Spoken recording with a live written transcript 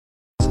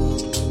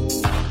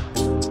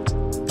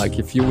Like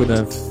if you would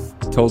have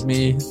told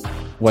me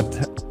what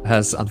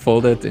has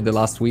unfolded in the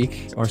last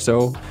week or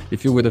so,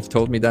 if you would have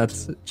told me that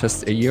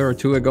just a year or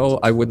two ago,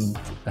 I wouldn't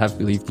have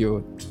believed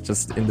you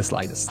just in the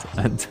slightest.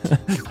 And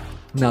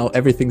now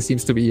everything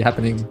seems to be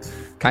happening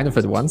kind of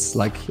at once,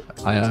 like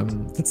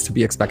that's to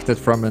be expected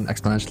from an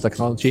exponential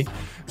technology.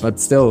 But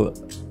still,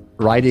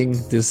 riding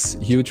this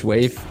huge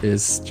wave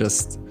is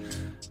just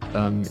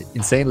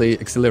insanely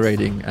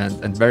exhilarating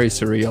and very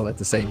surreal at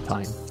the same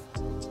time.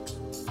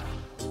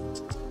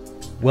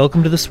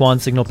 Welcome to the Swan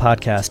Signal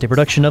Podcast, a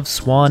production of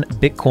Swan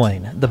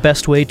Bitcoin, the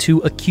best way to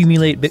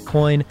accumulate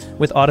Bitcoin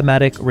with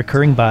automatic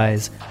recurring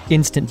buys,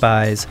 instant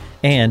buys,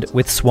 and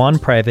with Swan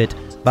Private,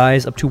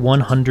 buys up to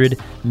 $100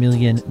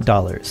 million.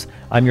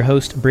 I'm your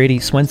host, Brady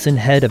Swenson,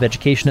 head of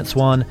education at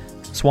Swan.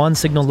 Swan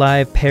Signal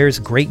Live pairs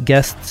great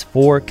guests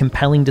for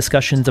compelling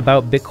discussions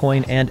about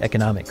Bitcoin and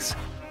economics.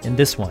 In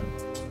this one,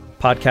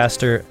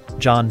 podcaster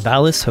John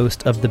Vallis,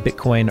 host of the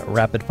Bitcoin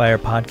Rapid Fire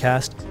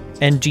podcast,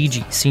 and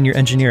Gigi, senior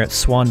engineer at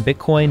Swan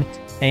Bitcoin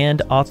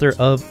and author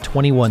of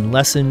 21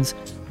 Lessons.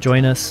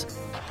 Join us.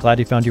 Glad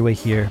you found your way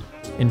here.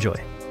 Enjoy.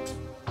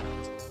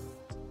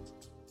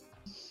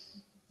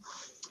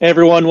 Hey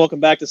everyone, welcome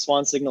back to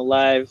Swan Signal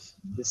Live.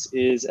 This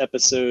is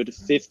episode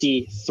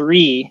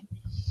 53.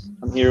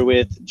 I'm here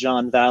with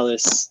John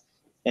Vallis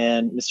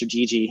and Mr.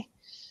 Gigi.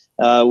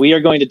 We are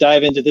going to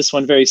dive into this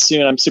one very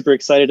soon. I'm super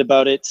excited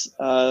about it.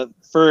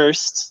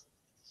 First,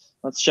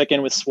 let's check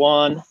in with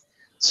Swan.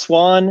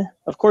 Swan,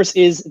 of course,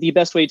 is the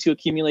best way to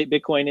accumulate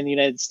Bitcoin in the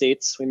United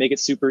States. We make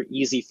it super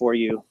easy for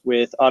you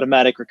with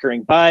automatic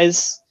recurring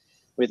buys,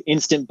 with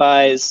instant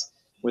buys,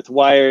 with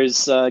wires,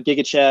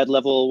 GigaChad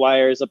level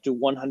wires up to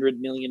 $100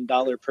 million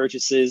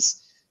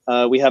purchases.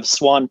 We have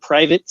Swan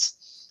Private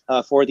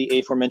for the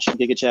aforementioned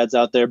GigaChads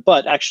out there,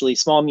 but actually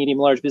small, medium,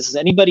 large business,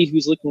 anybody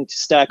who's looking to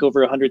stack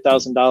over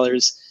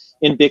 $100,000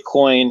 in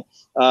Bitcoin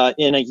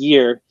in a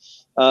year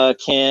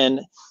can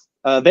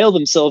avail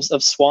themselves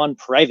of Swan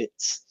Private.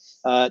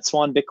 At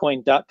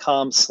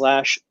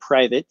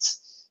swanbitcoin.com/private.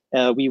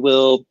 We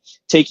will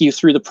take you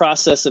through the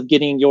process of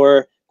getting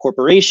your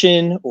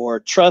corporation or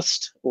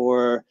trust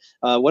or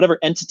whatever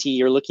entity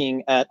you're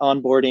looking at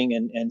onboarding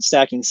and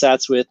stacking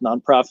sats with,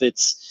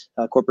 nonprofits,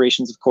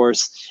 corporations, of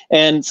course.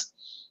 And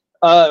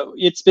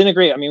it's been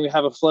we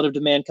have a flood of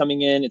demand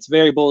coming in. It's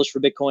very bullish for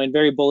Bitcoin,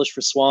 very bullish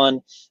for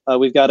Swan.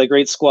 We've got a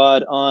great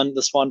squad on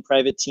the Swan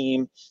Private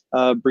team,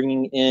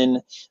 bringing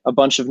in a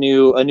bunch of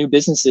new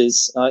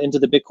businesses into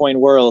the Bitcoin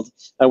world.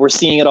 We're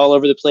seeing it all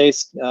over the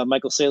place.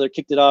 Michael Saylor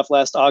kicked it off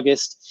last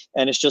August,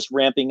 and it's just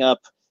ramping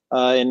up.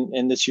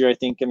 And this year, I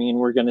think,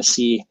 we're going to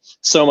see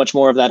so much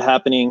more of that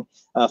happening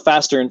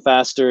faster and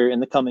faster in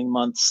the coming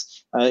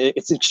months.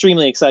 It's an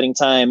extremely exciting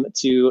time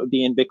to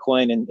be in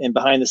Bitcoin and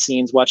behind the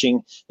scenes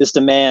watching this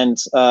demand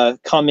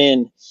come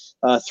in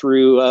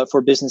through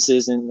for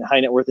businesses and high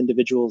net worth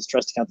individuals,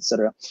 trust accounts,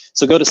 etc.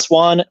 So go to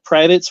Swan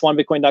Private,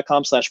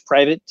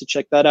 swanbitcoin.com/private to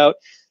check that out.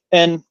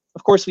 And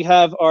of course, we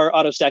have our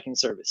auto stacking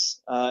service,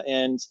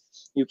 and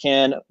you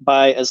can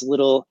buy as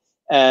little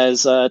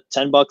as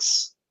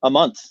 $10 a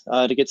month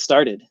to get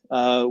started.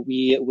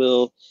 We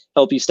will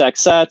help you stack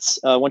sats.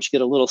 Once you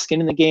get a little skin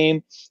in the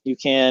game, you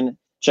can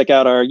check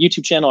out our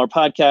YouTube channel, our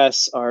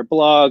podcasts, our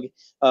blog.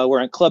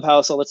 We're on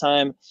Clubhouse all the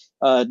time,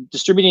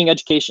 distributing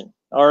education.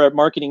 Our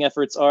marketing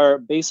efforts are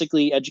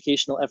basically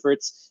educational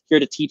efforts here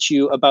to teach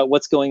you about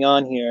what's going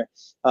on here.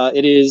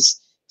 It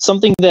is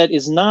something that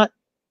is not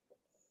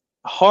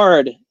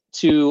hard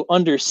to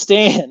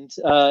understand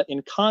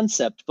in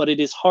concept, but it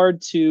is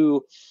hard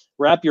to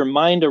wrap your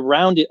mind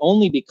around it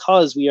only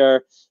because we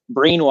are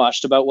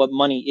brainwashed about what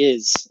money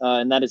is,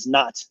 and that is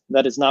not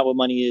what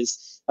money is.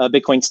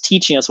 Bitcoin's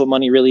teaching us what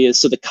money really is.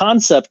 So the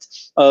concept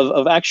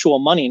of actual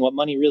money and what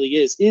money really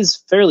is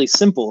fairly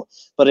simple,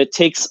 but it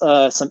takes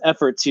some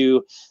effort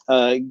to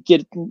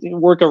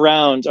work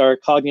around our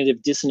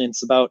cognitive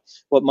dissonance about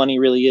what money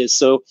really is.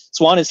 So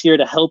Swan is here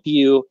to help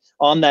you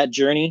on that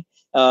journey,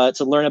 to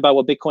learn about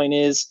what Bitcoin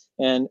is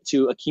and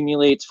to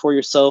accumulate for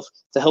yourself,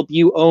 to help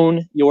you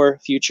own your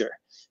future.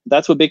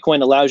 That's what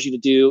Bitcoin allows you to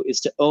do, is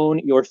to own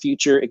your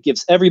future. It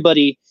gives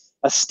everybody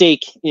a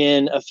stake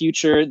in a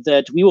future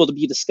that we will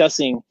be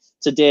discussing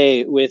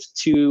today with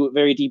two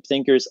very deep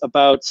thinkers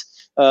about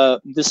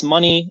this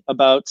money,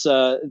 about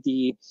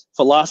the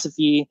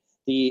philosophy,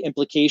 the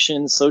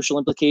implications, social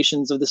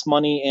implications of this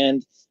money,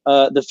 and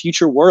the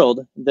future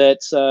world that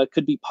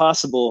could be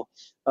possible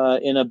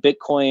in a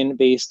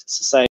Bitcoin-based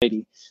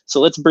society. So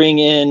let's bring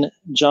in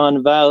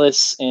John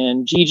Vallis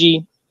and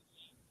Gigi.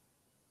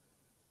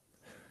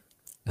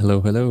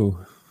 Hello, hello.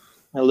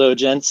 Hello,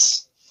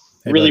 gents.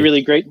 Hey,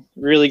 really great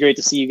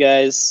to see you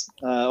guys.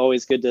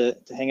 Always good to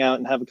hang out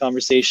and have a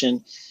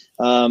conversation.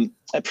 I'm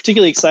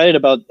particularly excited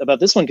about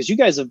this one because you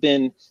guys have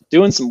been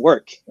doing some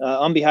work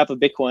on behalf of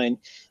Bitcoin.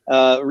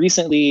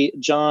 Recently,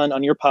 John,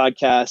 on your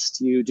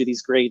podcast, you do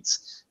these great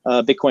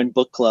Bitcoin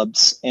book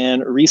clubs,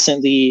 and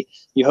recently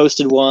you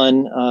hosted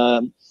one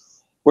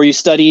where you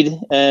studied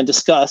and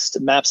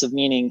discussed Maps of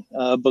Meaning,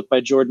 a book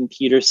by Jordan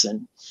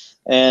Peterson.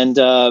 And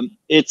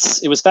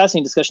it was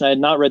fascinating discussion. I had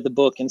not read the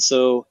book, and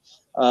so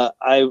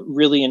I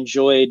really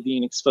enjoyed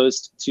being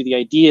exposed to the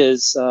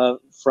ideas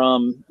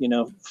from,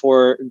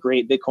 four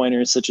great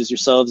Bitcoiners such as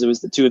yourselves. It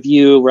was the two of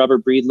you,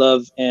 Robert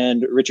Breedlove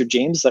and Richard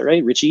James. Is that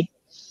right? Richie?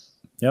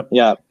 Yep.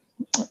 Yeah.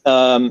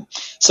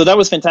 So that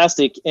was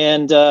fantastic.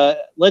 And I'd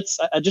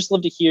just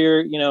love to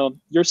hear,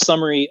 your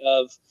summary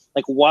of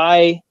like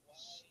why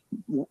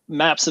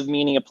Maps of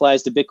Meaning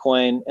applies to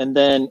Bitcoin, and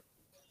then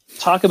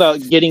talk about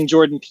getting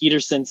Jordan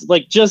Peterson's,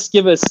 like, just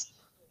give us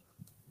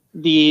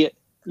the,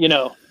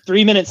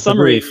 3-minute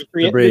summary,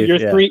 your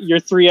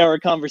 3-hour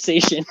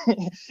conversation,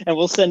 and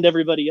we'll send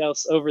everybody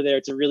else over there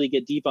to really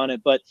get deep on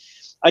it. But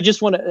I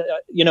just want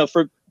to,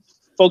 for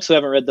folks who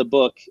haven't read the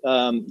book,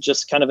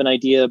 just kind of an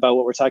idea about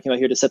what we're talking about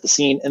here to set the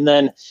scene. And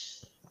then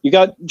you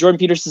got Jordan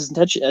Peterson's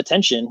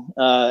attention,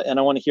 and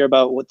I want to hear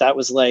about what that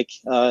was like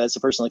as a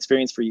personal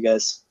experience for you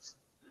guys.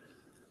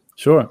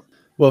 Sure.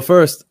 Well,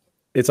 first,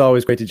 it's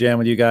always great to jam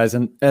with you guys.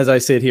 And as I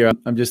sit here,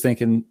 I'm just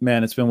thinking,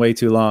 man, it's been way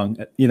too long,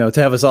 to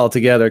have us all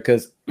together,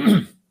 because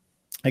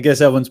I guess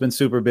everyone's been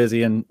super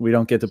busy and we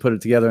don't get to put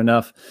it together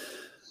enough.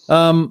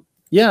 So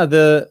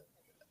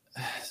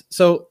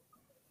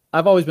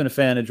I've always been a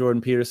fan of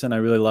Jordan Peterson. I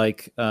really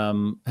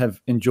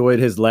have enjoyed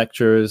his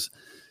lectures.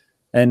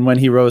 And when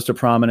he rose to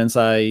prominence,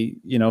 I,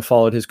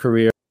 followed his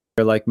career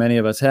like many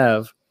of us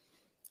have.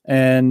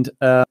 And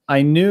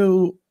I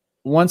knew,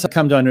 once I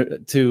come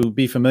to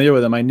be familiar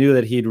with him, I knew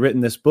that he'd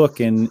written this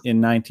book in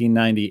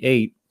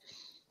 1998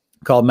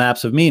 called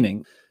Maps of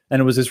Meaning.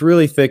 And it was this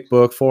really thick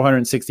book,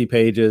 460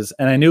 pages.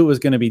 And I knew it was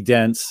going to be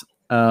dense.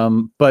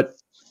 But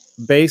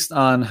based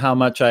on how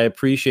much I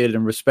appreciated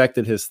and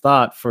respected his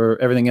thought for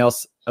everything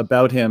else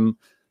about him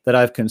that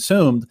I've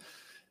consumed,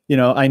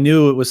 I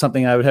knew it was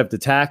something I would have to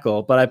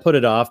tackle, but I put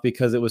it off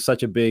because it was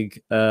such a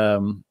big, I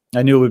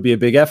knew it would be a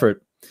big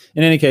effort.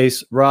 In any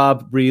case,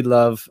 Rob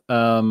Breedlove,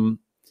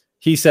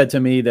 he said to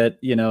me that,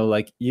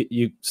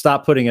 you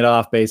stop putting it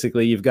off,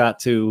 basically. You've got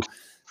to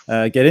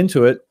get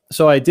into it.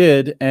 So I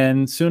did.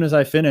 And as soon as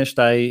I finished,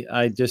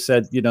 I just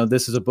said,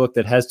 this is a book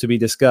that has to be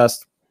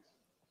discussed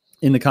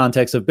in the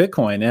context of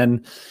Bitcoin.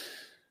 And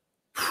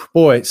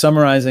boy,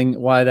 summarizing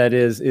why that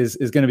is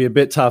going to be a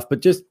bit tough, but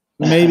just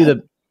maybe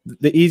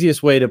the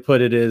easiest way to put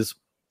it is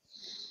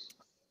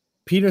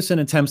Peterson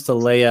attempts to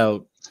lay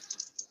out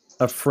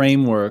a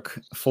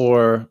framework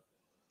for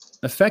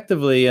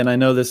effectively, and I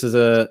know this is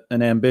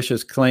an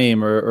ambitious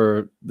claim,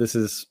 or this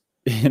is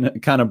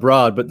kind of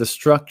broad, but the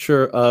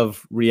structure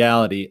of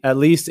reality, at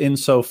least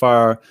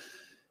insofar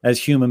as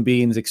human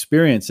beings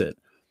experience it.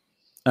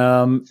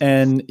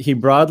 And he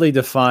broadly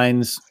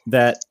defines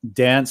that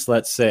dance,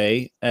 let's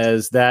say,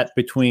 as that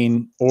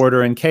between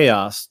order and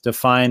chaos,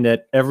 defined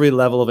at every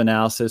level of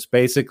analysis.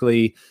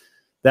 Basically,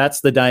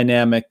 that's the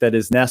dynamic that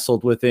is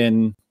nestled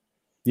within,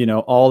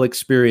 all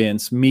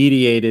experience,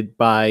 mediated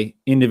by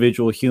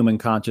individual human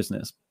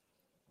consciousness.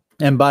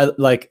 And by,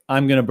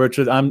 I'm going to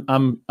butcher,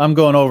 I'm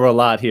going over a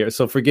lot here,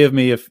 so forgive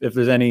me if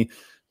there's any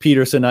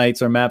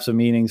Petersonites or Maps of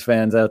Meanings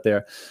fans out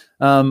there.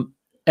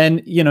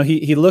 And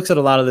he looks at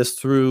a lot of this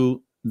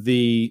through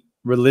the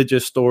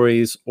religious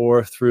stories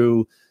or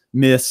through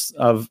myths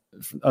of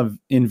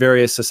in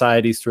various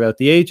societies throughout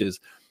the ages.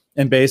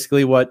 And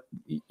basically what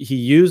he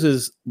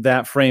uses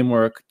that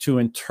framework to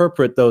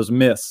interpret those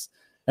myths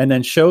and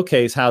then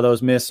showcase how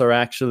those myths are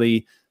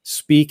actually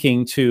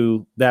speaking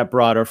to that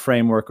broader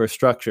framework or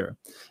structure.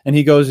 And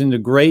he goes into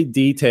great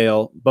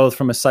detail, both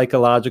from a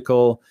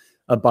psychological,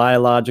 a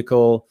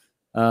biological,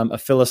 a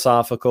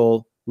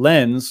philosophical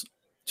lens,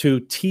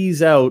 to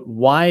tease out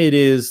why it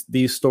is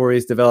these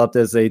stories developed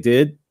as they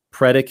did,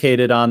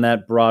 predicated on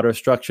that broader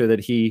structure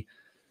that he,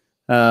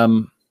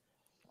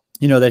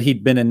 that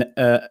he'd been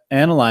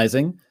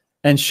analyzing,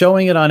 and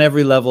showing it on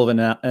every level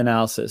of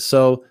analysis.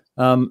 So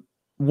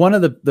one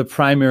of the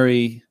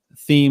primary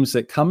themes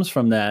that comes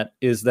from that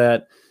is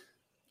that,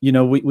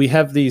 we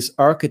have these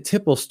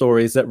archetypal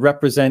stories that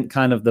represent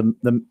kind of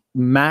the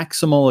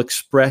maximal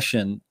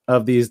expression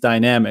of these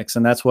dynamics.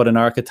 And that's what an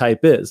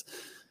archetype is.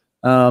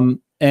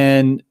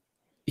 And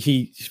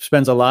he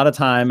spends a lot of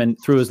time, and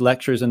through his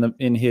lectures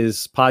in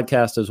his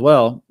podcast as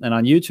well, and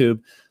on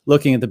YouTube,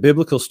 looking at the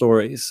biblical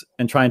stories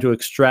and trying to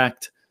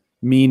extract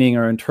meaning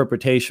or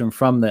interpretation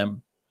from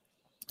them.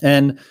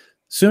 And as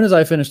soon as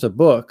I finished the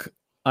book,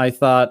 I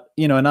thought,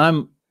 and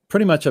I'm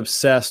pretty much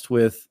obsessed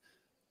with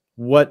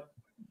what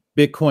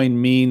Bitcoin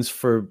means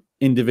for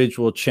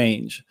individual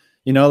change.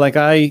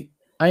 I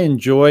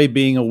enjoy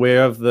being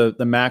aware of the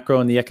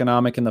macro and the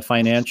economic and the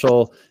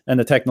financial and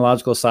the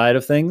technological side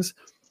of things.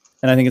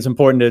 And I think it's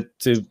important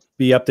to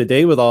be up to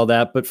date with all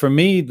that. But for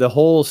me, the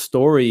whole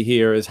story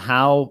here is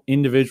how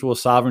individual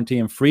sovereignty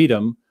and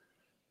freedom,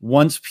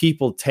 once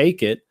people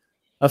take it,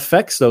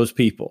 affects those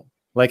people.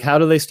 Like, how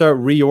do they start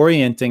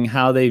reorienting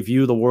how they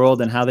view the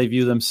world and how they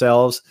view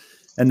themselves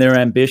and their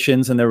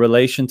ambitions and their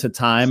relation to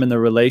time and their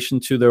relation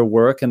to their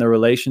work and their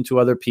relation to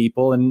other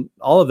people and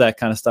all of that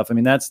kind of stuff. I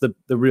mean, that's the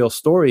real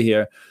story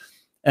here.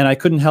 And I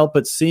couldn't help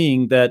but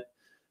seeing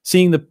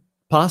the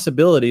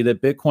possibility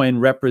that Bitcoin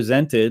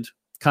represented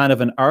kind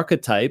of an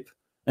archetype,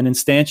 an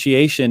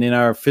instantiation in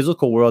our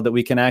physical world that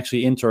we can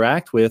actually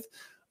interact with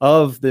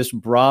of this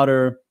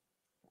broader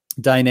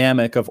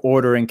dynamic of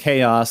order and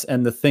chaos,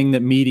 and the thing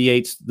that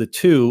mediates the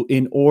two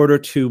in order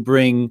to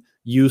bring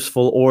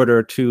useful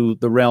order to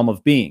the realm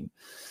of being.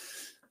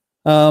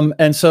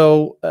 And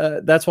so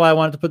that's why I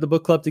wanted to put the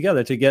book club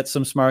together, to get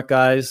some smart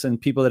guys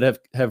and people that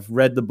have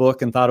read the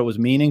book and thought it was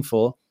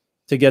meaningful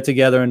to get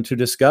together and to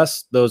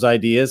discuss those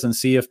ideas and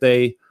see if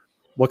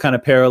what kind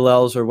of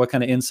parallels or what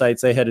kind of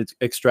insights they had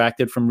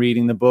extracted from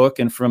reading the book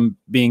and from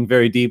being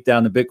very deep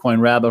down the Bitcoin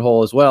rabbit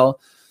hole as well.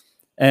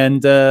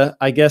 And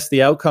I guess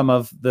the outcome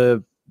of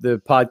the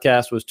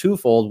podcast was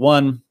twofold.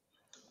 One,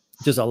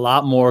 just a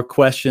lot more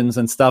questions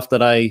and stuff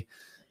that I've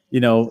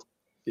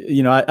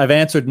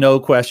answered no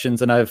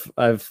questions, and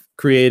I've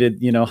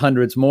created,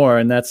 hundreds more.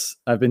 And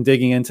I've been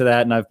digging into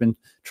that, and I've been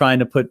trying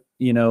to put,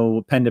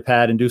 pen to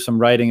pad and do some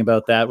writing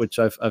about that, which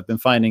I've been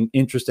finding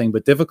interesting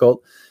but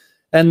difficult.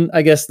 And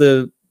I guess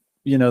the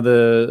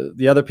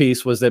other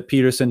piece was that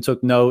Peterson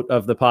took note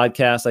of the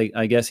podcast.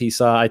 I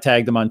guess I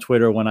tagged him on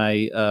Twitter when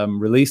I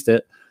released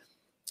it,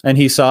 and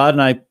he saw it,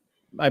 and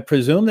I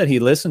presume that he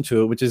listened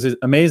to it, which is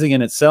amazing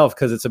in itself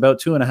because it's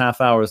about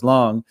 2.5 hours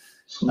long.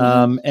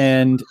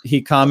 And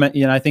he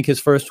commented, I think his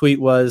first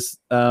tweet was,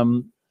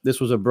 this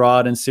was a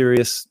broad and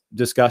serious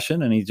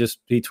discussion, and he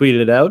tweeted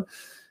it out.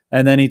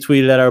 And then he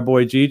tweeted at our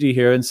boy Gigi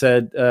here and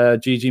said,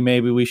 Gigi,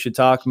 maybe we should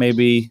talk,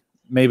 maybe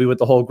with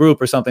the whole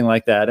group or something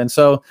like that. And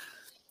so,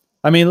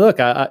 I mean, look,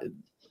 I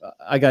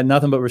got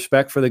nothing but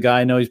respect for the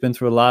guy. I know he's been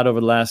through a lot over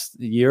the last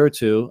year or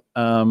two.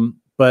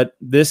 But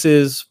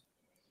there's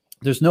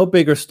no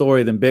bigger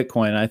story than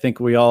Bitcoin. I think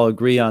we all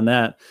agree on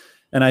that.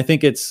 And I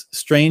think it's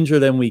stranger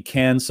than we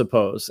can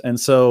suppose. And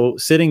so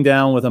sitting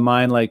down with a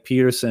mind like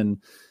Peterson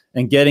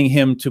and getting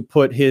him to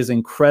put his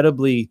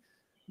incredibly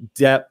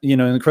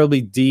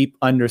deep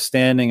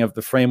understanding of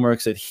the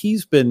frameworks that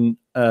he's been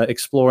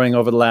exploring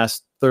over the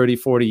last 30,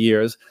 40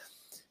 years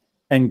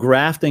and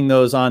grafting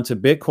those onto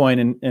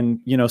Bitcoin and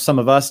some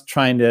of us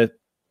trying to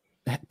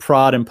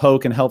prod and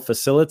poke and help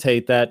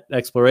facilitate that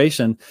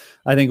exploration,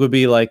 I think would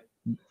be like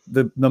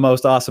the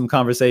most awesome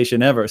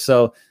conversation ever.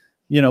 So,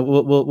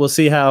 we'll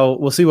see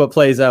what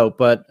plays out,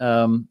 but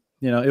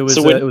it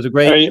was a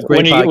great.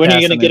 When are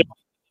you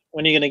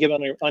going to get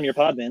on your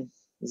pod, man?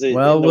 Is it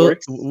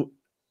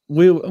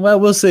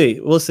we'll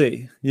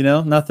see.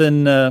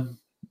 Nothing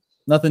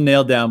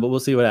nailed down, but we'll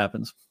see what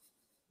happens.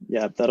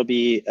 Yeah, that'll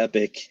be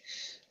epic.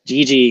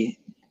 Gigi,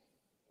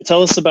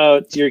 tell us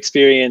about your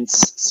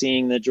experience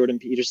seeing that Jordan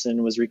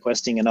Peterson was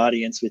requesting an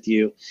audience with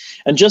you,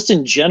 and just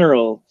in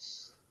general,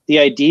 the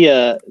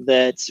idea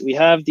that we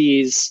have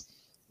these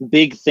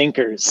big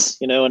thinkers,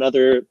 in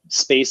other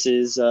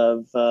spaces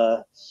of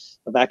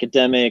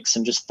academics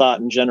and just thought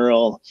in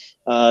general,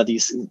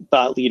 these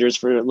thought leaders,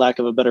 for lack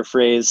of a better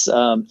phrase,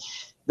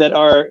 that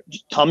are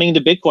coming to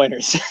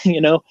Bitcoiners,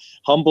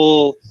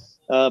 humble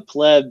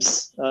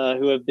plebs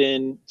who have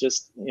been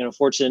just,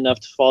 fortunate enough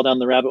to fall down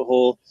the rabbit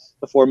hole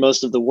before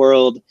most of the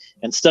world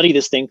and study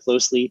this thing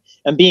closely,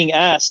 and being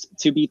asked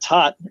to be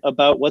taught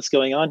about what's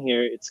going on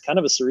here. It's kind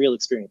of a surreal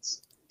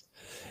experience.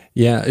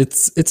 Yeah,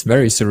 it's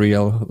very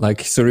surreal.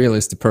 Like, surreal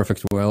is the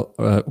perfect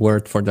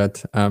word for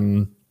that.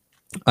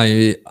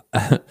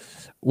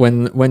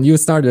 When you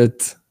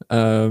started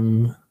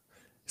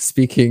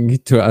speaking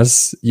to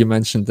us, you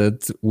mentioned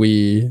that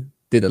we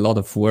did a lot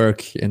of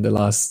work in the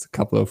last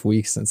couple of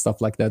weeks and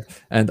stuff like that.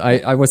 And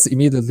I was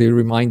immediately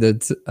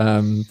reminded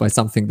by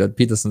something that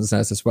Peterson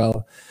says as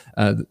well,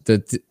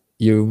 that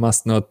you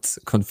must not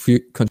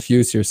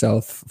confuse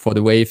yourself for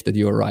the wave that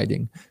you're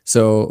riding.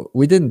 So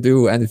we didn't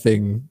do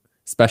anything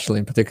special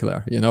in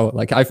particular,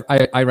 like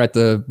I read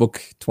the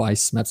book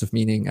twice, Maps of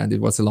Meaning, and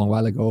it was a long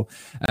while ago,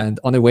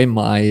 and on a whim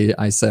I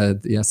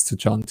said yes to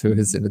John, to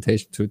his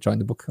invitation to join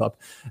the book club.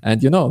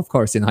 And of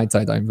course, in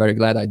hindsight, I'm very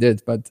glad I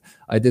did, but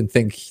I didn't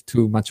think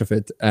too much of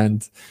it.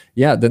 And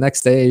yeah, the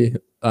next day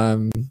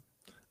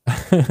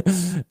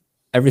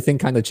everything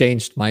kind of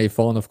changed. My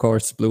phone, of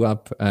course, blew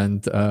up,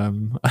 and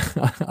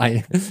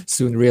I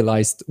soon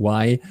realized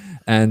why.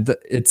 And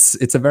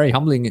it's a very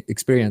humbling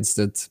experience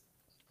that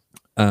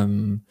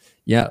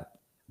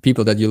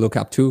people that you look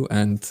up to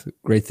and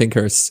great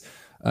thinkers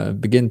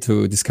begin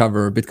to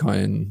discover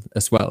Bitcoin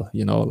as well.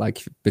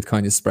 Like,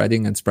 Bitcoin is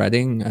spreading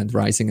and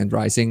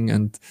rising,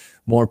 and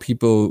more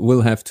people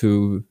will have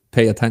to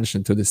pay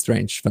attention to this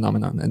strange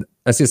phenomenon. And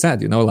as you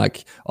said,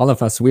 like all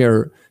of us, we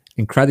are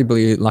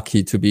incredibly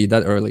lucky to be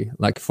that early.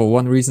 Like, for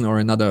one reason or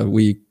another,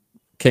 we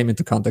came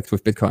into contact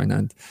with Bitcoin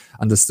and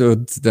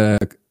understood the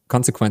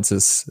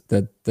consequences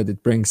that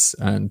it brings,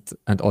 and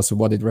also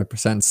what it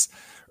represents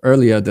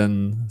earlier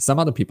than some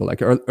other people,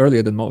 like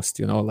earlier than most.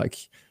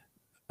 Like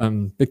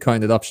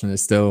Bitcoin adoption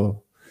is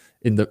still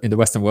in the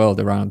Western world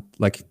around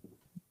like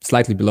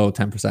slightly below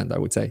 10%, I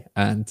would say,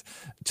 and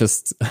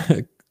just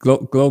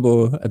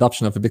global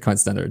adoption of a Bitcoin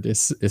standard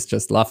is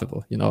just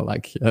laughable.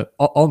 Like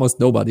almost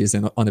nobody is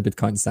on a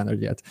Bitcoin standard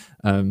yet,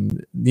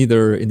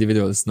 neither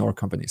individuals nor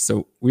companies.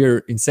 So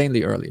we're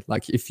insanely early.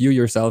 Like, if you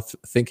yourself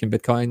think in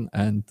Bitcoin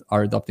and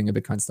are adopting a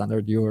Bitcoin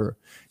standard, you're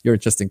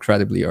just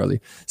incredibly early.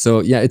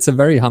 So yeah, it's a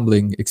very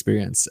humbling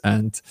experience.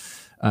 And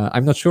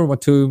I'm not sure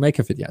what to make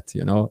of it yet.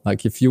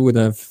 Like if you would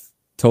have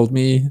told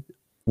me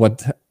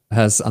what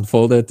has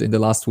unfolded in the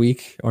last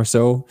week or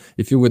so,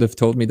 if you would have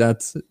told me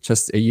that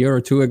just a year or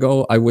two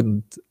ago, I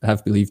wouldn't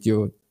have believed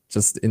you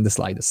just in the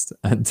slightest.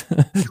 And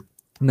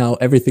now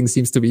everything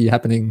seems to be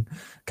happening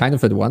kind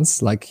of at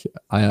once, like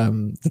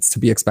that's to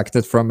be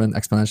expected from an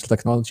exponential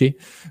technology.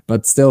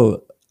 But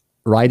still,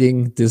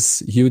 riding this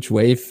huge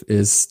wave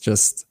is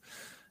just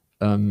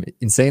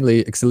insanely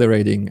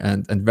exhilarating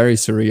and very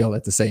surreal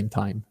at the same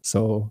time.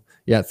 So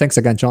yeah, thanks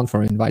again, John,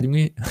 for inviting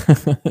me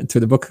to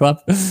the book club.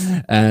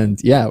 And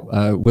yeah,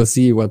 we'll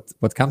see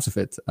what comes of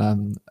it.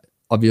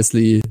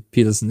 Obviously,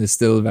 Peterson is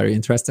still very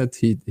interested.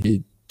 He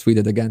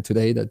tweeted again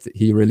today that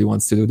he really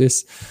wants to do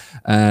this.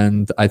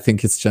 And I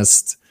think it's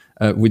just,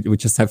 we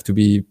just have to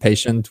be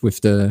patient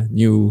with the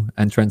new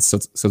entrants,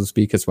 so to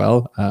speak, as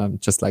well.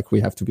 Just like we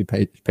have to be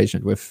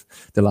patient with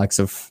the likes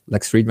of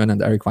Lex Friedman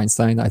and Eric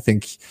Weinstein. I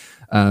think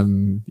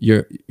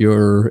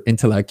your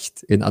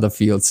intellect in other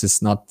fields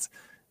is not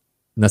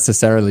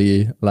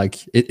necessarily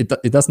like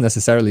it doesn't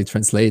necessarily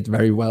translate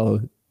very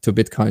well to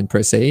Bitcoin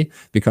per se,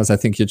 because I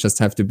think you just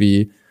have to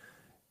be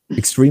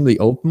extremely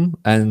open,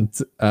 and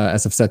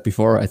as I've said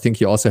before, I think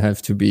you also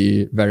have to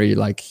be very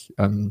like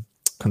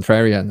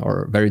contrarian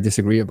or very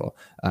disagreeable.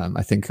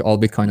 I think all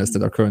Bitcoiners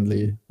that are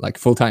currently like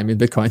full-time in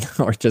Bitcoin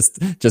or just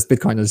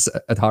Bitcoiners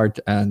at heart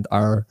and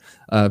are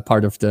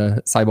part of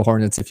the cyber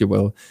hornets, if you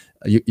will,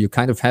 you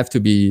kind of have to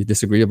be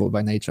disagreeable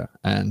by nature.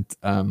 And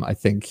I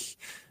think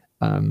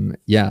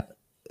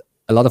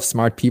a lot of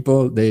smart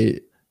people, they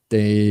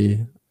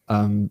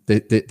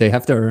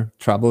have their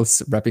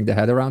troubles wrapping their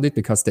head around it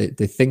because they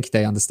think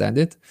they understand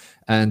it.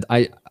 And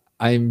I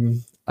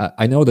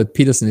know that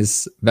Peterson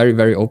is very,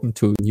 very open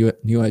to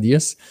new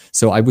ideas.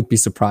 So I would be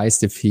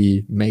surprised if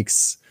he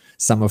makes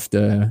some of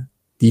the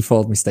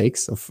default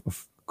mistakes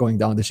of going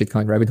down the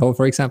shitcoin rabbit hole,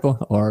 for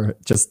example, or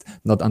just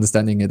not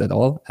understanding it at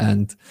all.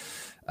 And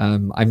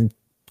I'm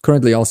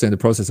currently also in the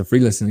process of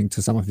re-listening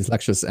to some of his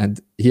lectures,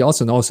 and he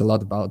also knows a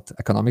lot about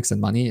economics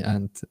and money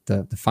and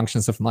the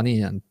functions of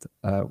money and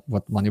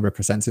what money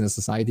represents in a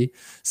society.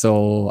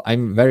 So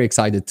I'm very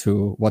excited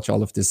to watch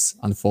all of this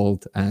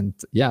unfold, and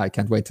yeah, I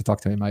can't wait to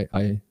talk to him.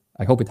 I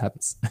hope it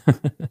happens.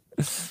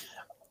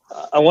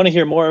 I want to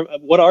hear more.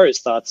 What are his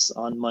thoughts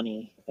on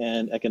money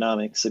and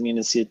economics? I mean,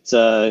 is it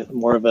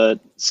more of a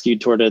skewed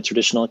toward a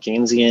traditional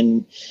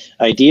Keynesian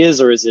ideas,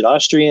 or is it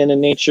Austrian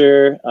in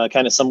nature,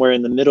 kind of somewhere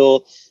in the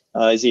middle?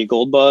 Is he a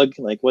gold bug?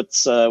 Like,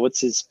 what's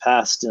his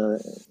past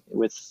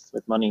with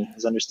money,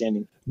 his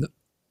understanding?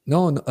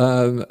 No,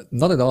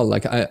 not at all.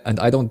 Like,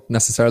 I don't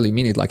necessarily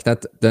mean it like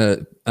that.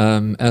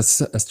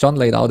 As John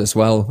laid out as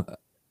well,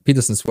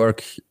 Peterson's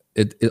work,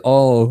 it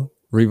all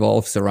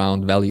revolves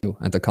around value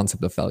and the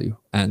concept of value,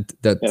 and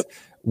that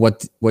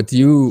what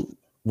you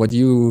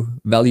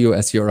value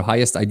as your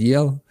highest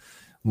ideal,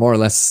 more or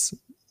less,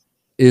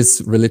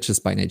 is religious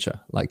by nature.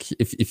 Like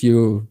if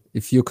you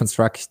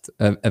construct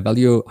a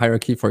value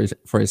hierarchy for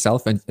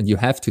yourself, and you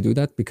have to do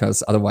that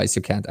because otherwise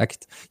you can't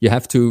act. You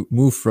have to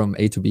move from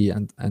A to B,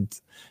 and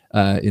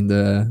in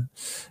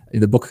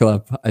the book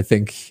club, I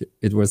think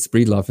it was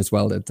Breedlove as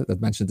well that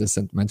mentioned this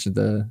and mentioned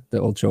the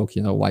old joke.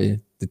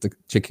 Why did the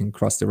chicken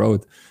cross the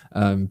road?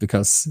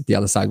 Because the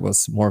other side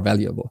was more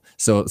valuable.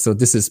 So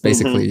this is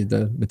basically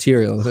the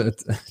material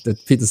that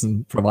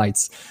Peterson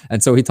provides,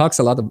 and so he talks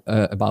a lot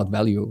about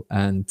value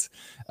and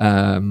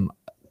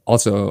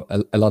also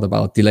a lot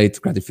about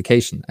delayed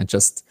gratification, and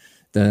just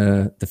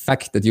the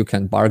fact that you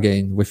can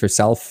bargain with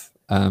yourself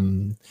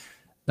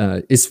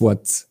is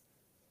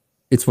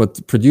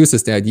what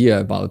produces the idea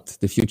about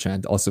the future,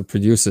 and also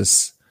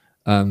produces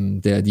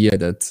the idea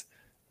that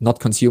not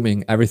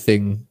consuming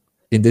everything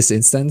in this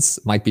instance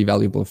might be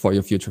valuable for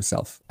your future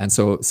self. And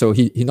so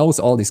he knows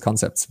all these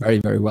concepts very,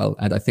 very well,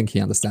 and I think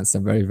he understands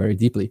them very, very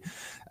deeply.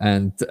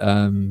 And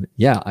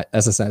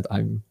as I said,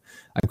 I'm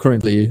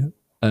currently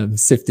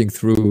sifting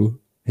through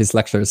his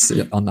lectures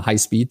on high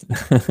speed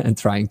and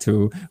trying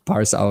to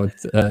parse out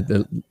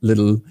the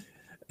little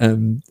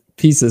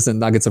pieces and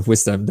nuggets of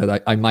wisdom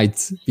that I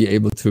might be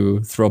able to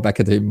throw back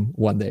at him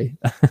one day.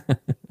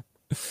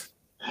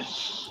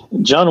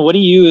 John, what do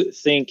you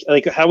think?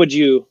 Like, how would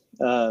you,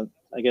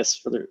 I guess,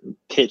 further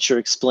pitch or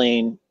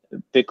explain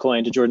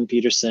Bitcoin to Jordan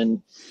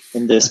Peterson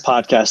in this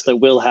podcast that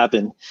will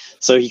happen?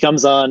 So he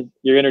comes on,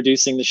 you're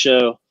introducing the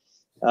show,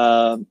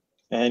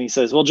 and he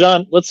says, well,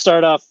 John, let's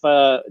start off.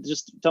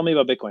 Just tell me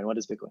about Bitcoin. What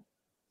is Bitcoin?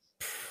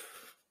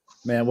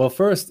 Man, well,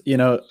 first,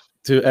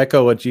 to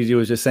echo what Gigi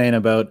was just saying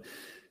about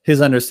his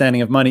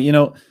understanding of money,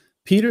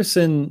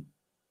 Peterson,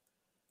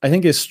 I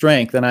think his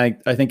strength, and I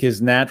think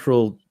his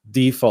natural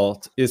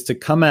default, is to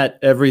come at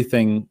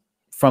everything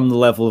from the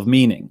level of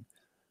meaning,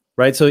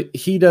 right? So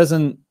he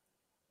doesn't,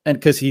 and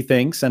because he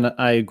thinks, and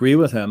I agree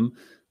with him,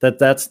 that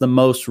that's the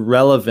most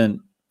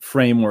relevant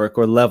framework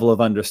or level of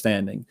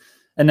understanding.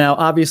 And now,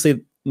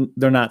 obviously,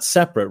 they're not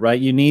separate, right?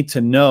 You need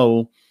to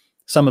know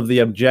some of the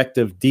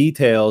objective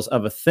details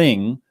of a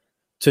thing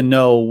to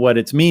know what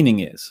its meaning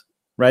is,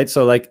 right?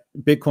 So like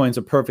Bitcoin's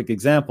a perfect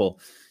example.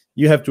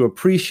 you have to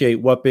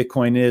appreciate what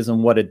Bitcoin is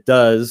and what it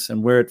does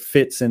and where it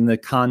fits in the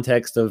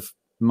context of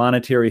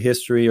monetary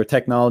history or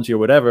technology or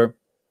whatever,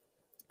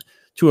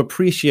 to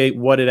appreciate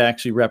what it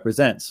actually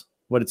represents,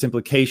 what its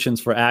implications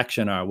for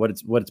action are, what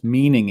its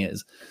meaning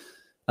is.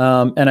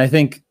 And I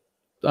think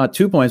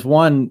 2 points.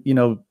 One,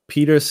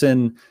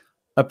 Peterson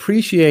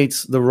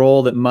appreciates the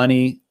role that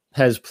money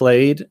has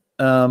played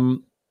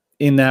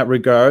in that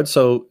regard.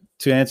 So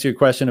to answer your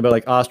question about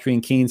like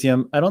Austrian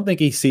Keynesian, I don't think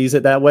he sees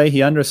it that way.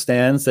 He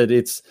understands that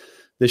it's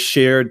the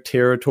shared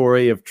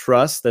territory of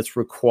trust that's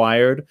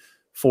required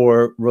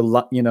for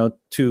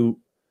to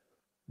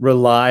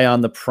rely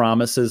on the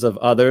promises of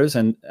others,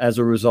 and as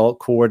a result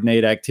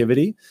coordinate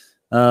activity.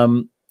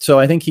 So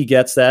I think he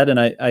gets that, and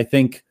I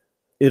think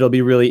it'll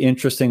be really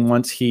interesting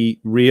once he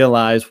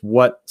realizes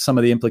what some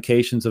of the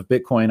implications of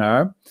Bitcoin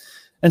are.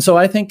 And so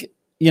I think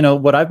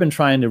what I've been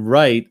trying to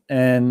write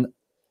and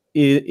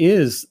it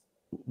is,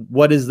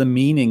 what is the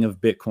meaning of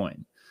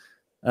Bitcoin?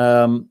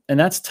 And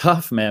that's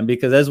tough, man,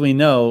 because as we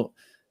know,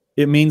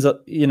 it means,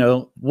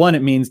 one,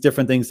 it means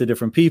different things to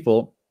different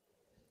people.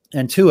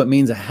 And two, it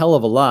means a hell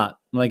of a lot.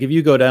 Like if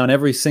you go down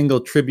every single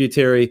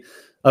tributary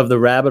of the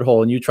rabbit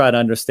hole and you try to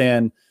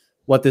understand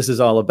what this is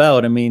all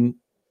about, I mean,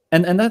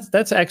 and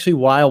that's actually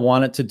why I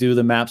wanted to do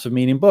the Maps of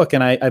Meaning book.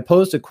 And I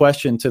posed a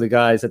question to the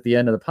guys at the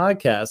end of the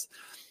podcast,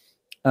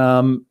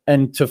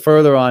 and to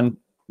further on,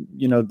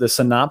 the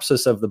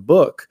synopsis of the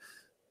book.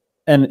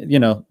 And,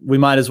 we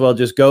might as well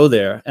just go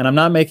there. And I'm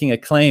not making a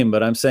claim,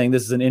 but I'm saying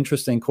this is an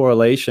interesting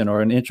correlation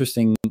or an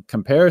interesting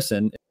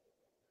comparison,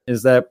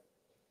 is that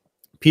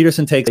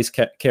Peterson takes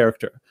a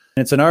character,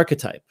 and it's an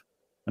archetype.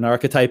 An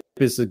archetype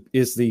is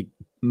the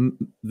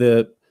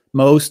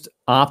most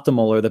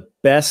optimal or the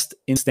best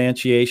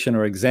instantiation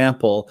or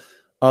example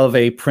of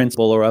a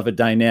principle or of a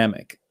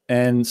dynamic.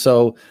 And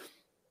so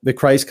the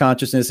Christ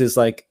consciousness is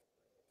like,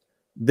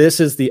 this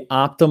is the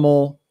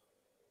optimal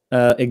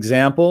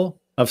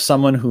example of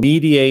someone who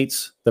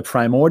mediates the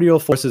primordial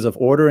forces of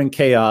order and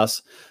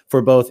chaos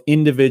for both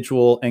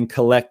individual and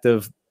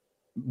collective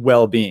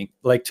well-being,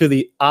 like to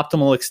the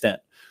optimal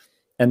extent.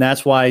 And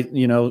that's why,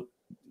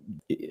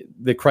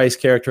 the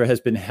Christ character has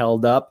been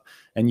held up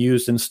and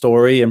used in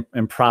story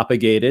and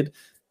propagated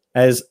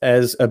as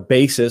a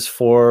basis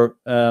for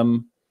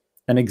an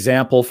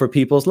example for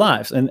people's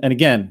lives. And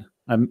again,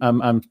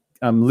 I'm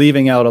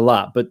leaving out a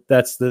lot, but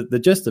that's the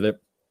gist of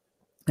it.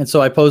 And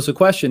so I pose the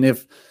question,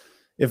 if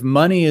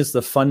money is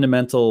the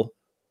fundamental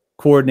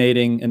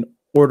coordinating and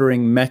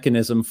ordering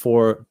mechanism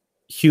for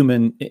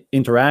human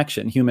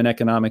interaction, human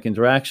economic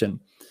interaction,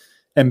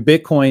 and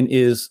Bitcoin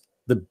is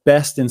the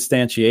best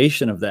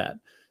instantiation of that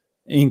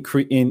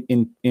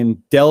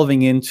in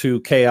delving into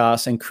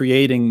chaos and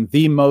creating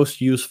the most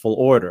useful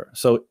order.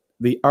 So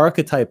the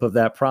archetype of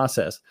that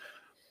process,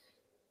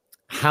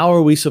 how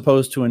are we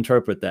supposed to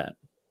interpret that?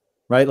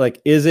 Right?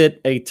 Like, is it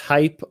a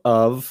type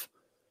of,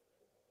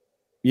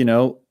 is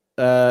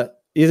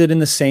it in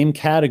the same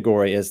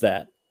category as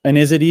that? And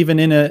is it even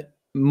in a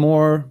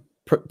more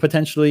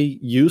potentially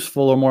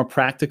useful or more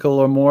practical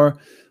or more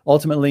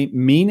ultimately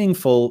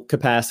meaningful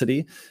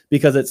capacity?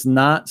 Because it's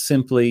not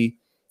simply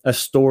a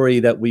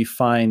story that we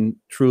find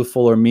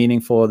truthful or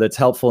meaningful, or that's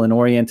helpful in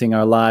orienting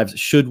our lives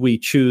should we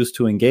choose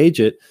to engage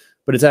it,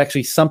 but it's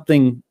actually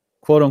something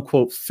quote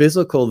unquote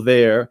physical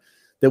there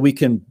that we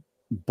can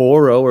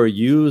borrow or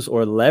use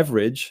or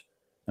leverage.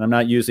 And I'm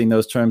not using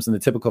those terms in the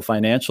typical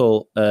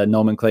financial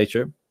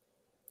nomenclature,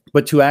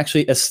 but to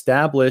actually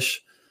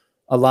establish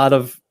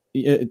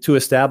to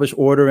establish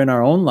order in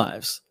our own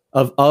lives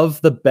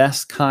of the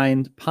best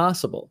kind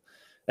possible.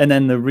 And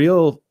then the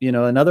real,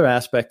 another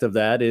aspect of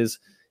that is,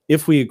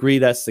 if we agree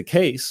that's the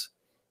case,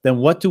 then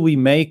what do we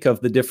make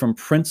of the different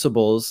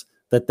principles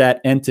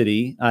that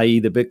entity, i.e.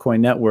 the Bitcoin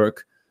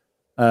network,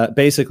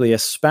 basically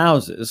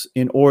espouses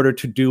in order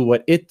to do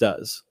what it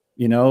does?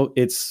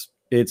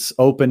 Its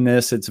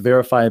openness, its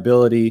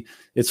verifiability,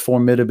 its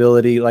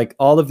formidability, like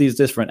all of these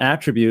different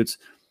attributes.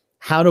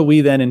 How do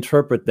we then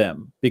interpret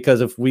them?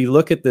 Because if we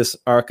look at this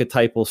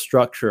archetypal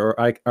structure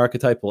or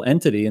archetypal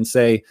entity and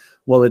say,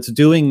 well, it's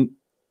doing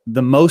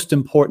the most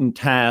important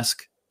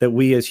task that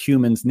we as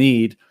humans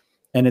need,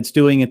 and it's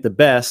doing it the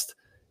best,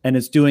 and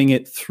it's doing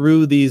it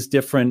through these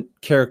different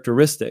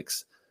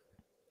characteristics,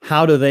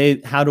 how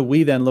do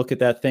we then look at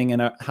that thing,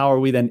 and how are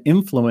we then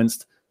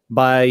influenced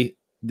by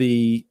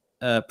the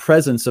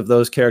presence of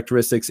those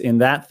characteristics in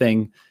that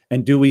thing?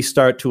 And do we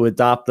start to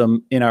adopt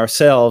them in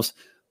ourselves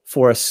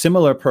for a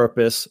similar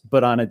purpose,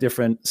 but on a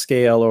different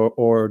scale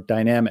or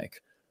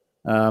dynamic,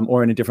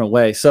 or in a different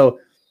way? So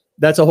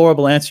that's a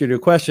horrible answer to your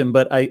question,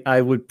 but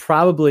I would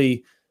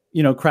probably,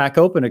 crack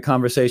open a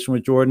conversation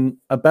with Jordan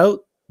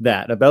about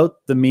that, about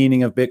the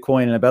meaning of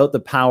Bitcoin and about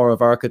the power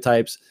of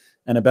archetypes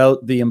and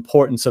about the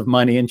importance of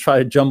money, and try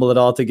to jumble it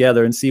all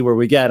together and see where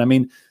we get. I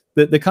mean,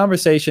 the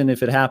conversation,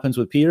 if it happens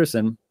with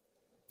Peterson,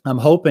 I'm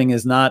hoping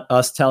is not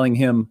us telling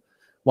him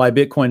why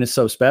Bitcoin is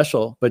so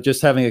special, but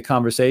just having a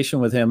conversation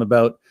with him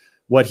about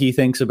what he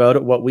thinks about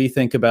it, what we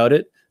think about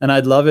it, And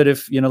I'd love it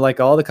if, like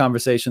all the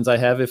conversations I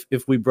have,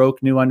 if we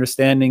broke new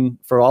understanding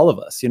for all of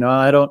us.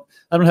 I don't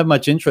have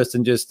much interest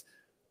in just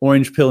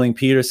orange pilling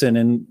Peterson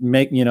and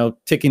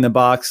ticking the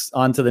box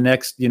onto the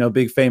next,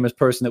 big famous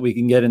person that we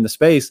can get into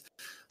space.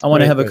 I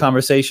want to have a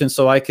conversation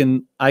so I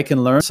can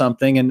learn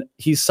something. And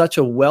he's such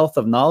a wealth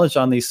of knowledge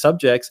on these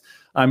subjects.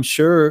 I'm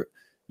sure,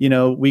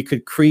 we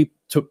could creep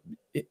to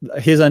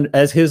his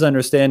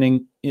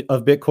understanding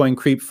of Bitcoin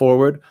creep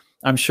forward.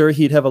 I'm sure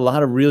he'd have a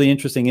lot of really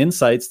interesting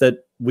insights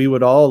that we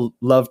would all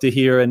love to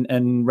hear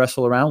and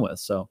wrestle around with.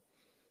 So,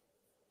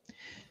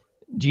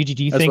 Gigi,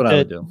 do you think that? I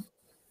would do.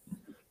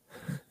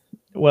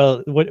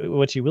 Well,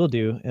 what you will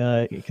do,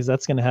 because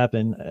that's going to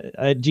happen.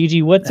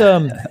 Gigi, what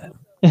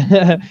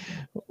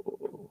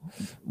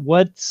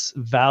what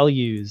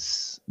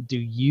values do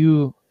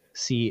you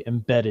see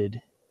embedded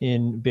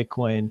in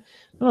Bitcoin?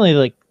 Not only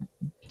like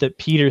that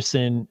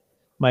Peterson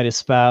might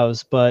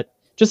espouse, but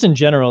just in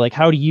general, like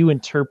how do you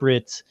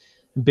interpret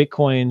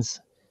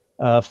Bitcoin's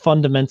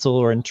fundamental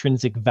or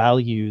intrinsic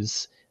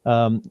values,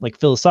 like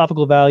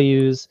philosophical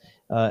values,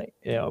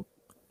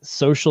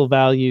 social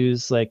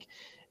values, like.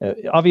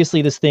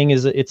 Obviously, this thing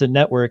it's a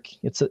network.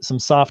 It's some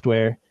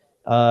software,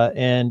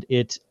 and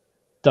it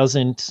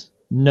doesn't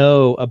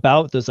know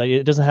about those ideas.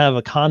 It doesn't have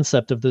a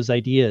concept of those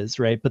ideas,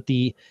 right? But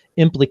the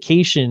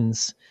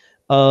implications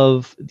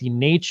of the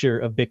nature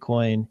of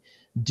Bitcoin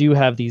do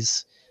have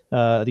these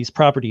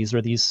properties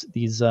or these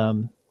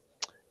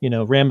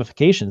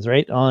ramifications,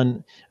 right?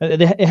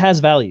 It has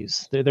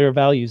values. There are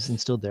values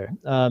instilled there.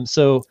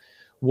 So,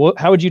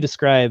 how would you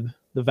describe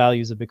the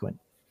values of Bitcoin?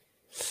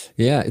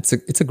 Yeah,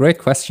 it's a great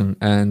question,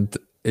 and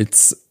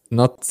it's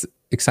not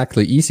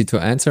exactly easy to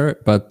answer,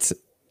 but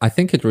I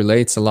think it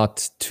relates a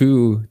lot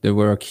to the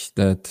work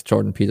that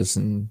Jordan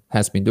Peterson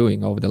has been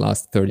doing over the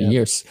last 30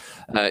 years.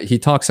 He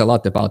talks a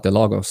lot about the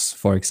Logos,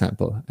 for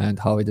example, and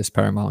how it is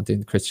paramount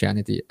in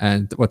Christianity.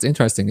 And what's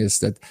interesting is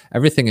that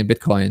everything in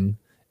Bitcoin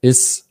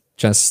is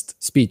just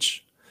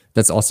speech.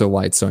 That's also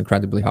why it's so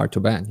incredibly hard to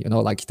ban.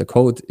 Like the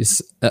code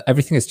is,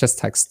 everything is just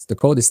text. The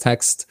code is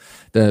text.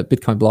 The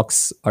Bitcoin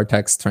blocks are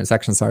text.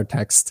 Transactions are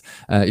text.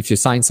 If you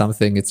sign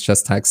something, it's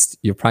just text.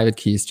 Your private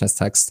key is just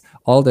text.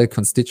 All the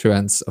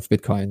constituents of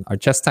Bitcoin are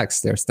just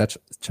text. There's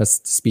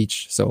just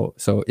speech. So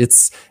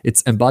it's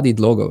embodied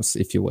logos,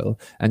 if you will.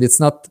 And it's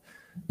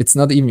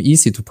not even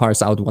easy to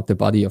parse out what the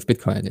body of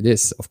Bitcoin it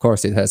is. Of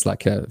course, it has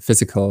like a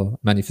physical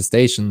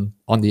manifestation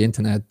on the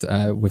internet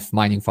with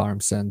mining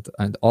farms and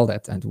all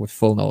that, and with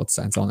full nodes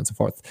and so on and so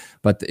forth.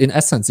 But in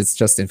essence, it's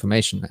just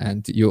information,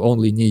 and you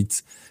only need.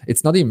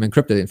 It's not even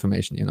encrypted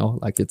information,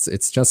 like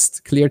it's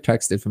just clear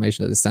text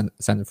information that is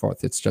sent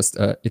forth. It's just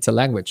it's a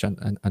language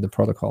and a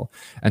protocol.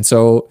 And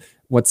so,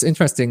 what's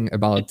interesting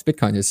about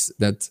Bitcoin is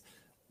that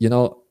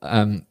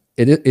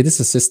It is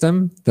a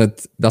system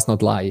that does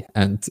not lie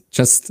and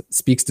just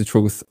speaks the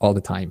truth all the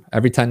time.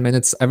 Every 10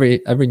 minutes,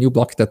 every new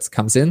block that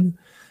comes in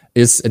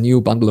is a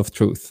new bundle of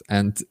truth.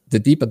 And the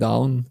deeper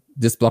down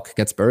this block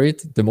gets buried,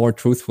 the more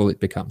truthful it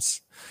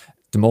becomes,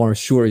 the more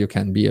sure you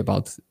can be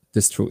about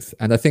this truth.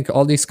 And I think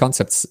all these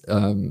concepts,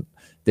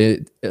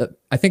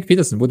 I think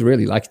Peterson would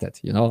really like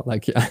that,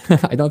 like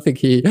I don't think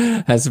he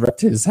has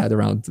wrapped his head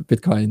around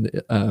Bitcoin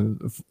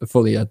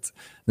fully yet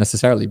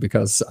necessarily,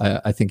 because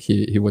I think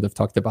he would have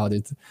talked about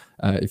it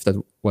if that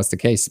was the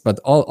case. But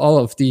all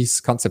of these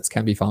concepts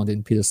can be found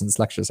in Peterson's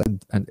lectures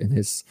and in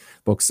his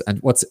books. And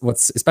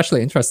what's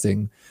especially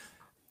interesting,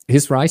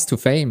 his rise to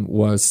fame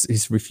was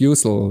his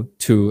refusal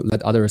to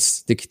let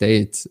others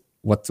dictate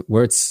what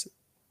words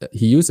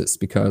he uses,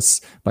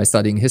 because by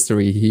studying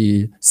history,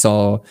 he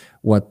saw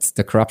what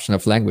the corruption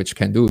of language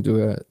can do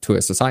to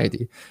a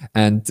society.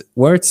 And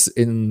words,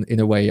 in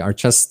a way, are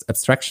just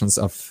abstractions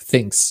of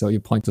things. So you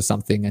point to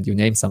something and you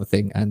name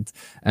something, and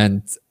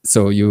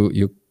so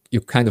you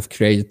kind of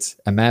create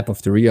a map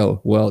of the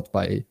real world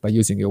by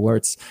using your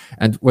words.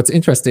 And what's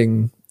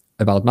interesting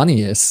about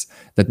money is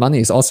that money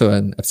is also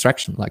an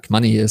abstraction. Like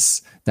money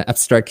is the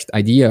abstract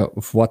idea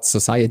of what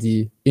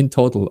society in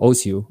total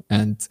owes you,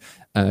 and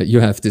you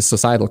have this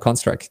societal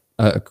contract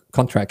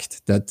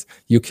that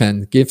you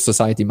can give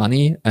society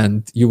money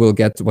and you will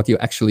get what you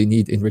actually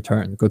need in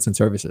return, goods and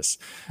services.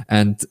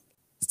 And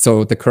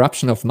so the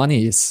corruption of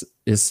money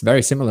is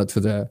very similar to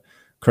the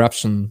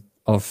corruption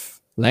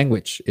of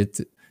language. It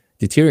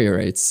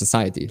deteriorates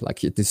society,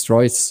 like it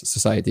destroys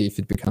society if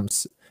it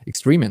becomes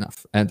extreme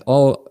enough. And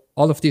all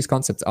of these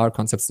concepts are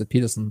concepts that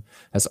Peterson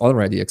has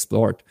already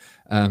explored.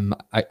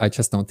 I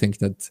just don't think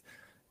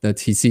that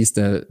he sees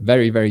the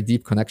very, very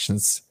deep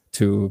connections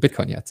to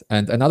Bitcoin yet.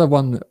 And another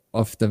one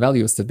of the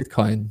values that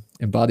Bitcoin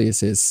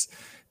embodies is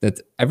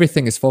that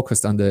everything is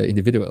focused on the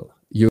individual.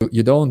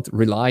 You don't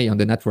rely on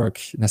the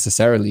network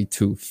necessarily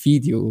to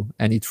feed you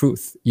any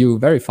truth. You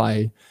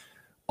verify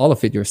all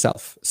of it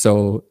yourself.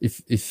 So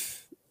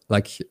if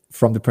like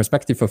from the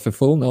perspective of a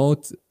full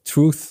node,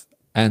 truth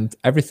and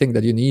everything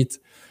that you need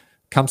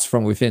comes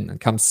from within and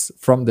comes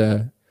from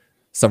the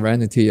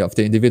sovereignty of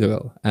the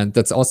individual. And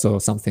that's also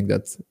something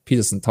that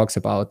Peterson talks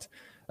about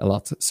a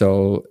lot.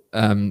 So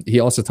he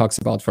also talks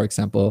about, for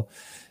example,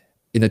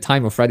 in a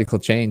time of radical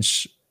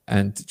change,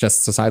 and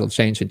just societal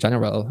change in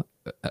general.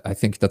 I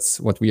think that's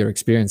what we are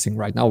experiencing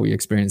right now. We're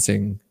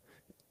experiencing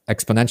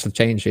exponential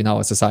change in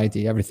our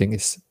society. Everything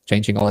is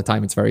changing all the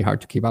time. It's very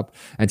hard to keep up.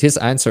 And his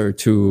answer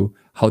to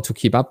how to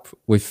keep up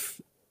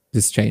with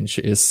this change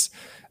is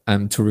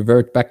to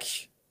revert back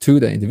to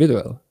the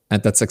individual.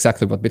 And that's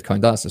exactly what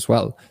Bitcoin does as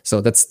well.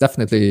 So that's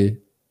definitely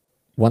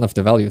one of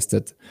the values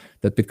that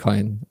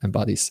Bitcoin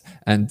embodies.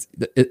 And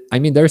I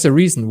mean, there's a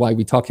reason why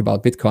we talk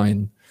about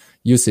Bitcoin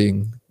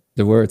using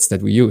the words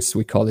that we use.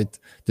 We call it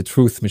the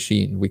truth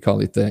machine. We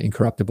call it the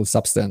incorruptible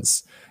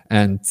substance.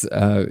 And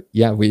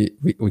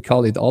we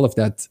call it all of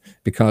that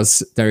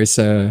because there is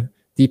a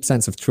deep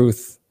sense of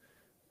truth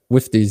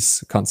with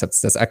these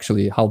concepts. That's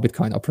actually how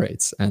Bitcoin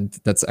operates. And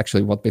that's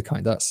actually what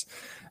Bitcoin does.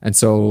 And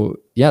so,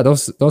 yeah,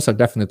 those are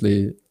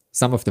definitely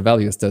some of the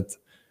values that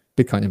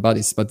Bitcoin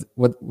embodies. But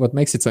what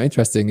makes it so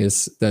interesting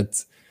is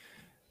that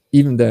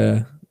even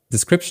the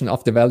description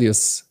of the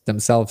values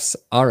themselves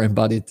are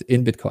embodied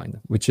in Bitcoin,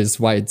 which is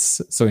why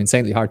it's so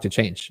insanely hard to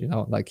change.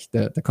 Like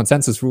the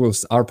consensus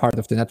rules are part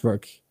of the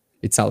network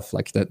itself.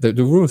 Like the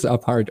rules are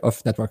part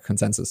of network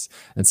consensus.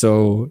 And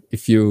so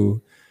if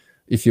you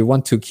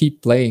want to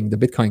keep playing the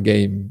Bitcoin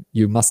game,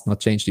 you must not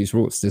change these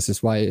rules. This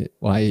is why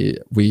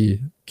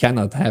we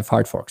cannot have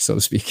hard forks, so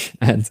to speak.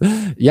 And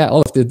yeah,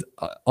 all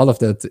of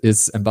that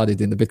is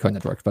embodied in the Bitcoin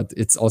network, but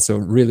it's also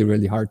really,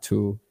 really hard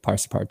to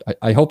parse apart.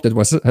 I hope that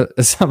was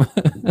a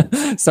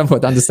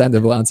somewhat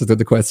understandable answer to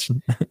the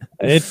question.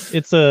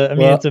 It's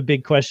a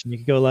big question. You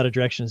could go a lot of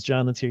directions.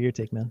 John, let's hear your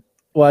take, man.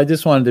 Well, I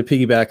just wanted to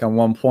piggyback on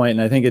one point,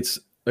 and I think it's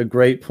a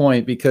great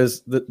point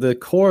because the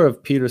core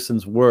of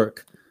Peterson's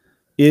work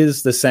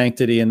is the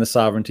sanctity and the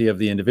sovereignty of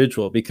the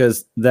individual,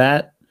 because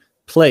that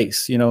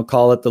place,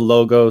 call it the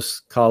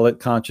logos, call it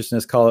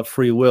consciousness, call it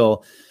free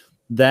will,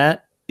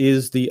 that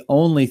is the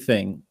only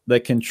thing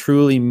that can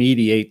truly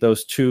mediate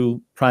those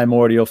two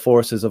primordial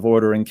forces of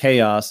order and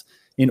chaos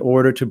in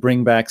order to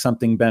bring back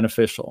something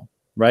beneficial,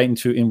 right? And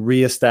to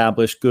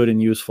reestablish good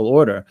and useful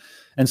order.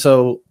 And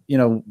so,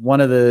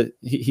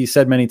 he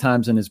said many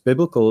times in his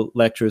biblical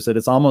lectures that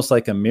it's almost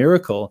like a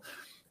miracle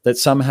that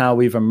somehow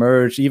we've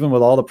emerged, even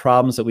with all the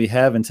problems that we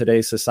have in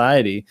today's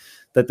society,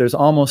 that there's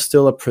almost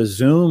still a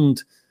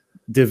presumed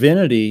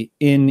divinity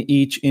in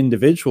each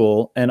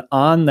individual. And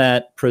on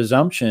that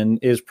presumption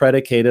is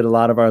predicated a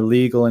lot of our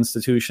legal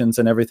institutions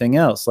and everything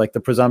else, like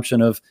the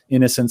presumption of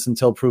innocence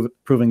until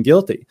proven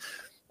guilty.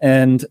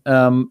 And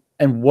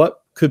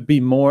what could be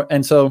more?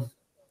 And so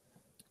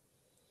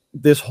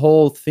this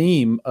whole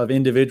theme of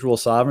individual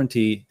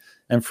sovereignty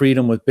and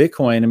freedom with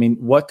Bitcoin, I mean,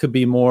 what could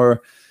be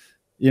more,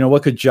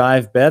 what could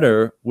jive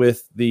better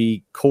with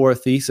the core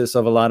thesis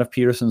of a lot of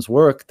Peterson's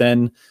work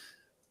than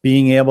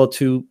being able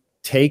to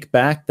take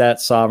back that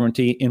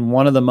sovereignty in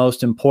one of the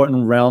most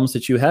important realms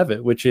that you have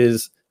it, which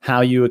is how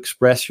you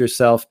express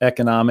yourself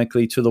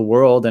economically to the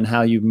world and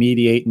how you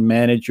mediate and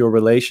manage your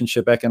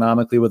relationship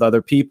economically with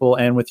other people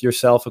and with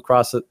yourself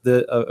across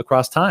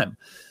across time.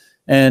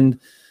 And,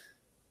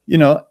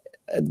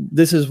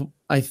 this is,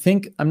 I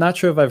think, I'm not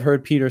sure if I've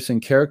heard Peterson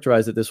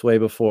characterize it this way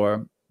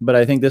before, but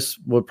I think this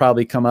would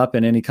probably come up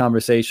in any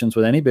conversations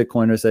with any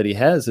Bitcoiners that he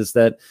has, is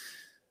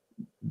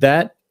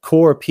that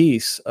core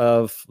piece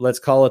of, let's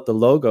call it the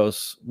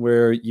logos,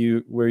 where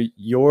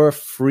your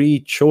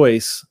free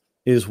choice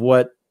is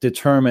what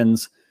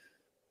determines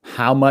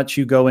how much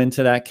you go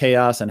into that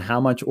chaos and how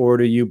much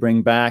order you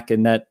bring back.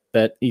 And that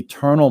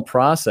eternal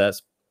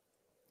process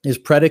is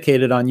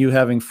predicated on you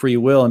having free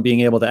will and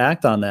being able to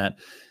act on that.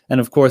 And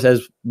of course,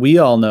 as we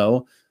all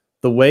know,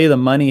 the way the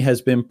money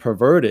has been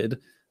perverted,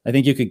 I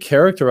think you could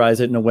characterize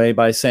it in a way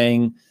by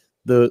saying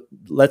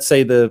let's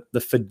say the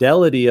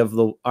fidelity of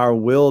our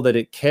will that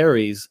it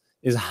carries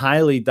is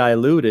highly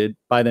diluted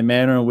by the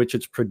manner in which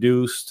it's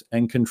produced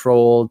and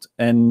controlled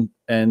and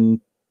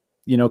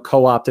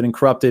co-opted and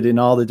corrupted in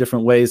all the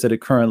different ways that it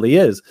currently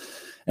is.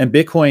 And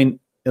Bitcoin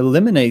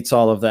eliminates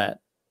all of that.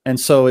 And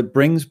so it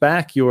brings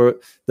back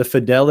the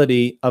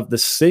fidelity of the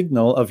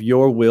signal of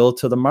your will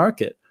to the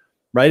market,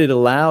 right? It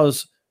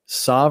allows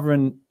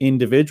sovereign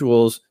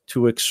individuals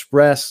to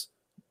express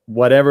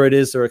whatever it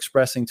is they're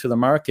expressing to the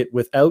market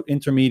without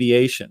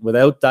intermediation,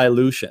 without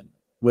dilution,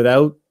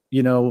 without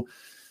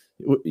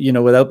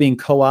without being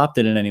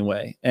co-opted in any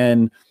way.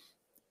 And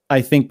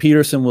I think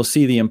Peterson will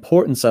see the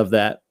importance of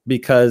that,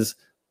 because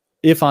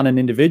if on an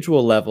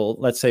individual level,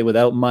 let's say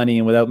without money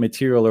and without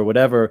material or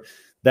whatever,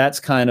 that's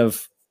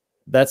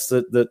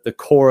the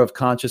core of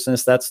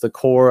consciousness. That's the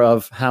core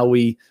of how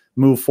we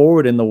move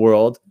forward in the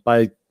world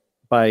by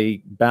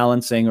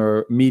balancing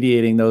or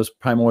mediating those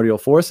primordial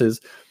forces.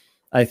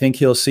 I think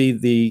he'll see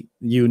the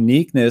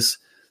uniqueness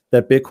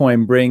that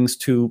Bitcoin brings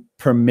to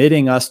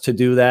permitting us to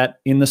do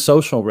that in the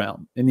social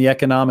realm, in the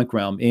economic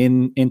realm,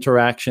 in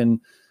interaction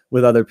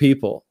with other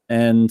people.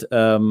 And,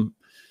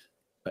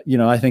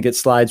 I think it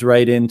slides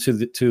right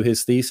into to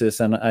his thesis.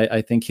 And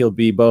I think he'll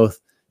be both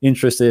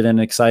interested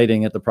and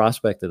excited at the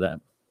prospect of that.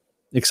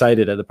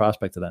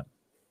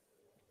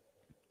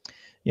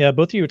 Yeah,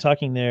 both of you were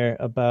talking there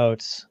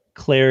about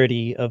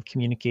clarity of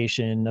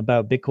communication,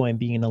 about Bitcoin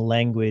being a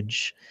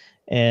language.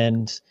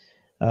 And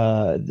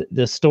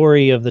the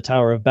story of the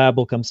Tower of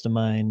Babel comes to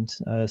mind,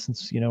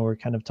 since we're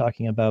kind of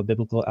talking about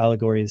biblical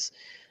allegories,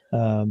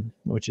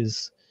 which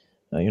is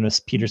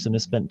Peterson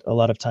has spent a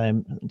lot of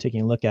time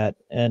taking a look at,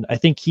 and I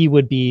think he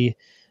would be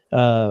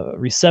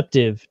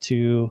receptive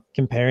to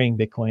comparing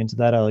Bitcoin to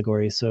that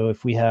allegory. So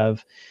if we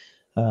have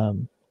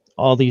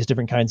all these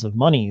different kinds of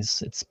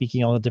monies, it's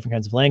speaking all the different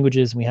kinds of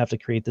languages, and we have to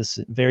create this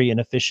very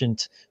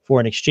inefficient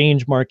foreign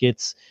exchange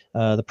markets.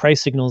 The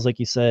price signals, like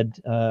you said,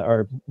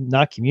 are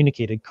not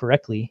communicated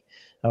correctly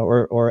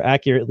or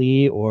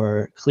accurately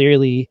or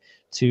clearly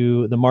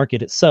to the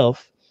market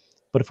itself.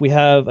 But if we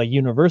have a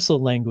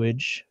universal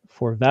language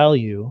for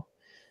value,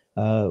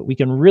 we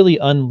can really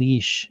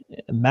unleash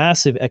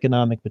massive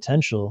economic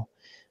potential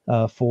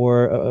of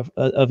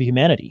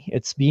humanity.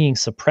 It's being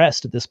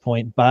suppressed at this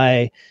point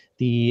by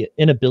the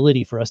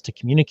inability for us to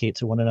communicate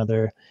to one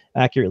another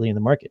accurately in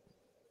the market.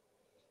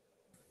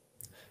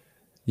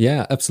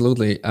 Yeah,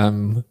 absolutely.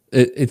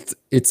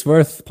 It's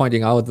worth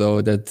pointing out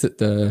though that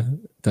the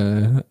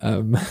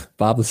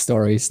Babel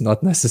story is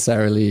not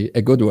necessarily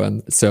a good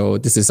one. So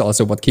this is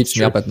also what keeps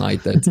me up at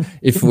night. That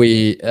if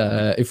we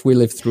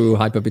live through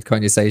hyper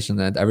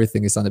Bitcoinization and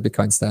everything is on a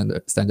Bitcoin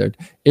standard,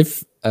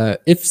 if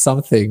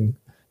something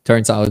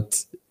turns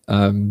out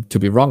to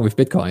be wrong with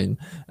Bitcoin,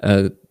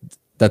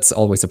 that's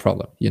always a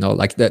problem.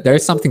 Like there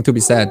is something to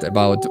be said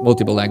about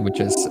multiple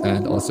languages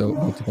and also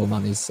multiple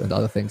monies and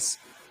other things.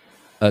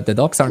 The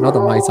dogs are not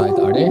on my side,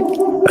 are they?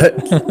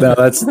 No,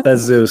 that's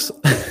Zeus.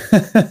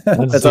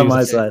 That's Zeus. On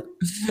my side.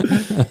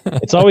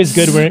 It's always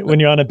good when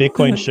you're on a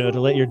Bitcoin show to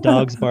let your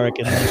dogs bark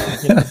and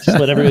just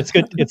let everyone. It's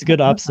good. It's good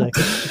OPSEC.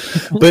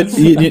 But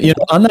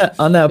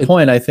on that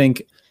point, I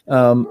think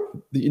I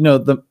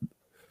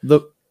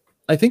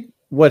think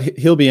what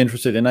he'll be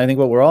interested in, I think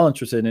what we're all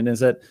interested in, is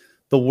that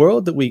the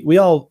world that we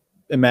all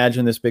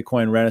imagine this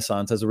Bitcoin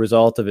renaissance as a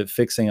result of it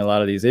fixing a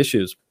lot of these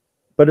issues.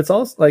 But it's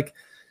also like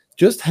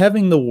just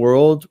having the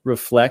world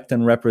reflect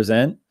and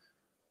represent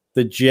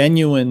the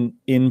genuine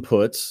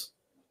inputs,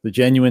 the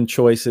genuine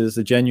choices,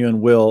 the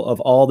genuine will of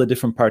all the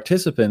different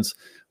participants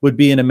would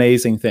be an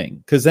amazing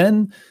thing. Because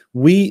then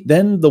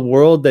the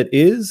world that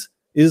is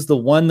the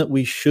one that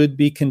we should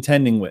be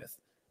contending with.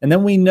 And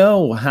then we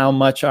know how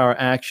much our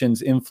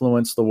actions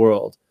influence the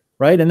world,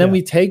 right? And then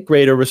we take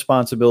greater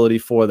responsibility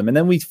for them. And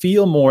then we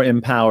feel more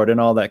empowered and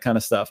all that kind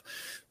of stuff.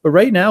 But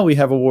right now we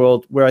have a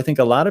world where I think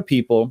a lot of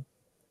people,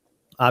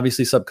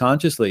 obviously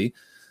subconsciously,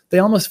 they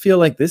almost feel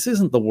like this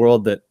isn't the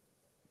world that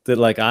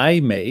like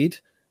I made,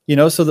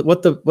 so that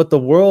what the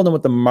world and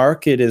what the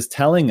market is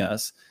telling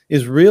us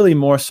is really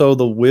more so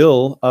the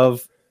will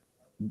of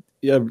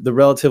the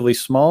relatively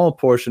small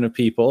portion of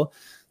people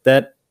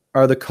that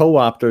are the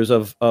co-opters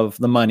of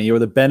the money or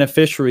the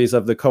beneficiaries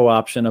of the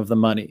co-option of the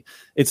money.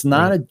 It's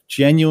not a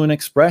genuine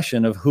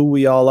expression of who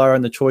we all are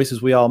and the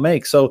choices we all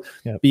make. So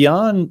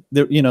beyond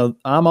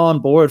I'm on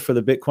board for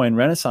the Bitcoin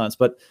renaissance,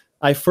 but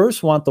I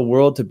first want the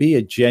world to be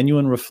a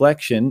genuine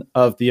reflection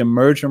of the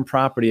emergent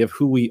property of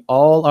who we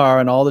all are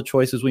and all the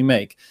choices we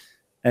make.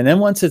 And then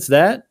once it's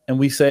that, and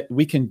we say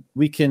we can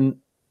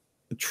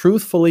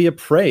truthfully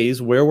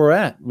appraise where we're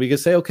at. We can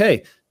say,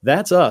 okay,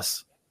 that's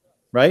us,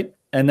 right?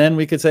 And then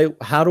we could say,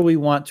 how do we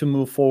want to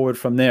move forward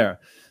from there?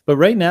 But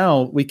right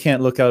now, we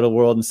can't look out a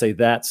world and say,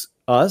 that's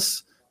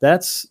us.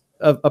 That's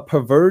a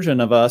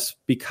perversion of us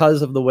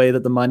because of the way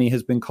that the money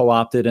has been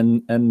co-opted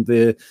and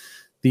the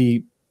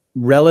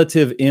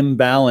relative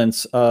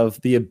imbalance of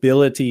the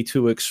ability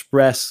to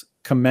express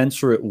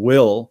commensurate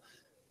will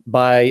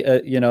by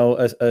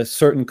a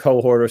certain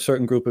cohort or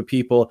certain group of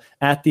people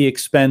at the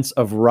expense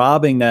of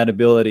robbing that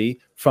ability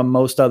from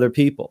most other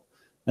people.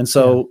 And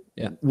so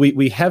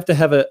we have to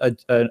have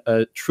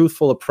a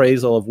truthful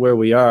appraisal of where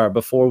we are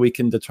before we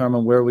can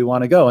determine where we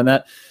want to go. And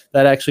that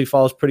actually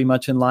falls pretty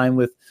much in line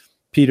with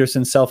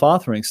Peterson's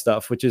self-authoring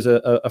stuff, which is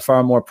a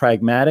far more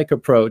pragmatic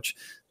approach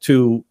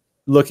to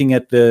looking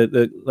at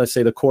the let's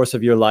say the course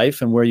of your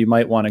life and where you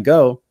might want to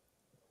go.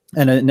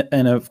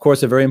 And of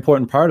course, a very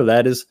important part of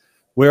that is,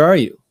 where are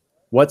you?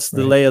 What's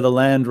the lay of the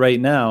land right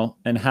now?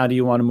 And how do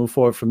you want to move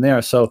forward from there?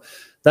 So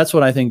that's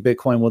what I think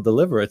Bitcoin will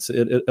deliver. It's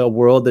a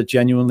world that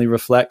genuinely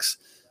reflects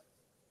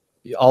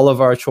all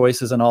of our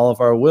choices and all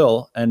of our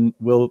will, and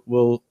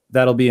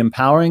that'll be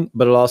empowering,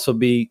 but it'll also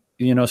be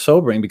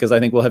sobering, because I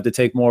think we'll have to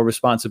take more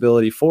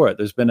responsibility for it.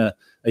 There's been a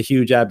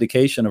huge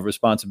abdication of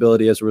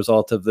responsibility as a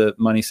result of the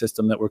money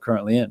system that we're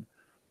currently in.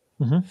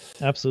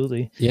 Mm-hmm.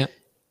 Absolutely. Yeah.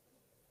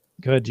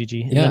 Go ahead,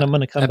 Gigi. And then I'm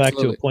going to come back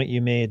to a point you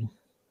made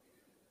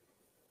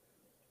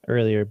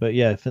earlier. But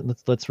yeah,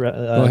 let's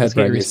go ahead,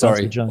 Gregory.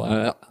 Sorry.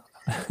 No,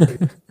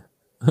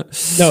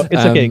 it's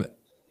okay.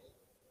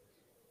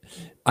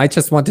 I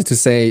just wanted to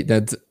say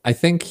that I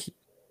think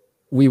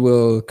we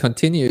will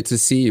continue to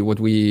see what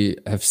we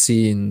have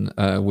seen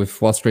with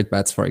Wall Street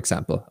Bets, for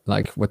example.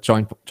 Like what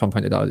John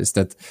pointed out is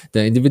that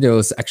the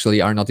individuals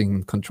actually are not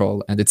in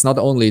control. And it's not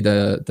only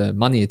the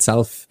money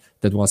itself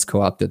that was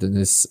co-opted and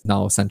is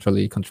now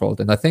centrally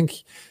controlled. And I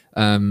think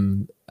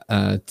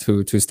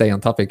to stay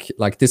on topic,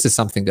 like this is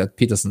something that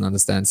Peterson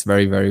understands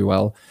very, very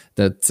well,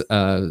 that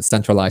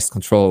centralized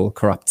control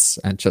corrupts,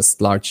 and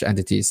just large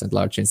entities and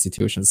large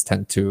institutions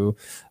tend to,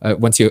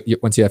 once you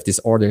have this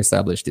order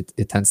established,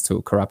 it tends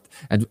to corrupt.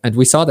 And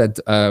we saw that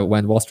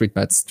when Wall Street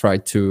Bets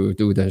tried to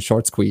do the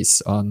short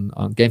squeeze on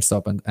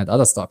GameStop and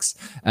other stocks,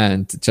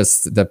 and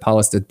just the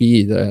powers that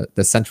be,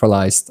 the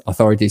centralized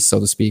authorities, so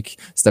to speak,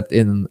 stepped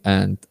in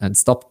and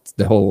stopped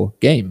the whole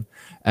game.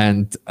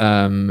 And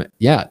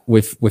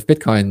with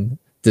Bitcoin,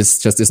 this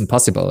just isn't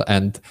possible.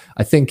 And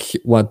I think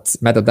what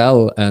Matt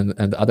Odell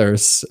and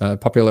others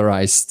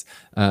popularized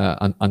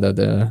under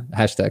the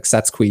hashtag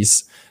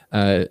SatSqueeze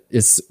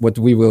is what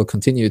we will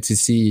continue to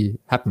see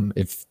happen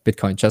if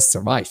Bitcoin just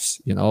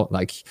survives.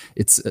 Like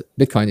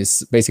Bitcoin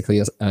is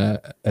basically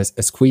a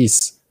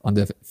squeeze on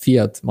the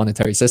fiat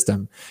monetary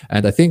system,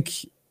 and I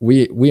think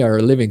we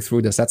are living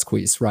through the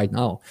SatSqueeze right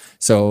now.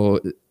 So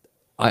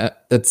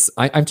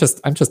I'm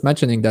just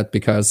mentioning that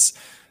because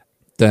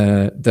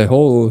the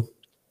whole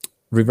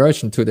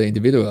reversion to the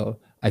individual,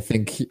 I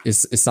think,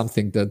 is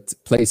something that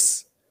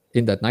plays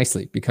in that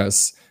nicely,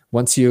 because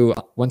once you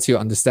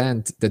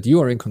understand that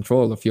you are in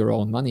control of your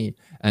own money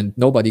and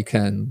nobody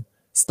can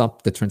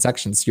stop the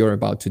transactions you're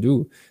about to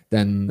do,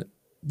 then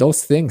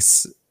those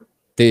things,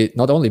 they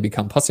not only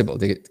become possible,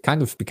 they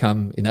kind of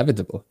become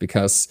inevitable,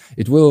 because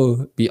it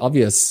will be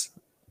obvious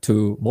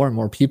to more and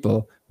more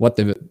people what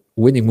the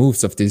winning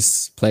moves of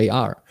this play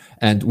are.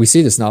 And we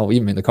see this now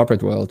even in the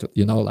corporate world,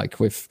 like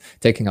with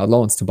taking out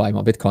loans to buy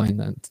more Bitcoin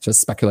and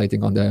just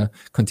speculating on the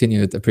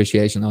continued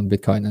appreciation on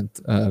Bitcoin,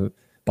 and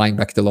buying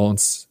back the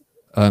loans,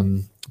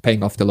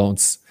 paying off the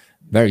loans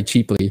very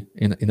cheaply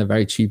in a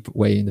very cheap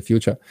way in the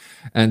future.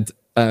 And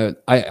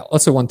I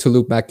also want to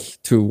loop back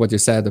to what you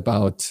said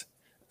about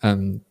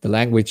the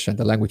language and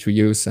the language we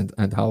use,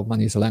 and how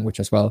money is a language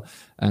as well,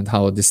 and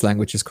how this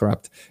language is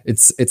corrupt.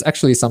 It's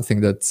actually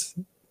something that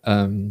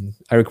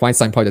Eric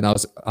Weinstein pointed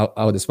out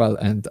as well,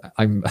 and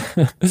I'm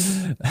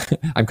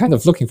I'm kind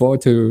of looking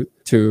forward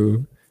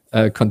to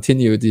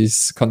continue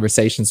these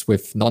conversations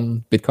with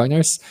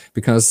non-Bitcoiners,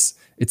 because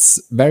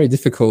it's very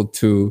difficult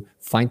to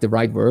find the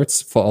right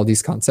words for all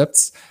these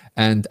concepts,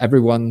 and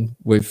everyone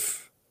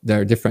with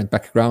their different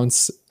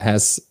backgrounds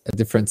has a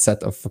different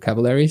set of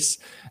vocabularies,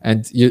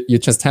 and you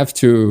just have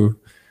to,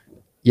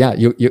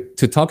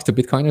 to talk to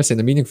Bitcoiners in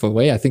a meaningful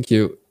way. I think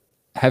you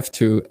have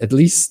to at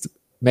least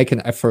make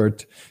an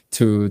effort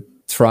to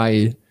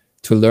try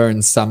to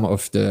learn some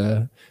of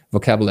the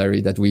vocabulary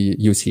that we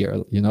use here,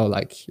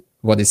 like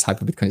what is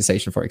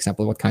hyper-Bitcoinization, for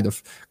example, what kind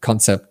of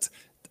concept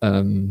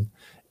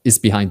is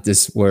behind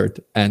this word.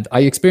 And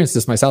I experienced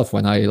this myself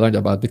when I learned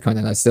about Bitcoin,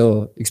 and I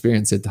still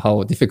experience it,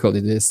 how difficult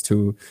it is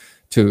to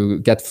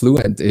get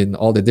fluent in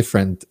all the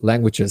different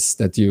languages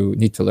that you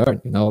need to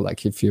learn.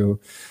 Like if you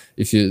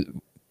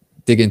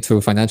dig into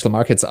financial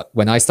markets,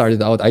 when I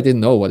started out, I didn't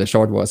know what a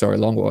short was or a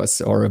long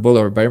was, or a bull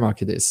or a bear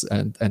market is,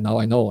 and now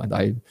I know, and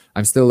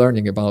I'm still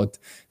learning about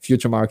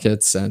future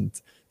markets and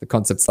the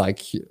concepts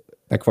like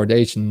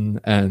backwardation,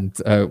 and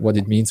what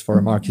it means for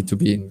a market to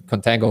be in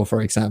contango,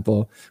 for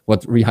example,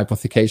 what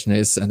rehypothecation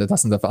is, and a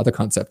dozen of other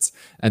concepts.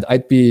 And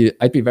I'd be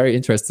very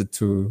interested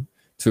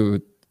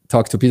to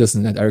talk to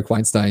Peterson and Eric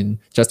Weinstein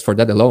just for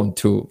that alone,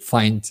 to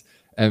find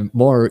a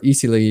more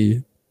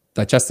easily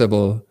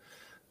digestible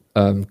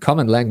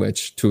common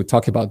language to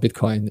talk about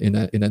Bitcoin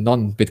in a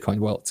non-Bitcoin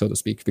world, so to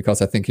speak,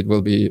 because I think it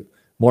will be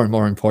more and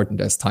more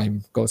important as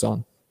time goes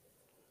on.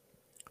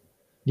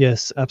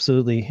 Yes,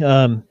 absolutely.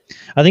 I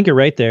think you're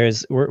right. There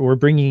is we're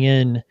bringing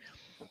in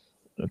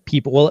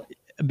people. Well,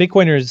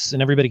 Bitcoiners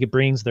and everybody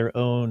brings their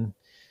own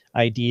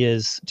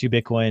ideas to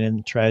Bitcoin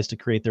and tries to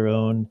create their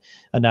own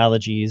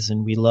analogies,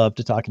 and we love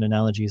to talk in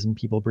analogies, and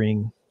people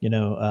bring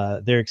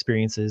their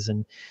experiences.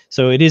 And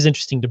so it is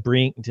interesting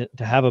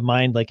to have a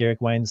mind like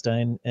Eric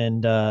Weinstein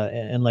and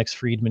Lex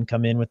Friedman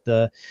come in with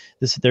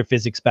their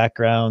physics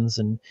backgrounds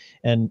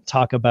and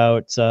talk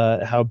about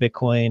how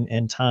Bitcoin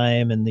and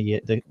time and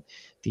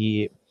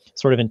the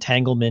sort of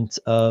entanglement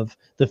of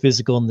the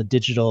physical and the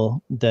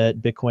digital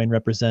that Bitcoin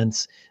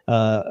represents,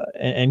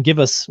 and give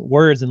us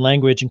words and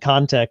language and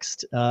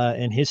context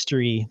and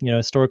history,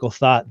 historical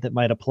thought that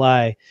might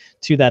apply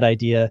to that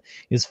idea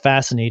is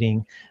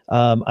fascinating.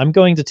 I'm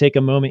going to take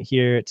a moment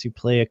here to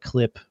play a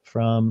clip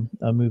from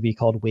a movie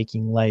called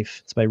Waking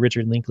Life. It's by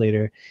Richard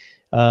Linklater.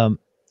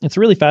 It's a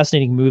really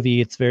fascinating movie.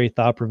 It's very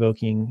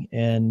thought-provoking,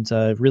 and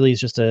really is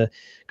just a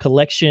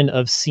collection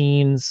of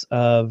scenes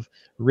of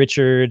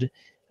Richard's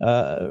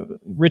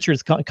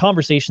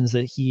conversations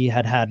that he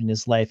had in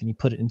his life, and he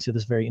put it into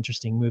this very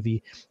interesting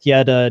movie. He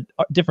had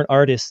different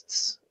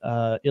artists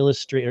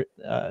illustrate,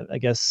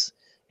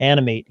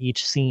 animate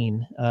each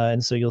scene,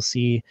 and so you'll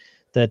see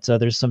that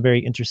there's some very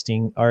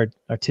interesting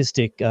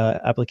artistic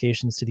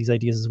applications to these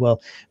ideas as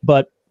well.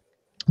 But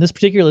this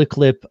particular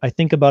clip I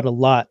think about a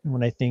lot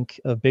when I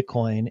think of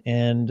Bitcoin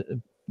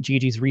and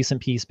Gigi's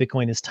recent piece,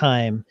 Bitcoin is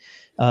Time,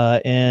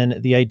 and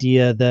the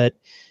idea that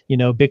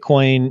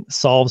Bitcoin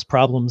solves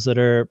problems that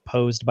are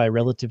posed by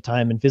relative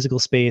time and physical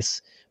space,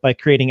 by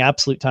creating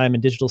absolute time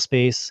and digital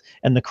space,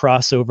 and the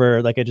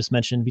crossover, like I just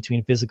mentioned,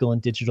 between physical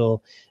and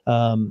digital,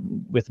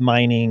 with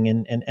mining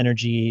and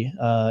energy,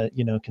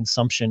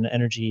 consumption,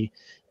 energy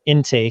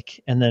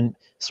intake, and then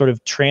sort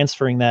of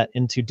transferring that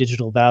into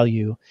digital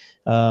value,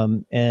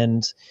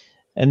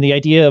 and the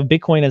idea of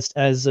Bitcoin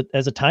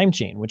as a time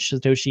chain, which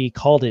Satoshi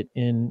called it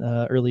in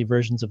early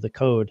versions of the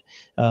code.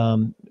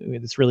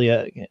 It's really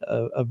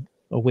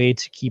a way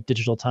to keep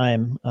digital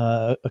time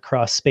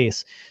across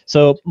space.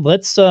 So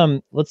let's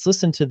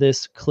listen to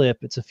this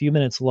clip. It's a few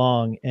minutes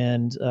long,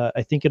 and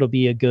I think it'll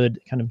be a good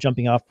kind of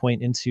jumping off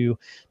point into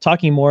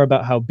talking more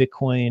about how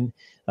Bitcoin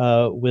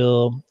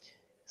will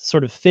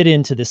sort of fit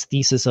into this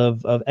thesis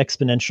of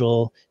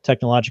exponential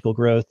technological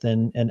growth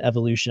and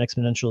evolution,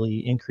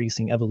 exponentially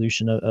increasing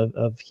evolution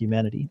of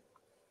humanity.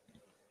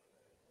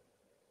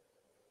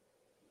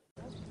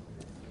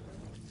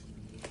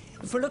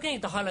 If we're looking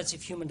at the highlights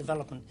of human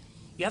development,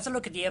 you have to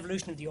look at the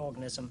evolution of the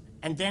organism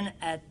and then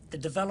at the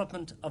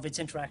development of its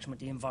interaction with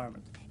the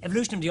environment.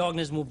 Evolution of the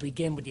organism will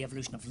begin with the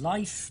evolution of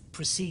life,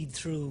 proceed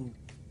through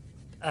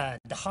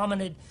the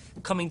hominid,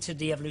 coming to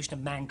the evolution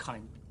of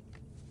mankind.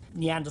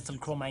 Neanderthal,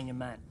 Cro-Magnon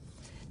man.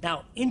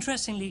 Now,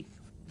 interestingly,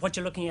 what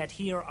you're looking at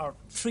here are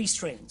three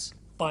strains: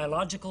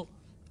 biological,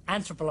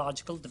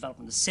 anthropological,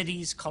 development of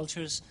cities,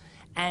 cultures,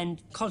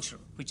 and culture,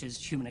 which is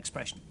human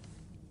expression.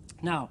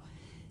 Now,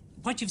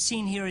 what you've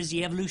seen here is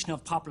the evolution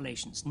of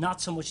populations, not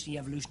so much the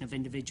evolution of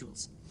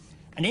individuals.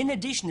 And in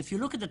addition, if you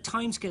look at the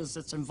timescales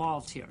that's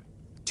involved here,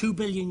 2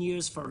 billion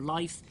years for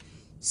life,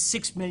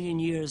 6 million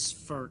years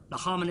for the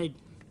hominid,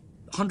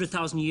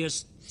 100,000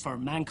 years for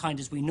mankind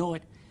as we know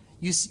it,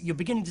 you're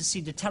beginning to see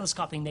the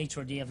telescoping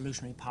nature of the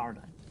evolutionary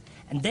paradigm.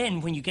 And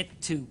then when you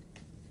get to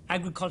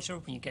agriculture,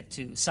 when you get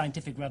to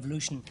scientific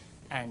revolution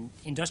and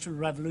industrial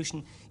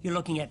revolution, you're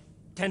looking at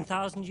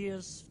 10,000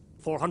 years,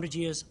 400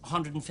 years,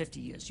 150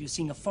 years. You're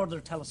seeing a further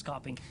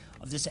telescoping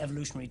of this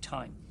evolutionary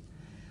time.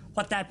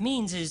 What that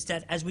means is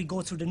that as we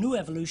go through the new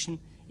evolution,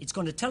 it's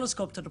going to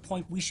telescope to the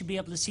point we should be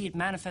able to see it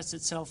manifest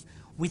itself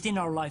within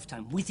our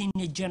lifetime, within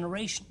a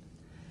generation.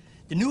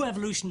 The new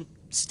evolution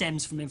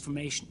stems from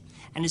information,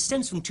 and it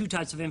stems from two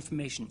types of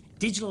information,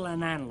 digital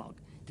and analog.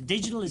 The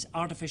digital is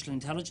artificial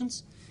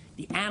intelligence.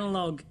 The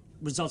analog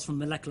results from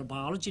molecular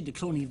biology, the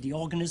cloning of the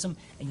organism,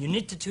 and you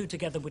knit the two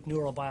together with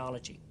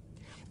neurobiology.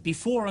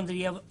 Before, under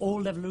the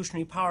old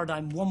evolutionary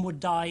paradigm, one would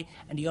die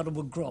and the other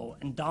would grow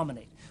and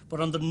dominate. But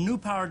under the new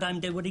paradigm,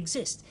 they would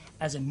exist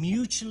as a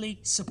mutually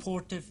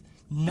supportive,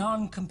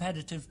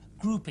 non-competitive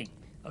grouping,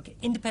 okay,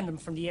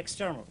 independent from the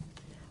external.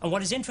 And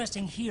what is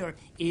interesting here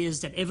is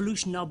that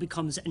evolution now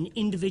becomes an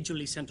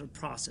individually centered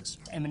process,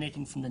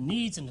 emanating from the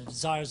needs and the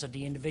desires of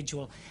the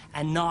individual,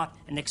 and not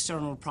an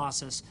external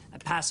process, a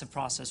passive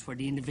process where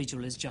the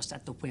individual is just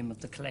at the whim of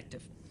the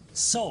collective.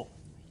 So,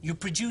 you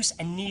produce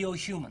a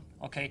neo-human,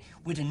 okay,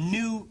 with a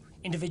new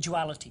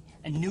individuality,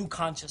 a new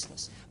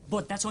consciousness.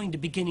 But that's only the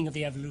beginning of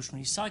the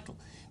evolutionary cycle,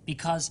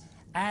 because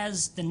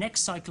as the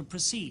next cycle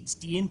proceeds,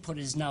 the input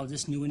is now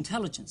this new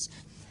intelligence.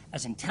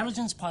 As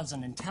intelligence piles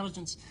on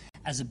intelligence,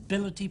 as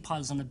ability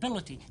piles on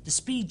ability, the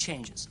speed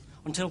changes.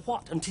 Until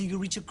what? Until you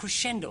reach a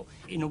crescendo.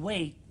 In a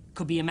way,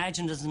 could be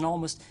imagined as an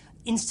almost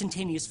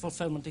instantaneous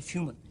fulfillment of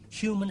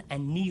human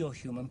and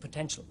neo-human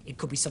potential. It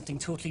could be something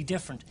totally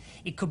different.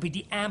 It could be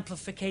the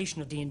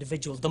amplification of the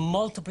individual, the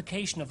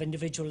multiplication of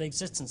individual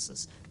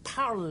existences,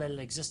 parallel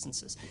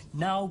existences,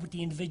 now with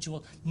the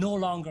individual no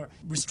longer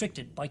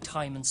restricted by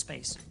time and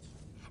space.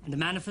 And the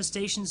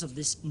manifestations of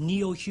this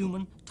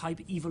neo-human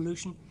type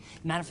evolution,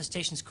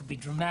 manifestations could be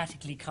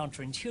dramatically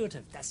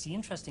counterintuitive. That's the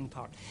interesting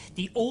part.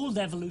 The old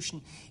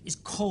evolution is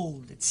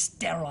cold, it's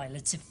sterile,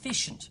 it's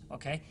efficient,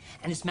 okay?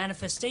 And its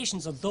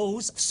manifestations are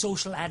those of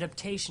social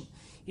adaptation.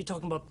 You're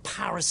talking about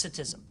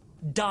parasitism,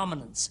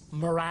 dominance,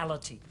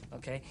 morality,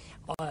 okay?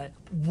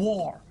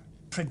 War,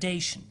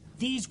 predation.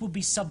 These would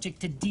be subject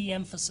to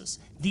de-emphasis.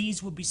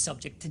 These would be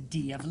subject to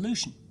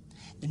de-evolution.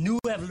 The new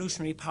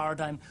evolutionary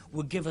paradigm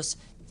would give us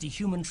the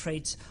human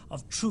traits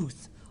of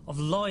truth, of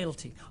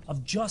loyalty,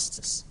 of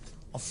justice,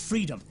 of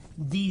freedom.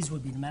 These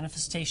would be the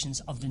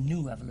manifestations of the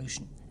new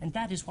evolution. And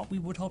that is what we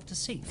would hope to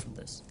see from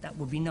this. That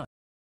would be nice.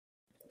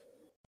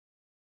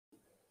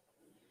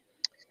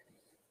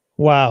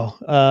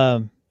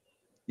 Wow.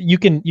 You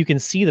can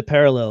see the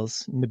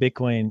parallels in the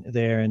Bitcoin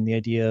there, and the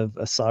idea of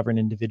a sovereign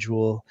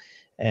individual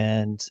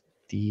and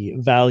the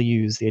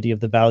values, the idea of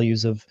the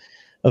values of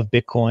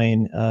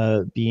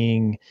Bitcoin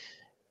being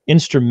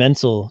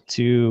instrumental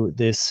to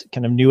this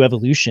kind of new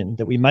evolution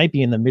that we might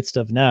be in the midst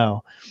of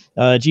now.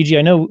 Gigi,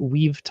 I know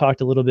we've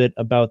talked a little bit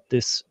about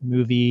this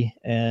movie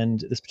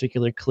and this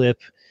particular clip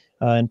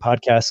in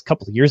podcast a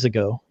couple of years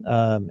ago.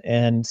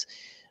 And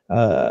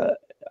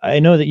I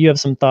know that you have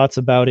some thoughts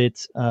about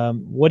it. How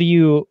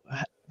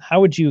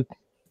would you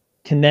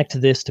connect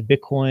this to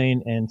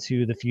Bitcoin and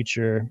to the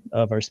future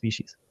of our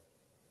species?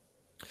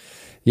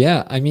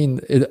 Yeah, I mean,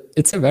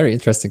 it's a very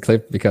interesting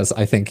clip because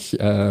I think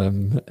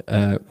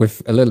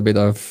with a little bit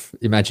of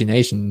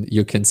imagination,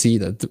 you can see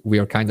that we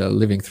are kind of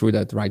living through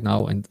that right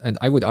now. And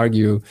I would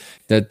argue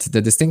that the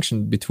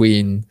distinction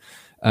between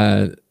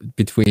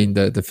between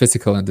the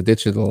physical and the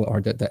digital,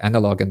 or the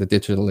analog and the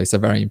digital, is a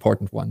very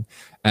important one.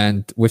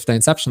 And with the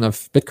inception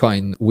of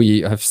Bitcoin,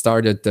 we have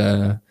started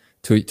to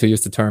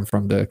use the term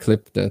from the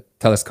clip, the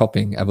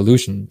telescoping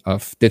evolution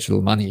of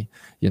digital money.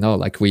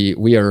 Like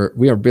we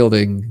are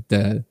building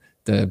the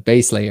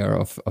base layer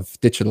of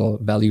digital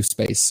value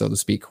space, so to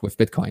speak, with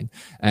Bitcoin.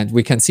 And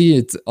we can see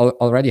it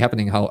already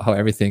happening, how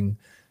everything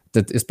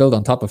that is built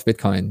on top of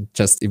Bitcoin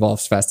just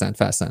evolves faster and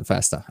faster and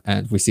faster.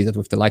 And we see that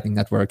with the Lightning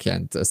Network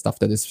and stuff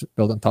that is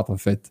built on top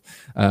of it.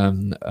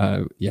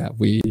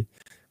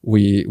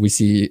 We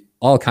see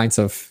all kinds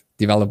of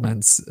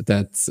developments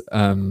that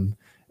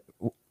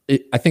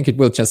I think it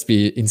will just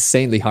be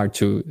insanely hard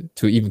to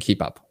even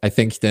keep up. I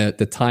think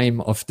the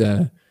time of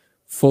the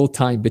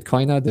full-time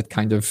Bitcoiner that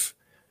kind of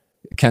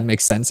can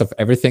make sense of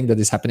everything that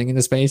is happening in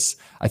the space,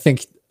 I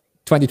think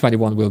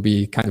 2021 will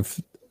be kind of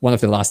one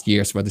of the last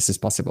years where this is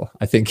possible.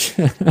 I think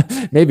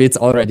maybe it's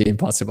already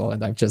impossible,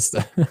 and I'm just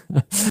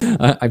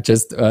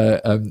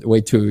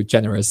way too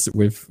generous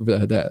with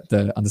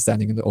the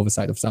understanding and the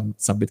oversight of some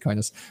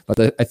Bitcoiners.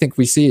 But I think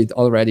we see it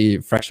already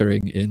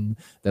fracturing in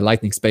the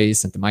Lightning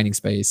space and the mining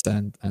space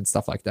and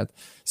stuff like that.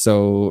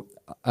 So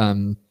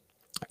I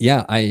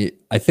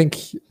think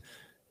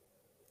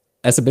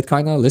as a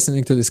Bitcoiner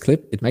listening to this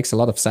clip, it makes a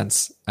lot of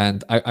sense.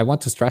 And I want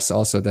to stress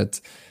also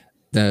that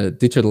the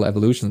digital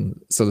evolution,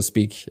 so to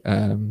speak,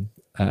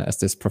 as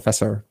this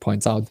professor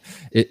points out,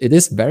 it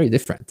is very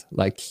different.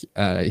 Like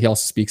he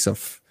also speaks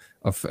of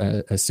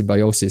a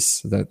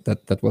symbiosis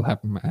that will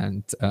happen,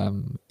 and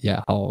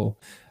how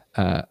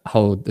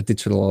the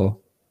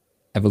digital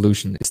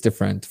evolution is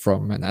different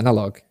from an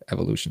analog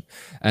evolution.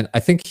 And I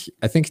think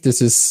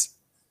this is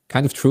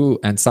kind of true,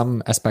 and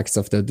some aspects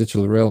of the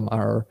digital realm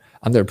are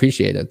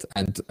underappreciated.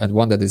 And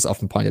one that is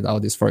often pointed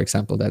out is, for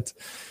example, that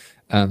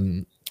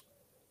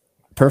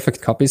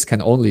perfect copies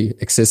can only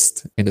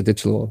exist in the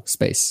digital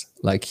space.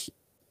 Like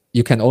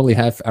you can only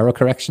have error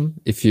correction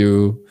if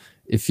you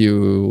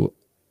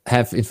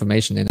have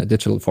information in a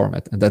digital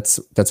format, and that's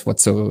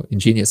what's so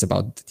ingenious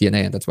about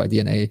DNA, and that's why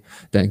DNA,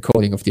 the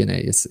encoding of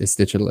DNA is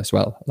digital as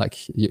well. Like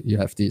you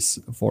have these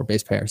 4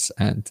 base pairs,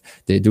 and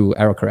they do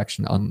error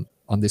correction on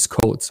this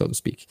code, so to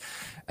speak.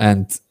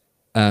 And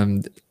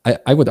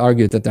I would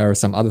argue that there are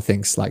some other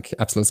things like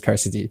absolute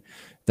scarcity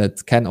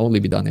that can only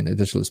be done in a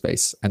digital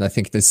space. And I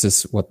think this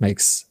is what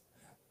makes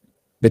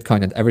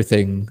Bitcoin and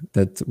everything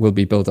that will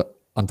be built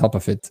on top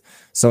of it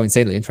so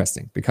insanely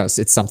interesting, because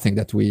it's something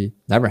that we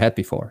never had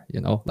before.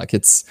 Like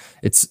it's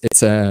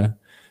a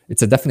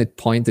definite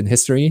point in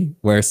history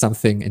where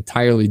something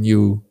entirely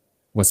new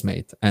was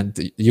made.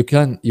 And you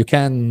can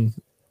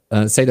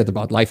say that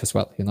about life as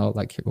well.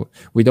 Like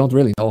we don't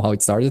really know how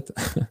it started,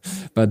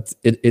 but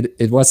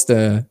it was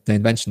the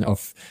invention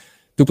of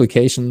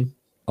duplication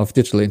of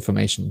digital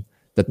information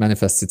that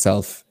manifests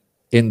itself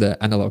in the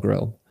analog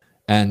realm.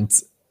 And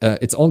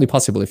it's only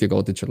possible if you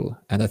go digital.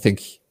 And I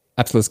think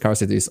absolute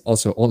scarcity is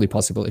also only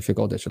possible if you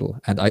go digital.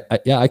 And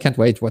I can't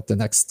wait what the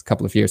next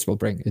couple of years will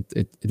bring.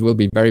 It will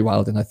be very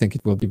wild, and I think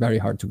it will be very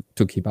hard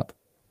to keep up.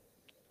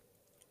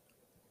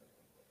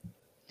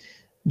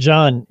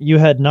 John, you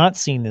had not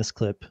seen this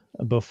clip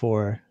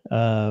before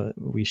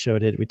we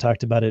showed it. We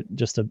talked about it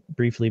just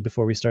briefly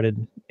before we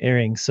started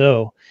airing.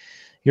 So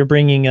you're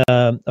bringing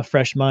a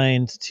fresh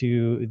mind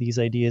to these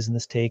ideas and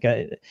this take.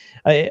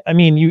 I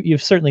mean,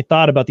 you've certainly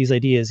thought about these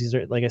ideas. These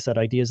are, like I said,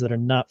 ideas that are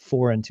not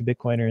foreign to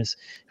Bitcoiners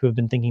who have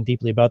been thinking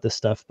deeply about this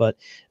stuff. But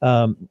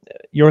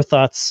your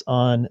thoughts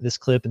on this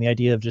clip and the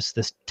idea of just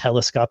this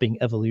telescoping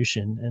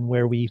evolution and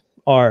where we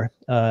are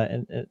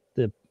in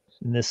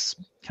this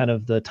kind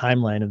of the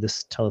timeline of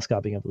this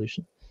telescoping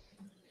evolution.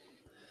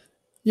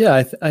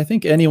 Yeah, I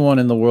think anyone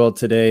in the world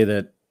today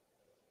that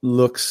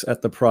looks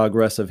at the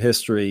progress of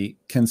history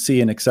can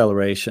see an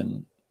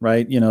acceleration,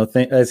 right?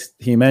 As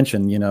he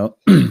mentioned,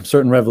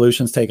 certain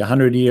revolutions take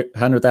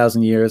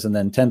 100,000 years, and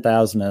then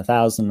 10,000,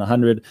 1,000,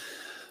 100.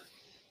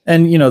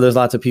 And, there's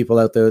lots of people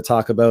out there that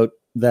talk about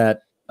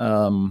that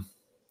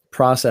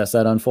process,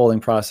 that unfolding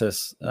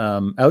process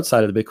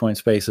outside of the Bitcoin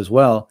space as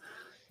well.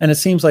 And it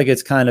seems like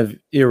it's kind of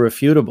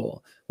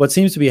irrefutable. What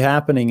seems to be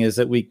happening is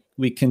that we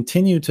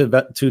continue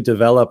to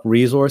develop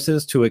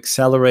resources to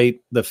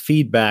accelerate the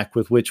feedback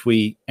with which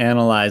we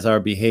analyze our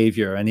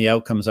behavior and the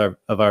outcomes of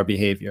our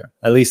behavior.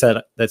 At least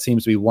that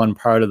seems to be one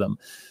part of them.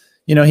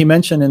 He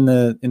mentioned in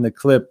the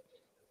clip,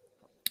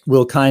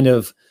 we'll kind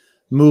of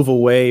move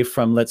away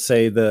from, let's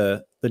say,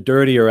 the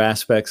dirtier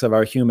aspects of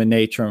our human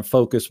nature and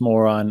focus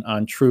more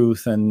on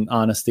truth and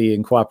honesty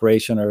and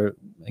cooperation, or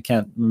I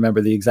can't remember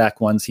the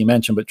exact ones he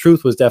mentioned, but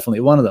truth was definitely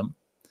one of them.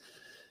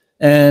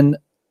 And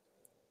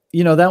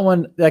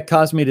that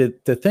caused me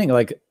to think,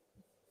 like,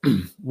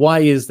 why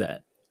is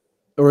that?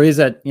 Or is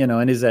that,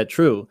 and is that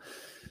true?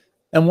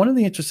 And one of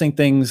the interesting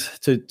things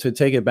to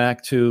take it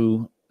back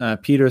to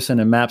Peterson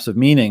and Maps of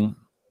Meaning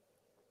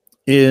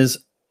is,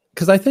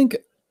 because I think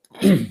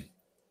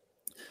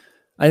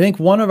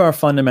one of our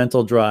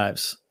fundamental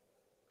drives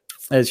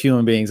as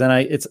human beings. And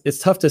it's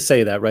tough to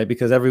say that, right?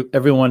 Because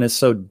everyone is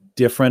so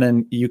different,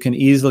 and you can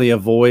easily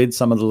avoid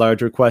some of the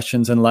larger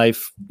questions in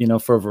life,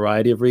 for a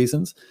variety of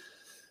reasons.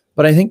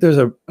 But I think there's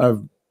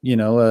a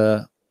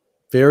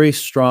very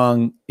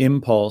strong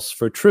impulse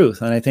for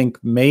truth. And I think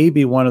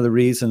maybe one of the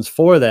reasons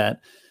for that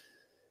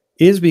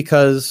is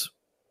because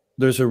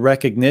there's a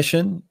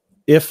recognition,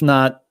 if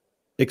not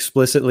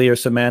explicitly or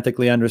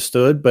semantically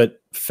understood,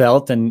 but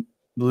felt and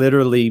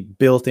literally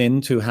built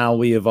into how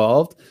we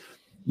evolved,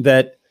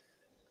 that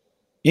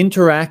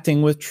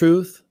interacting with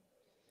truth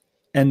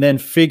and then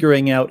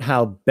figuring out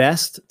how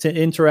best to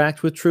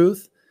interact with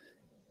truth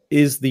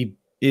is the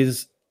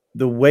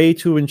way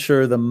to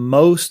ensure the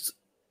most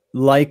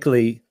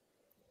likely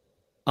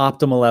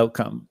optimal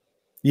outcome.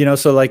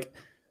 So like,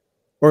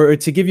 or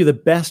to give you the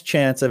best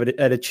chance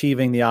at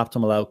achieving the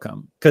optimal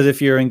outcome. Because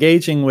if you're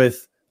engaging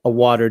with a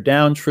watered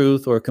down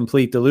truth or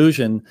complete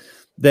delusion,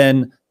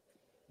 then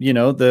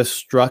the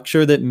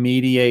structure that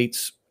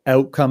mediates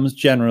outcomes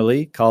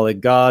generally, call it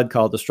God,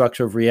 call it the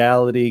structure of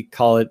reality,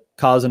 call it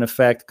cause and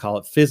effect, call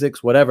it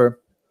physics, whatever.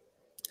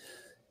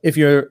 If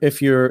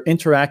you're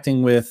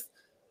interacting with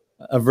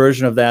a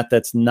version of that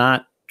that's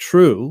not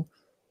true,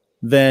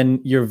 then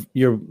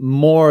you're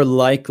more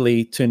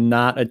likely to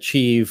not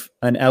achieve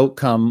an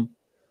outcome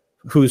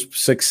whose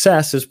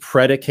success is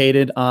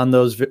predicated on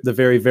the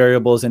very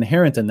variables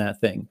inherent in that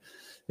thing,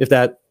 if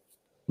that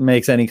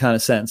makes any kind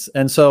of sense.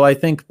 And so I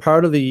think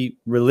part of the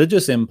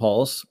religious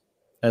impulse,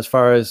 as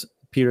far as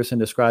Peterson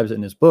describes it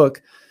in his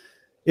book,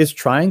 is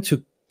trying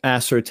to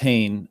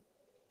ascertain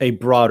a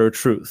broader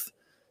truth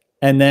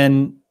and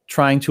then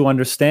trying to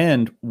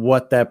understand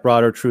what that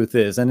broader truth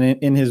is. And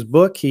in his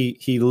book,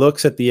 he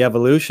looks at the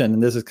evolution,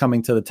 and this is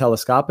coming to the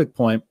telescopic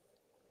point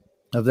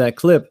of that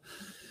clip.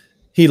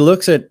 He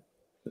looks at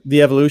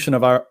the evolution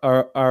of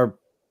our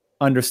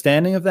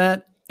understanding of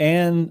that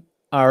and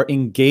our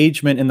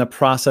engagement in the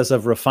process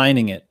of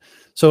refining it.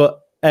 So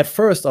at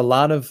first, a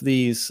lot of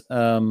these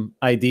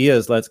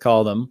ideas, let's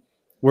call them,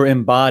 were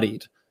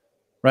embodied,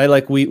 right?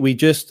 Like we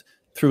just,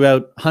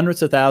 throughout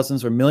hundreds of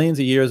thousands or millions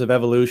of years of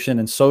evolution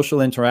and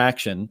social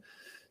interaction,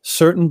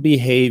 certain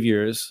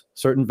behaviors,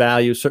 certain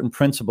values, certain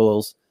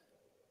principles,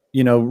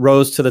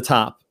 rose to the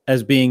top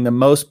as being the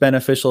most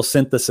beneficial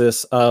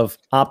synthesis of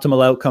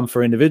optimal outcome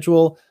for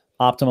individual,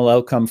 optimal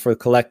outcome for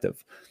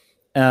collective.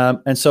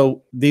 And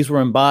so these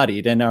were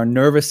embodied, and our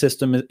nervous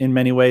system in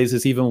many ways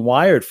is even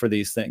wired for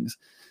these things.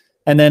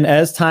 And then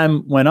as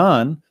time went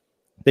on,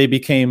 they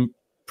became,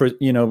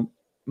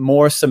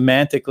 more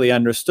semantically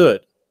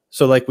understood.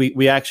 So like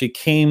we actually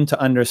came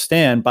to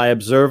understand by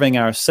observing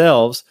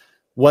ourselves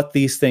what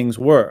these things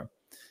were.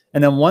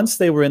 And then once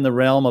they were in the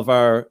realm of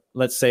our,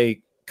 let's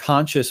say,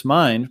 conscious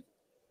mind,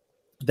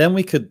 then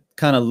we could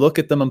kind of look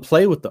at them and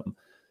play with them.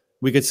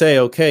 We could say,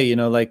 okay,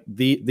 like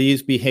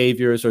these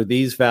behaviors or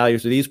these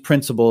values or these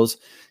principles,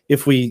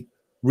 if we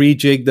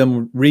rejig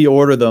them,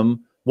 reorder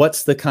them,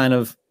 what's the kind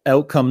of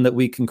outcome that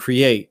we can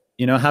create?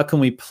 How can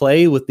we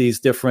play with these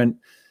different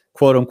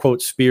quote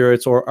unquote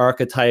spirits or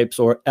archetypes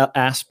or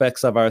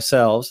aspects of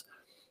ourselves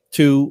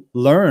to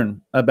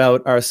learn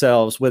about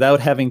ourselves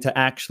without having to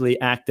actually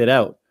act it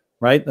out,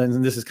 right?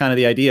 And this is kind of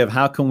the idea of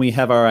how can we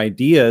have our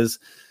ideas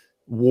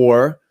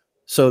war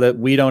so that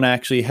we don't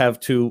actually have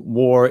to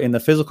war in the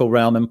physical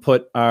realm and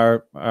put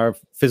our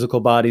physical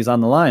bodies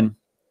on the line.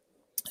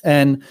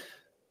 And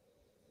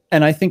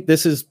I think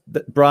this is,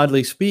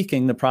 broadly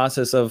speaking, the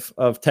process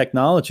of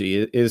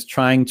technology is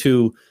trying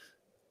to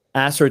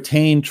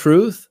ascertain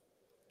truth,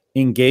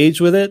 engage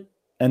with it,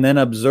 and then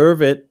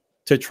observe it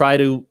to try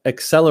to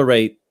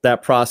accelerate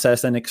that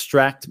process and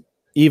extract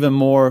even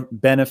more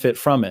benefit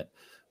from it.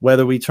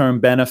 Whether we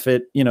term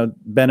benefit,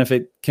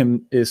 benefit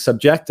is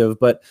subjective,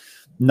 but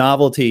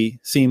novelty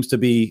seems to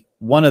be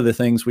one of the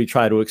things we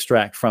try to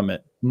extract from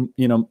it.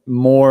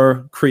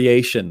 More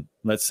creation,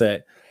 let's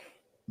say.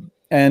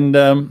 And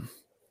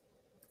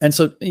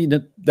so,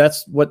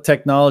 that's what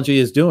technology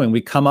is doing.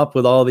 We come up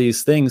with all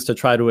these things to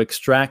try to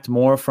extract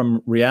more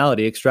from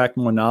reality, extract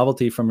more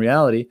novelty from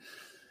reality.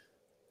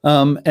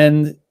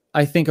 And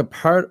I think a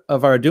part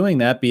of our doing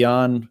that,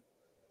 beyond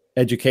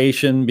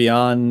education,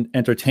 beyond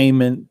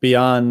entertainment,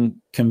 beyond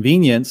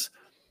convenience,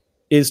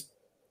 is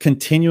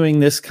continuing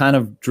this kind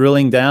of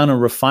drilling down and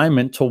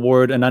refinement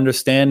toward an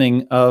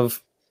understanding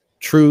of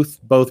truth,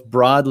 both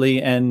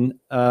broadly and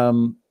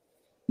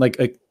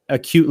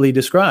acutely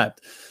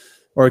described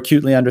or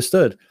acutely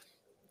understood.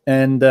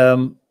 And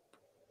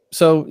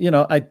so,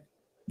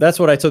 that's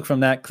what I took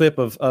from that clip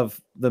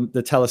of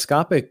the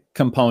telescopic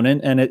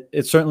component. And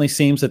it certainly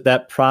seems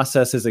that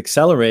process is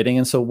accelerating.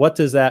 And so what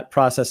does that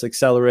process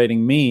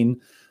accelerating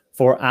mean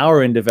for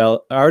our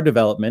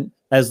development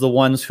as the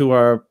ones who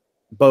are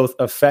both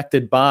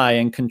affected by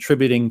and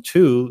contributing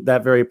to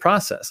that very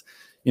process?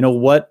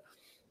 What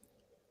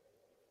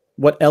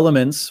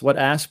elements, what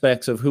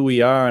aspects of who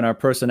we are and our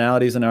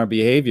personalities and our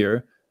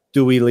behavior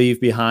do we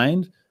leave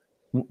behind?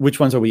 Which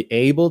ones are we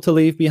able to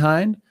leave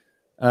behind?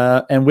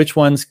 And which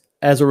ones,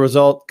 as a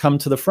result, come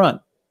to the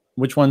front?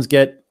 Which ones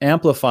get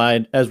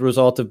amplified as a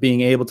result of being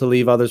able to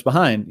leave others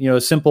behind?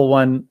 A simple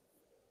one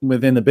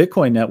within the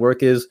Bitcoin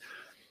network is,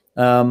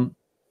 and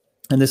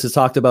this is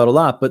talked about a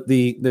lot, but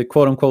the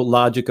quote unquote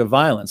logic of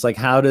violence. Like,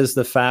 how does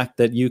the fact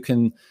that you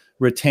can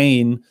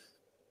retain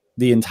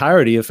the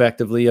entirety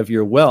effectively of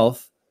your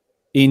wealth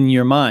in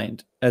your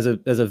mind as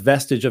a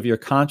vestige of your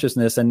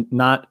consciousness and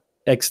not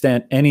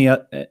extend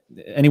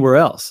anywhere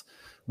else?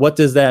 What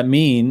does that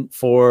mean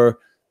for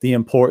the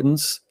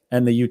importance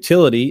and the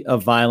utility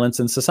of violence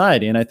in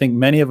society? And I think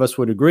many of us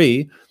would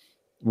agree,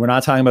 we're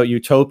not talking about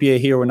utopia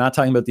here. We're not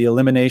talking about the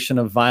elimination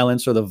of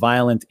violence or the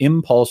violent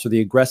impulse or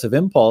the aggressive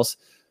impulse.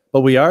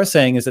 What we are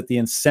saying is that the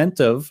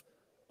incentive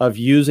of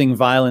using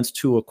violence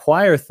to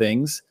acquire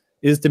things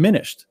is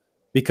diminished,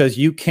 because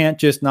you can't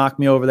just knock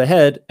me over the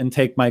head and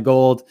take my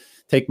gold,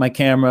 take my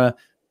camera,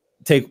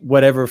 take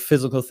whatever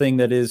physical thing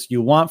that is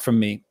you want from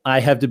me.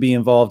 I have to be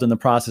involved in the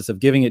process of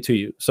giving it to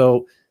you.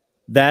 So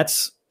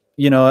that's,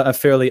 a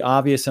fairly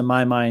obvious in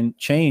my mind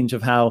change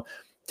of how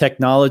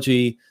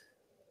technology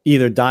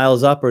either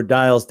dials up or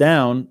dials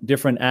down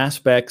different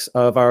aspects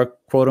of our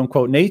quote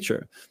unquote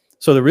nature.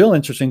 So the real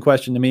interesting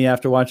question to me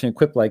after watching a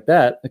clip like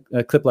that,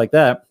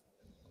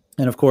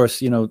 and of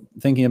course,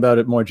 thinking about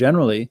it more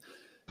generally,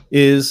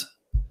 is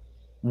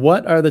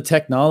what are the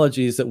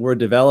technologies that we're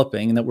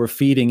developing and that we're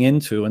feeding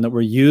into and that we're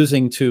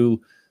using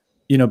to,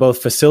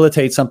 both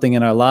facilitate something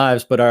in our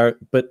lives, but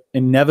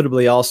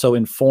inevitably also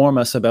inform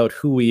us about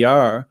who we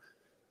are?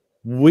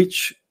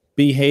 Which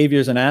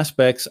behaviors and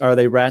aspects are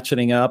they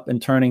ratcheting up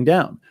and turning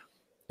down?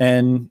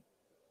 And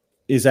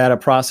is that a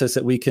process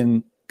that we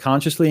can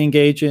consciously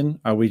engage in?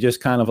 Are we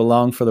just kind of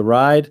along for the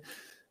ride?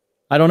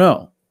 I don't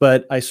know,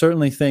 but I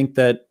certainly think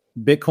that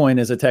Bitcoin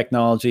is a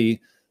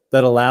technology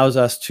that allows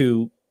us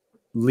to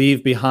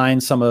leave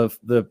behind some of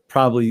the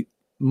probably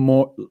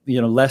more,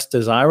 less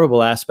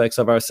desirable aspects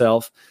of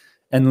ourselves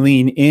and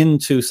lean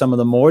into some of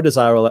the more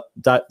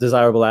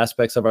desirable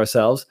aspects of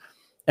ourselves.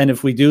 And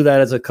if we do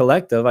that as a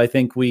collective, I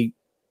think we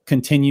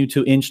continue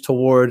to inch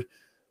toward,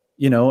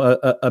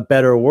 a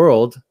better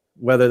world,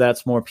 whether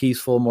that's more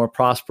peaceful, more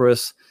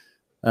prosperous,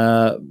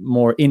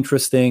 more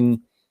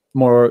interesting,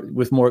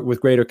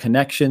 with greater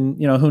connection,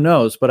 who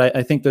knows? But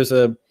I think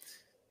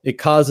it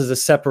causes a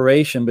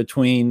separation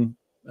between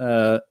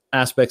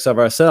aspects of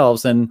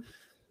ourselves. And,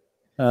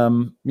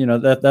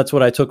 that's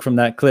what I took from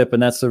that clip.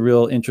 And that's the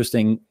real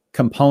interesting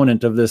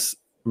component of this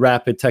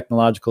rapid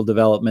technological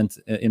development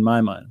in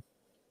my mind.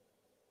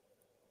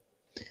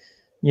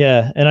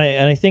 Yeah. And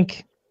I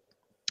think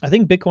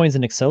Bitcoin's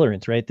an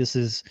accelerant, right? This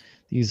is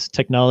these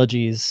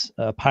technologies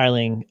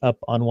piling up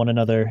on one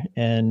another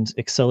and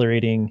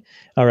accelerating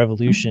our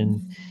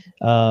evolution.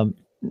 And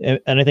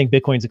I think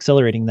Bitcoin's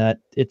accelerating that.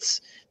 It's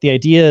the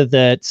idea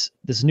that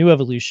this new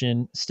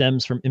evolution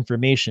stems from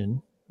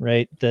information,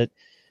 right? That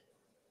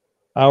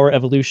our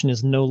evolution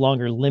is no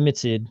longer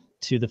limited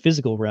to the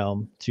physical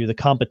realm, to the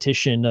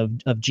competition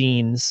of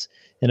genes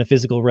in a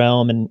physical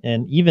realm,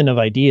 and even of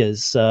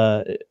ideas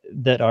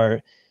that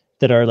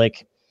are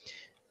like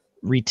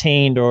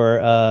retained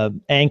or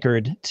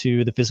anchored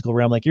to the physical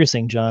realm, like you're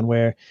saying, John,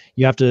 where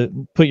you have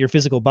to put your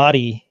physical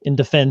body in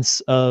defense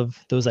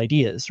of those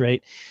ideas,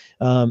 right?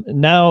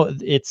 Now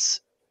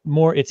it's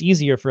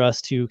easier for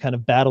us to kind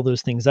of battle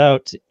those things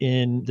out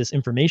in this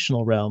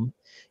informational realm,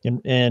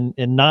 and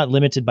not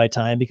limited by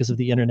time because of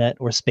the internet,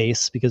 or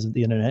space because of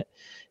the internet.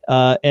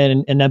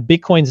 And now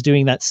Bitcoin's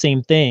doing that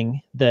same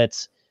thing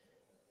that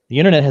the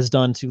internet has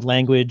done to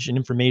language and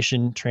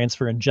information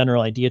transfer in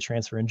general, idea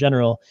transfer in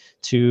general,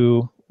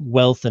 to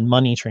wealth and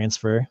money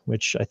transfer,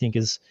 which I think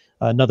is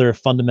another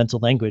fundamental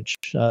language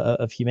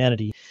of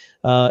humanity.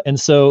 And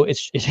so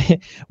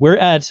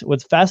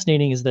what's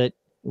fascinating is that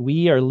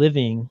we are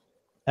living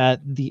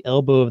at the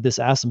elbow of this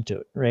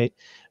asymptote, right?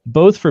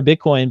 Both for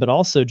Bitcoin, but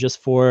also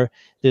just for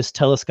this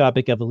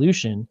telescopic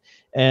evolution.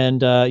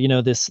 And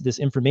this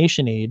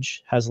information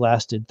age has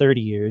lasted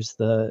 30 years.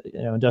 The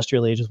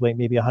industrial age is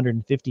maybe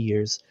 150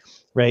 years,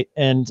 right?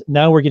 And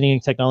now we're getting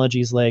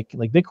technologies like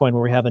Bitcoin,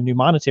 where we have a new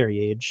monetary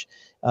age,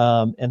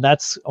 and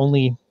that's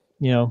only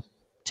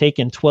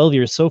taken 12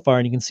 years so far,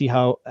 and you can see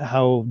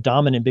how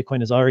dominant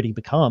Bitcoin has already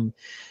become.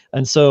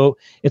 And so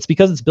it's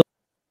because it's built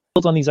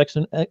on these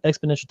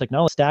exponential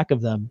technology stack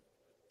of them.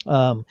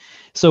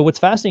 So what's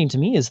fascinating to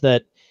me is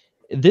that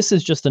this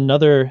is just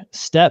another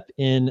step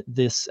in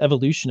this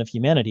evolution of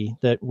humanity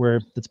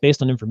that's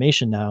based on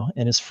information now,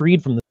 and is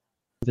freed from the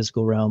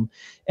physical realm,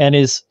 and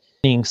is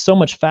being so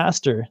much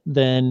faster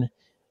than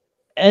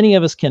any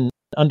of us can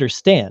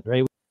understand,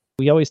 right?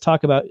 We always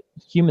talk about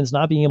humans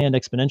not being able to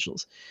understand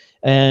exponentials,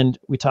 and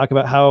we talk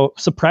about how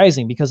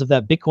surprising because of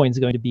that Bitcoin is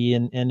going to be,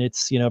 and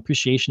its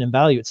appreciation and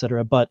value, et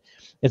cetera. But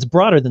it's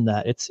broader than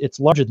that. It's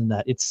larger than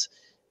that. It's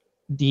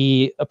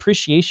the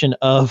appreciation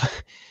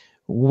of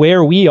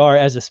where we are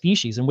as a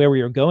species and where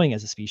we are going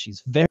as a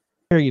species very,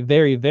 very,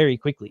 very, very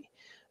quickly.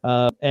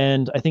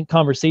 And I think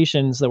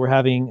conversations that we're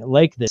having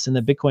like this, and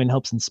that Bitcoin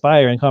helps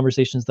inspire, and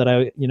conversations that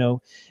I, am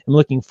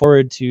looking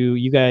forward to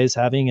you guys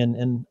having,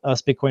 and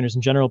us Bitcoiners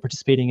in general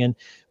participating in,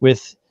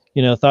 with,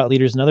 thought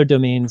leaders in other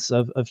domains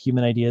of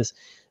human ideas,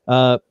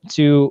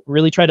 to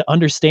really try to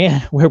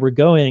understand where we're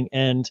going,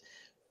 and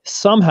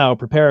somehow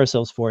prepare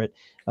ourselves for it.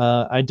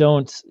 I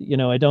don't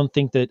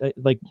think that,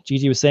 like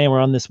Gigi was saying, we're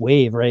on this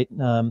wave, right?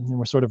 And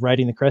we're sort of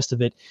riding the crest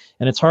of it,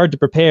 and it's hard to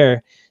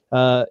prepare.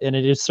 And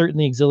it is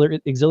certainly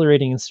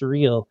exhilarating and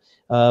surreal.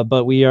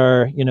 But we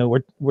are,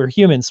 we're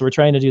humans, so we're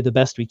trying to do the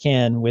best we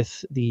can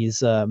with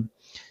these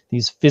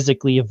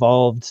physically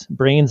evolved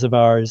brains of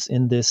ours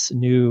in this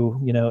new,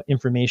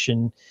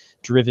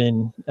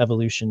 information-driven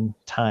evolution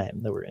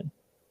time that we're in.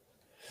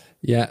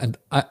 Yeah, and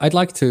I'd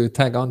like to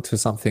tag on to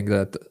something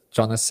that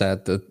John has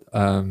said, that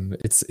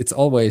it's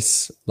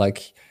always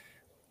like,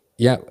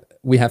 yeah,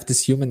 we have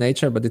this human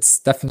nature, but it's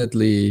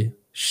definitely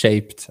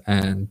shaped,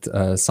 and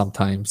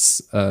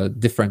sometimes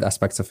different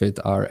aspects of it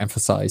are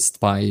emphasized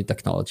by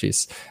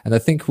technologies. And I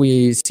think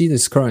we see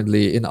this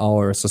currently in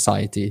our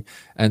society.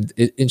 And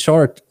in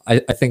short, I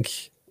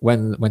think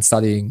when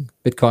studying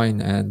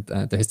Bitcoin and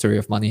the history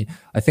of money,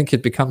 I think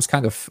it becomes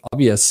kind of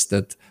obvious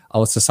that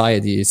our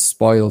society is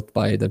spoiled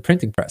by the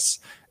printing press.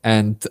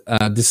 And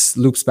this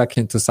loops back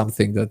into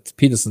something that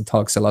Peterson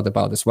talks a lot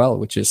about as well,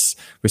 which is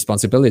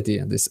responsibility,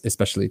 and this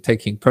especially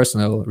taking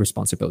personal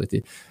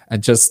responsibility.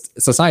 And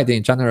just society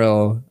in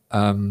general,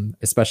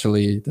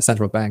 especially the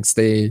central banks,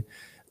 they,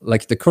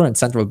 like the current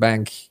central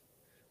bank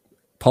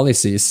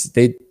policies,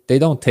 they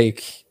don't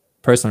take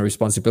personal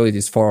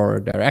responsibilities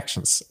for their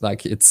actions.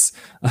 Like it's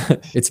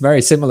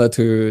very similar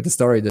to the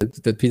story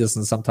that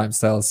Peterson sometimes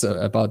tells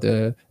about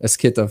a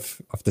skit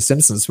of The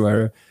Simpsons,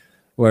 where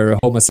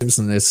Homer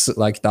Simpson is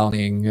like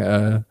downing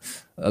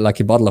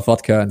like a bottle of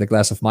vodka and a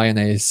glass of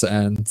mayonnaise,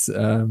 and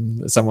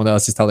someone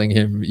else is telling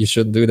him, you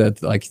shouldn't do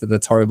that, like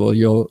that's horrible,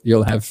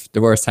 you'll have the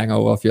worst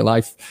hangover of your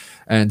life.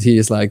 And he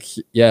is like,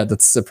 yeah,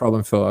 that's a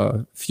problem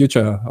for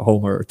future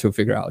Homer to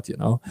figure out,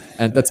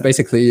 And that's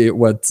basically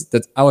what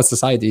that our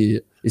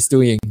society is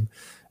doing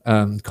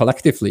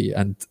collectively,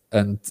 and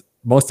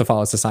most of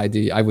our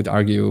society, I would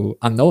argue,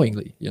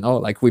 unknowingly,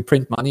 like we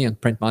print money and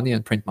print money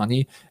and print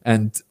money,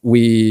 and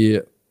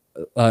we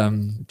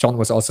John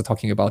was also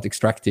talking about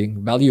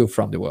extracting value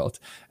from the world,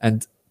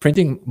 and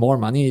printing more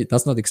money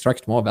does not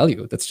extract more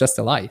value. That's just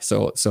a lie.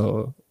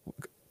 So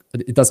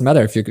it doesn't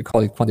matter if you could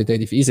call it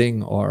quantitative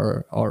easing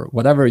or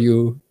whatever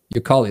you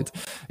call it.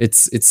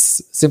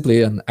 It's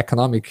simply an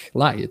economic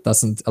lie. It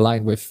doesn't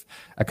align with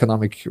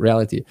economic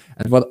reality.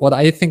 And what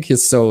I think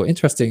is so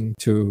interesting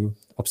to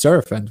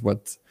observe, and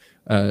what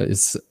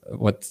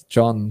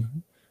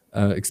John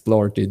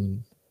explored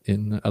in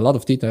a lot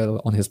of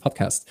detail on his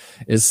podcast,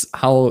 is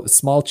how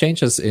small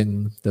changes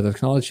in the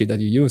technology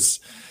that you use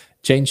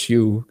change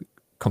you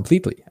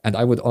completely. And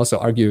I would also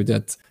argue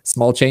that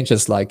small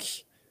changes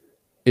like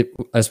it,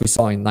 as we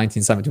saw in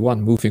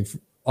 1971, moving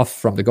off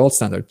from the gold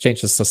standard,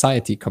 changes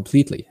society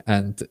completely.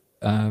 And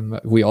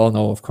we all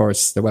know, of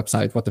course, the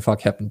website What the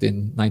Fuck Happened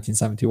in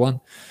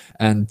 1971.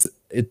 And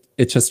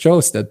it just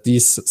shows that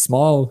these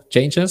small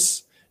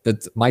changes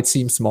that might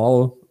seem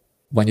small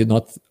when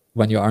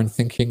you aren't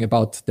thinking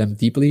about them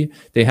deeply,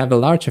 they have a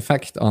large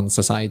effect on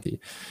society.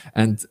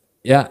 And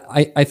yeah,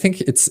 I think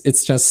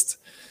it's just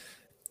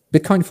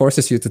Bitcoin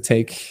forces you to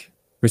take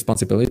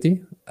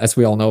responsibility. As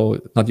we all know,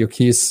 not your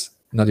keys,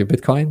 not your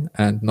Bitcoin,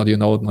 and not your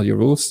node, not your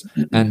rules.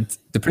 And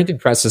the printing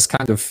presses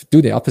kind of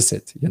do the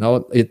opposite.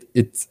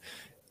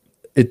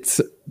 It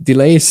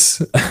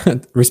delays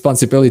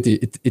responsibility.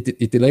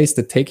 It delays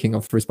the taking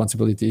of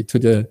responsibility to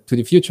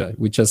the future.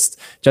 We just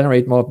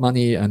generate more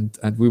money, and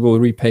we will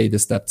repay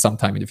this debt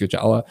sometime in the future.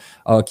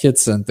 Our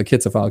kids and the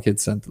kids of our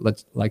kids, and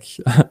like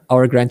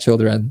our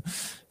grandchildren,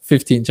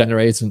 15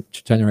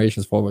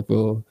 generations forward,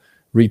 will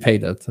repay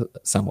that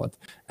somewhat.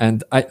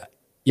 And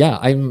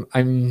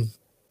I'm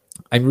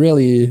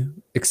really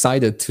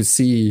excited to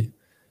see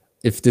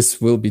if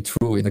this will be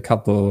true in a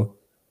couple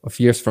of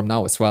years from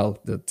now as well,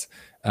 that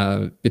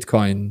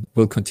Bitcoin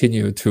will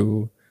continue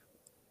to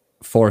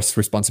force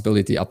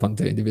responsibility upon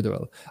the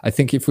individual. I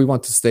think if we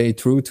want to stay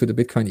true to the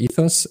Bitcoin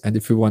ethos, and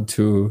if we want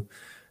to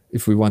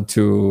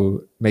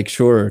make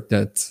sure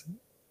that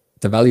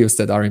the values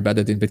that are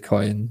embedded in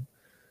Bitcoin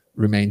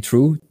remain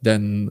true,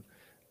 then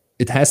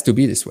it has to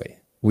be this way.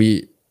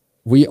 We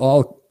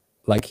all,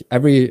 like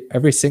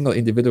every single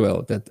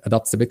individual that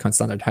adopts the Bitcoin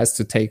standard, has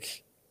to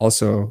take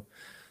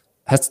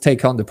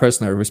on the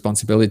personal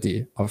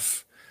responsibility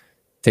of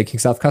taking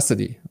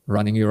self-custody,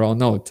 running your own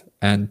node,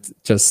 and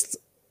just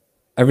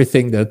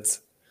everything that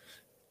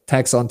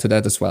tags onto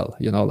that as well.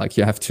 Like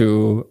you have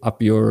to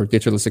up your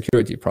digital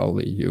security.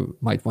 Probably you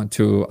might want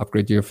to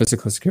upgrade your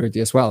physical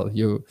security as well.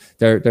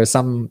 There are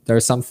some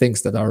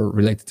things that are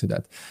related to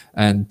that,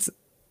 and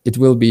it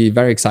will be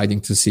very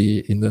exciting to see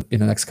in the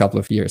next couple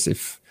of years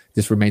if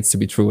this remains to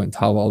be true, and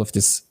how all of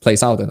this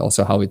plays out, and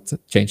also how it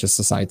changes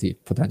society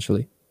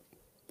potentially.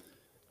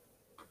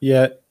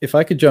 Yeah, if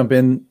I could jump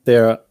in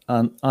there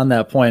on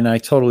that point, I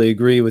totally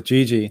agree with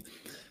Gigi.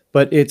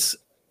 But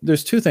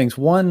there's two things.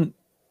 One,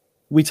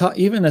 we talk,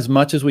 even as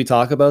much as we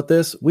talk about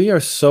this, we are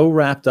so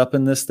wrapped up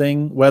in this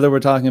thing, whether we're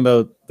talking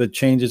about the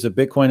changes that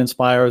Bitcoin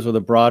inspires or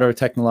the broader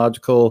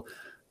technological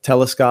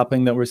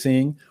telescoping that we're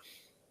seeing.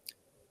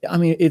 I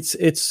mean,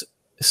 it's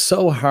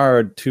so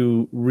hard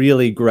to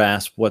really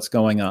grasp what's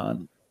going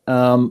on.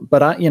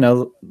 But I,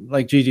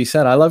 like Gigi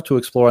said, I love to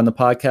explore on the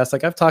podcast.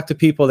 Like I've talked to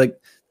people that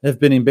have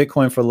been in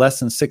Bitcoin for less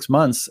than 6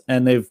 months,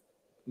 and they've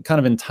kind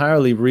of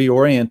entirely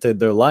reoriented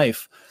their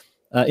life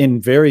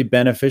in very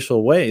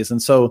beneficial ways.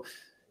 And so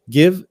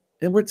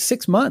we're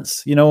 6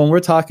 months, when we're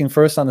talking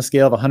first on the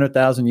scale of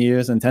 100,000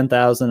 years and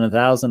 10,000,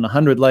 1,000,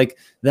 100, like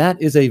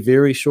that is a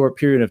very short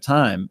period of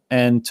time.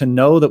 And to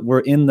know that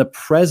we're in the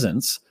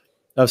presence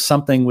of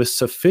something with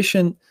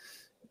sufficient,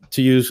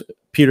 to use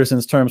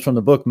Peterson's terms from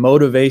the book,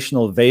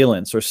 motivational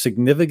valence or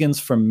significance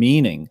for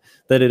meaning,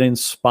 that it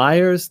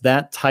inspires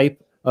that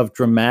type of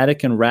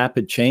dramatic and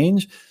rapid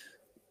change,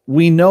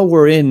 we know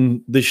we're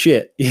in the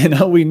shit.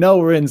 We know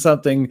we're in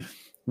something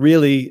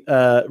really,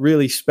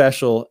 really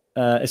special,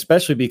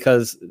 especially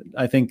because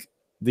I think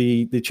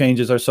the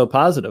changes are so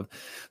positive.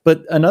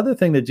 But another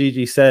thing that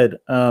Gigi said,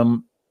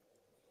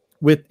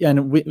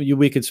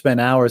 we could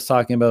spend hours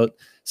talking about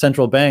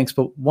central banks,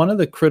 but one of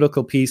the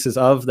critical pieces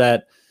of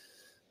that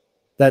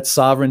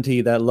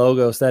sovereignty, that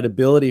logos, that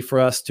ability for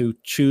us to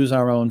choose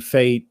our own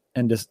fate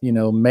and just,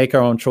 make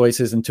our own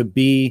choices and to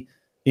be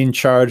in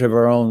charge of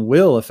our own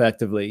will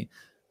effectively.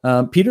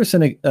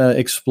 Peterson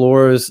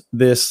explores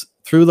this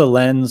through the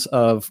lens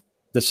of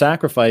the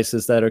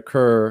sacrifices that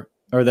occur,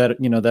 or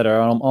that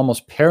are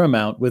almost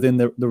paramount within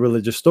the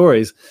religious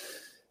stories.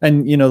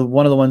 And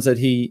one of the ones that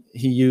he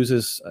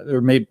uses,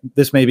 or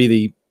this may be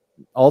the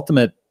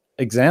ultimate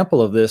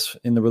example of this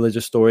in the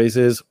religious stories,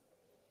 is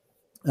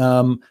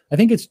I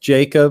think it's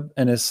Jacob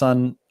and his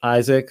son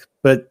Isaac.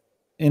 But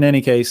in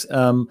any case,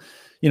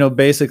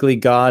 basically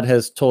God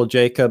has told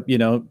Jacob,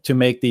 to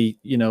make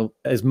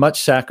as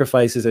much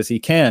sacrifices as he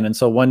can. And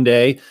so one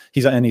day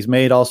he's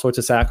made all sorts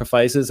of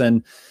sacrifices,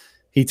 and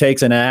he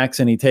takes an axe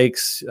and he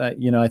takes,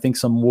 I think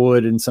some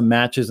wood and some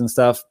matches and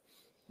stuff.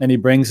 And he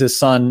brings his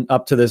son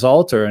up to this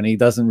altar, and he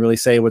doesn't really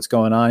say what's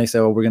going on. He said,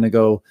 well, we're going to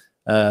go,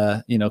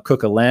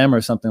 cook a lamb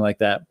or something like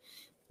that.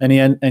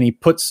 And he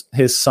puts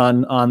his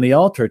son on the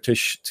altar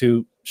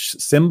to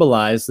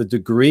symbolize the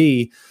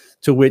degree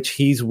to which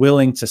he's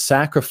willing to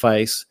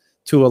sacrifice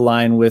to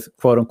align with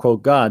quote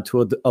unquote God,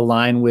 to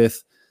align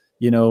with,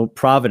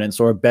 providence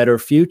or a better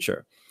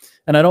future.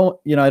 And I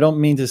don't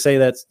mean to say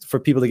that for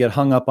people to get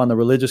hung up on the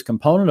religious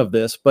component of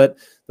this, but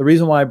the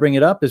reason why I bring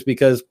it up is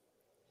because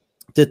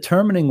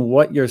determining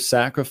what your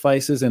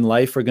sacrifices in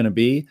life are going to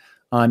be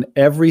on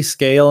every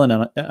scale and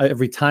on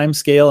every time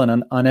scale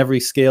and on every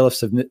scale of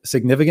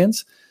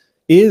significance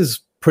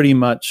is pretty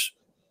much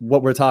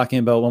what we're talking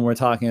about when we're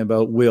talking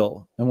about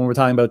will, and when we're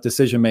talking about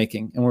decision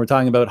making, and when we're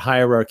talking about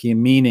hierarchy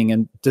and meaning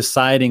and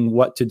deciding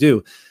what to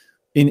do.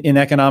 In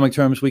economic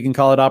terms, we can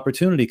call it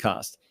opportunity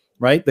cost,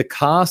 right? The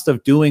cost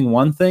of doing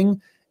one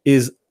thing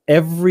is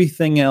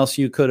everything else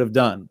you could have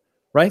done,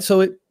 right? So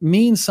it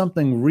means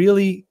something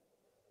really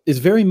is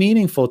very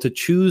meaningful to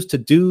choose to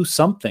do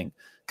something,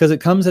 because it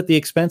comes at the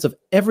expense of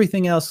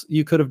everything else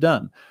you could have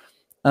done.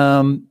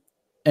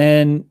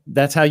 And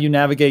that's how you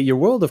navigate your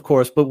world, of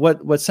course. But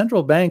what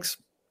central banks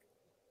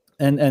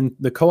and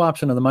the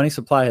co-option of the money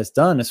supply has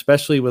done,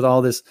 especially with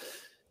all this,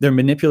 their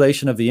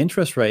manipulation of the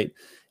interest rate,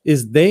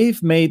 is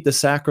they've made the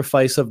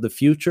sacrifice of the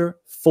future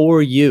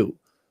for you,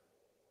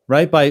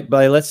 right? By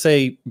let's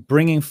say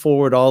bringing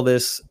forward all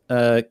this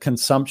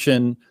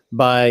consumption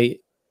by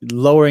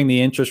lowering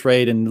the interest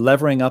rate and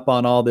levering up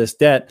on all this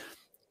debt,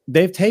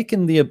 they've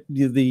taken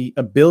the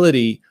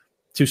ability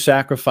to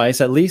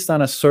sacrifice, at least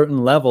on a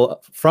certain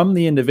level, from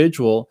the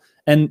individual,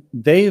 and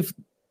they've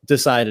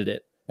decided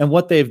it. And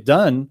what they've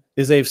done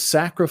is they've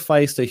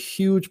sacrificed a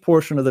huge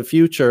portion of the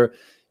future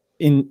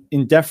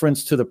in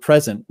deference to the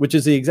present, which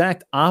is the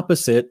exact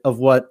opposite of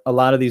what a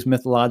lot of these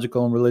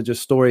mythological and religious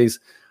stories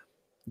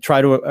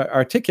try to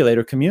articulate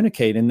or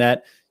communicate, in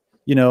that,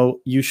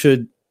 you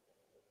should,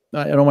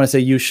 I don't want to say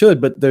you should,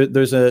 but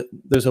there's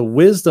a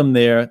wisdom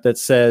there that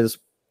says,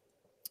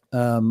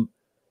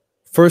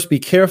 first, be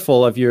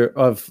careful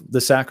of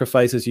the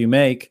sacrifices you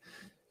make,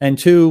 and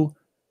two,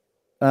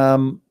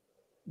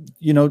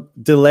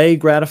 delay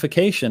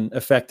gratification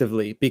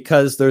effectively,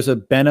 because there's a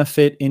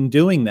benefit in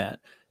doing that.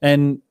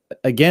 And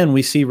again,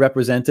 we see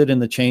represented in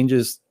the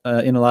changes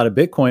in a lot of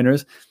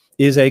Bitcoiners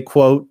is a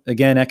quote,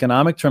 again,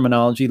 economic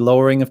terminology,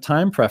 lowering of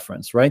time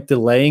preference, right?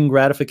 Delaying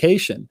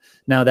gratification.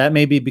 Now that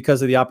may be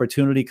because of the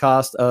opportunity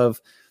cost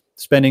of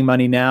spending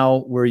money now,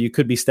 where you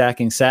could be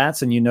stacking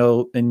sats, and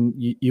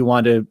you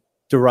want to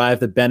derive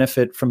the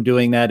benefit from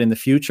doing that in the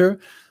future,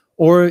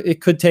 or it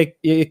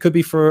could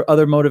be for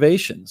other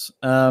motivations.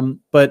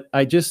 But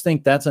I just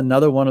think that's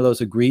another one of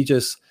those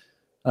egregious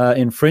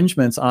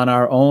infringements on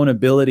our own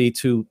ability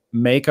to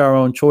make our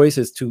own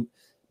choices, to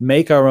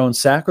make our own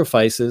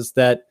sacrifices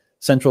that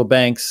central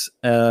banks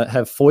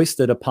have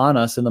foisted upon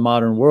us in the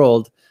modern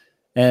world.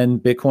 And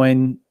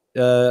Bitcoin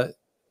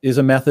is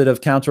a method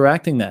of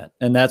counteracting that.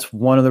 And that's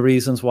one of the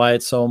reasons why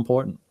it's so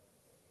important.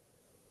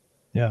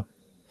 Yeah.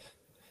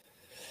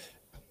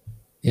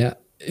 Yeah.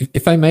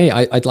 If I may,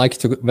 I'd like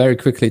to very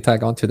quickly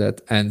tag onto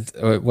that and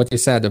what you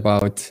said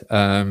about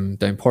the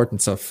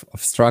importance of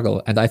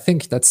struggle. And I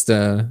think that's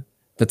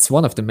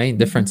one of the main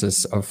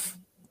differences of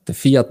the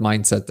fiat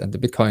mindset and the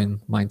Bitcoin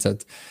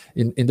mindset.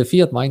 In the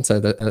fiat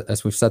mindset,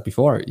 as we've said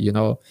before,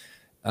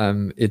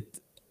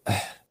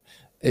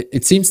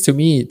 it seems to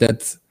me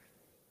that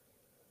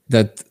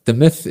the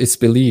myth is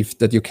believed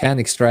that you can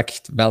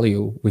extract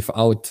value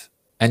without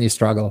any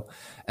struggle,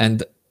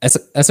 and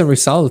as a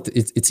result,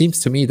 it seems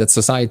to me that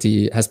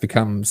society has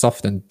become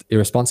soft and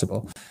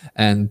irresponsible.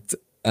 And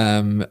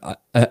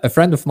a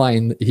friend of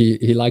mine,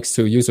 he likes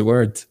to use a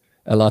word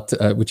a lot,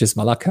 which is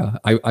malaka.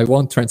 I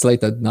won't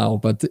translate that now,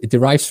 but it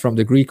derives from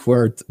the Greek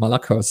word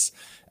malakos.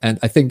 And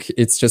I think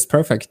it's just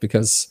perfect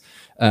because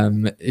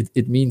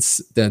it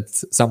means that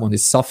someone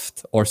is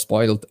soft or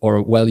spoiled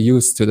or well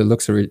used to the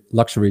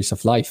luxuries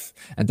of life.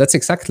 And that's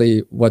exactly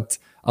what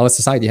our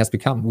society has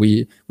become.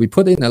 We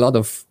put in a lot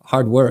of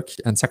hard work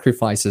and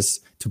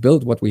sacrifices to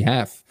build what we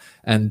have.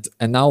 And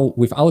now,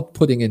 without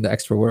putting in the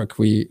extra work,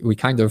 we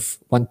kind of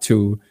want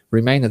to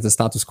remain at the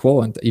status quo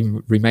and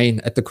even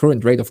remain at the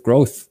current rate of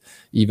growth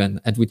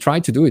even. And we try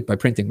to do it by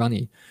printing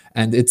money.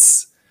 And it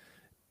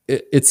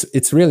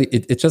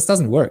just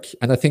doesn't work.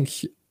 And I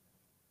think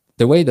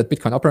the way that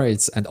Bitcoin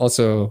operates, and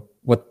also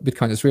what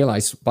Bitcoin has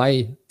realized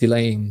by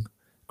delaying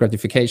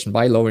gratification,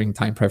 by lowering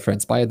time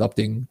preference, by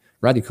adopting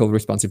radical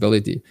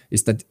responsibility,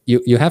 is that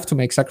you have to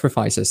make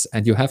sacrifices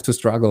and you have to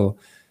struggle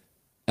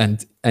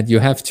and you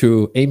have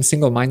to aim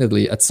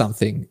single-mindedly at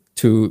something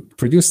to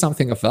produce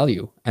something of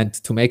value and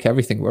to make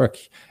everything work.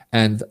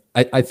 And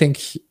I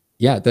think,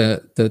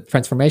 the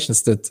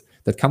transformations that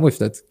come with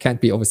that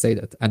can't be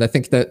overstated. And I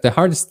think that the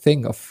hardest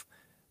thing of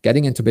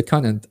getting into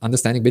Bitcoin and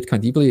understanding Bitcoin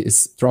deeply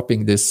is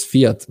dropping this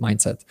fiat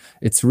mindset.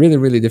 It's really,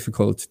 really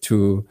difficult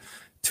to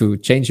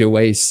change your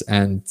ways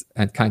and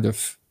kind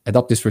of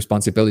adopt this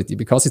responsibility,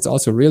 because it's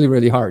also really,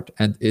 really hard.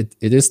 And it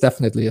is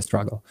definitely a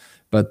struggle.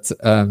 But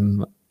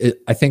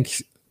I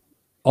think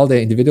all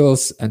the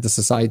individuals and the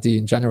society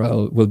in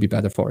general will be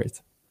better for it.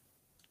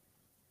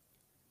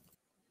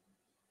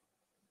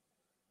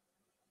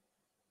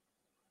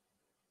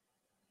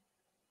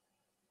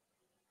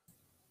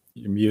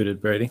 You're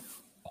muted, Brady.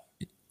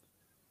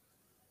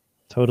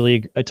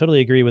 I totally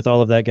agree with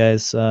all of that,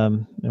 guys,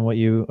 and what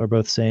you are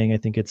both saying. I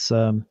think it's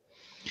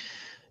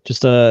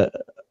just a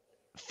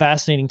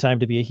fascinating time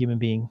to be a human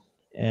being,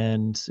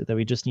 and that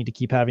we just need to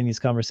keep having these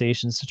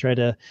conversations to try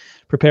to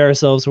prepare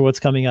ourselves for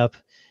what's coming up.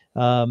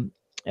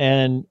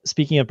 And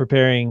speaking of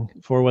preparing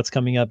for what's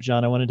coming up,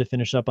 John, I wanted to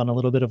finish up on a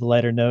little bit of a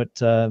lighter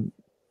note.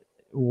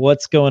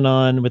 What's going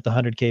on with the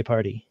 100K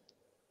party?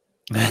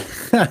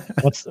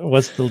 What's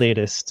the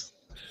latest?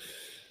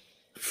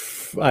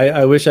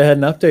 I wish I had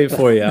an update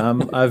for you.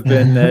 I've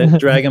been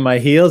dragging my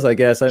heels, I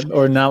guess,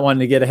 or not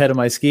wanting to get ahead of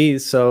my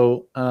skis.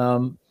 So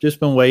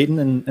just been waiting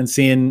and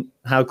seeing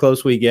how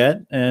close we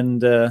get. And,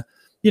 the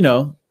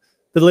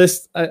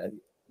list,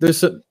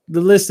 the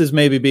list is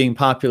maybe being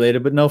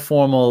populated, but no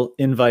formal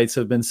invites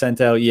have been sent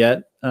out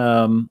yet,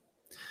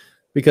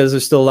 because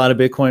there's still a lot of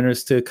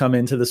Bitcoiners to come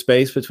into the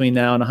space between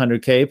now and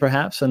 100K,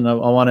 perhaps. And I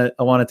want it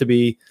to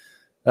be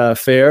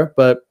fair,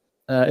 but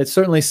it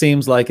certainly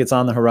seems like it's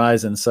on the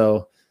horizon.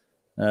 So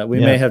we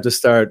may have to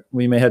start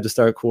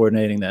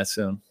coordinating that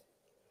soon.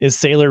 Is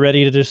Saylor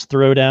ready to just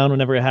throw down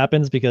whenever it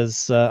happens?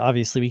 Because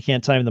obviously we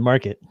can't time the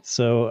market.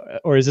 So,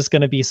 or is this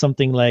going to be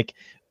something like,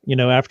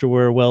 after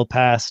we're well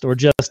past, or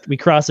just we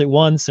cross it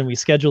once and we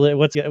schedule it?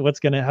 How's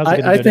it going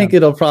to I think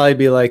it'll probably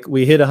be like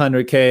we hit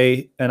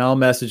 100K and I'll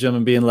message him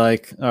and being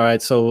like, all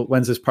right, so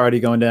when's this party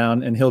going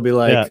down? And he'll be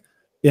like,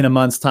 in a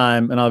month's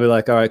time. And I'll be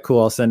like, all right,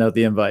 cool. I'll send out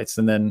the invites.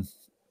 And then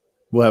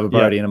we'll have a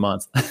party in a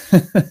month.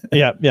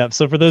 Yeah.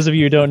 So for those of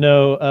you who don't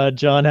know,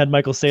 John had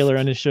Michael Saylor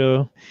on his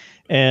show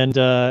and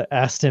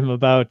asked him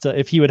about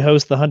if he would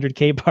host the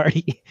 100K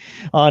party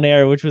on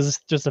air, which was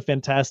just a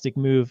fantastic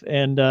move.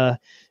 And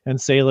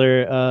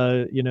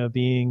Saylor,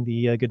 being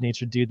the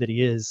good-natured dude that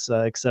he is,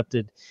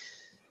 accepted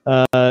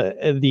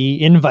the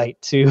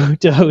invite to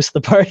host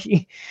the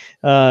party.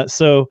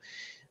 So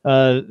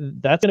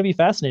that's going to be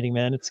fascinating,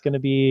 man. It's going to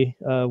be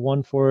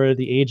one for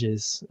the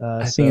ages.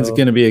 I think it's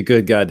going to be a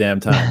good goddamn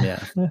time.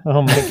 Yeah.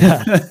 Oh my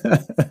God.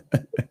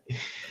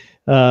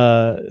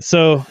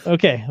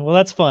 Okay. Well,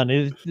 that's fun.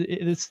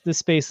 This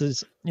space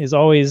is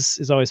always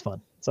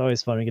fun. It's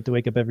always fun. We get to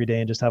wake up every day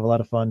and just have a lot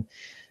of fun.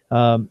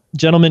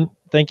 Gentlemen,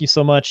 thank you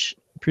so much.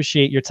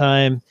 Appreciate your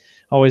time.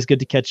 Always good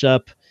to catch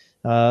up.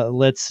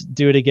 Let's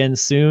do it again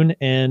soon.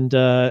 And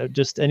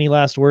just any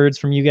last words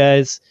from you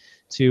guys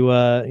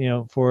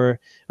to for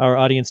our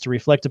audience to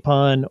reflect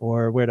upon,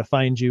 or where to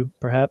find you,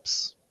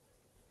 perhaps?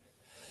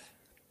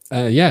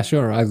 Yeah,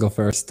 sure. I'll go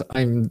first.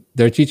 I'm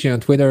DerGigi on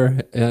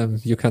Twitter.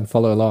 You can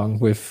follow along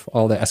with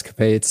all the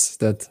escapades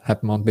that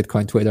happen on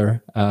Bitcoin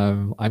Twitter.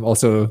 I'm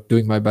also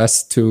doing my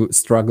best to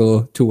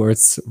struggle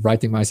towards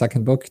writing my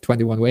second book,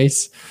 21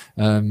 Ways.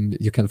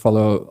 You can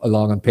follow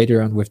along on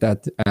Patreon with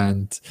that.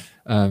 And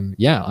I'm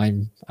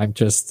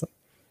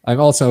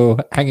also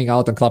hanging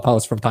out on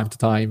Clubhouse from time to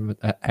time,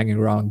 hanging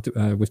around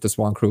with the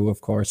Swan crew, of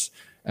course.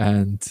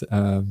 And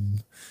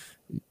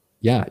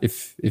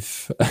if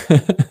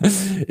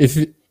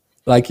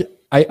like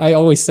I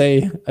always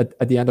say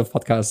at the end of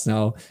podcasts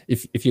now,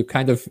 if you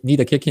kind of need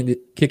a kick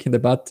in the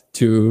butt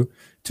to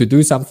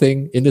do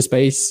something in the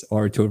space,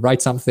 or to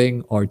write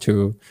something, or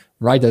to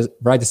write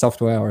a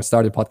software, or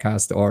start a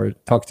podcast, or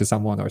talk to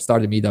someone, or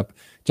start a meetup,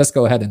 just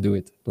go ahead and do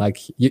it. Like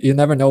you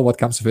never know what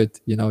comes of it.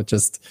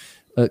 Just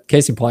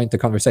case in point, the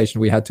conversation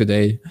we had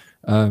today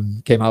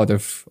came out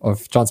of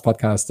John's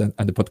podcast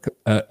and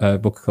the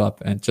book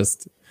club, and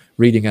just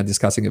reading and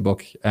discussing a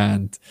book.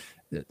 And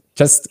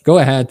just go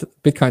ahead.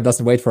 Bitcoin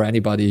doesn't wait for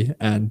anybody,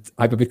 and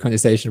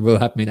hyper-Bitcoinization will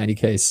happen in any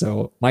case.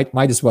 So might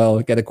as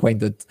well get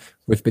acquainted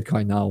with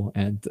Bitcoin now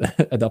and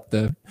adopt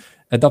the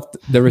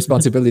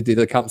responsibility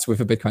that comes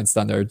with a Bitcoin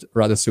standard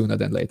rather sooner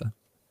than later.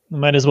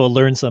 Might as well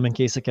learn some in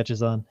case it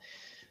catches on.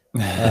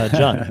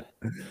 John.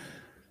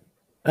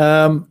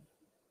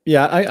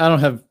 Yeah, I don't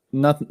have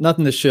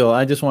nothing to shill.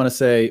 I just want to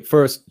say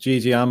first,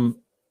 Gigi, I'm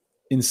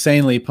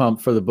insanely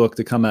pumped for the book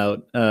to come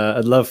out.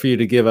 I'd love for you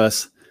to give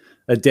us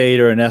a date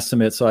or an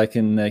estimate so I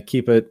can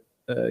keep it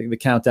the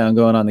countdown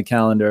going on the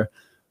calendar.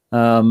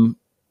 And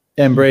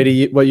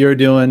Brady, what you're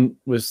doing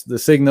with the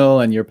Signal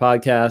and your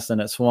podcast and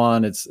at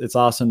Swan, it's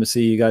awesome to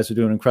see. You guys are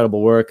doing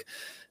incredible work.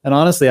 And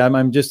honestly,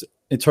 I'm just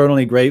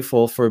eternally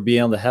grateful for being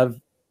able to have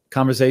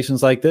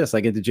conversations like this.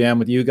 I get to jam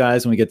with you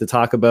guys and we get to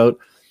talk about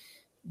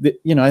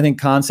I think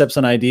concepts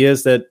and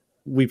ideas that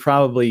we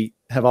probably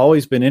have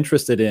always been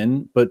interested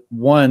in, but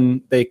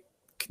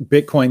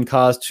Bitcoin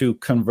caused to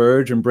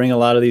converge and bring a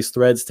lot of these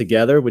threads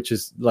together, which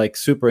is like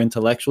super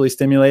intellectually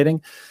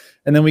stimulating.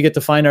 And then we get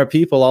to find our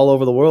people all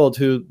over the world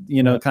who,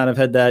 kind of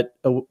had that,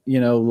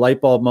 light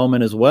bulb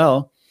moment as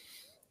well.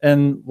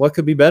 And what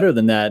could be better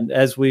than that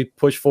as we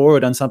push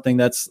forward on something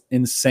that's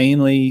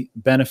insanely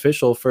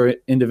beneficial for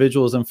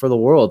individuals and for the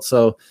world.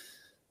 So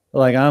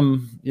like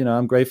I'm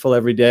grateful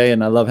every day,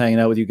 and I love hanging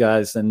out with you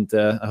guys, and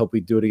I hope we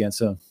do it again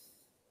soon.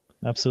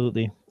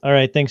 Absolutely. All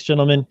right. Thanks,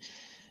 gentlemen.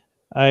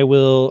 I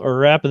will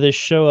wrap this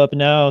show up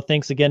now.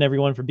 Thanks again,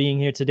 everyone, for being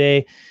here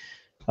today.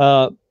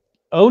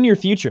 Own your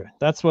future.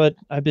 That's what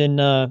I've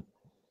been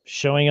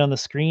showing on the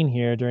screen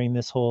here during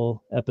this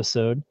whole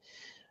episode.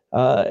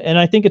 And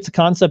I think it's a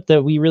concept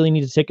that we really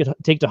need to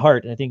take to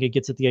heart. And I think it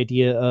gets at the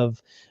idea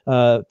of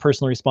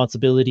personal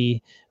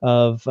responsibility,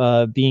 of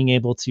being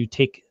able to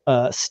take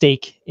a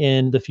stake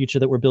in the future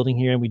that we're building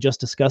here. And we just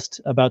discussed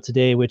about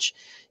today, which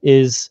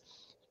is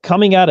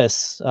coming at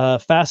us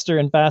faster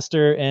and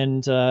faster.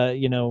 And,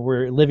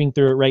 we're living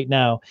through it right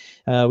now.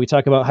 We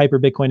talk about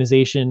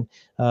hyper-Bitcoinization.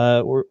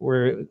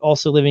 We're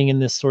also living in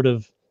this sort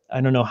of,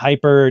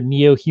 hyper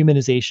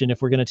neo-humanization,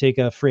 if we're going to take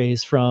a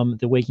phrase from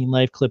the Waking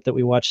Life clip that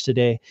we watched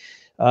today.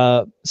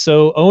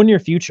 So own your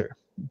future,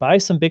 buy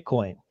some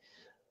Bitcoin,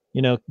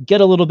 get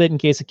a little bit in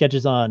case it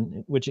catches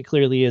on, which it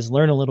clearly is,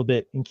 learn a little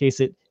bit in case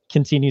it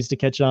continues to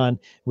catch on,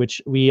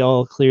 which we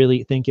all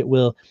clearly think it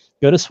will.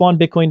 Go to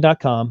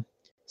swanbitcoin.com,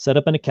 set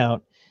up an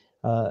account,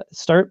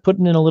 start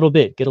putting in a little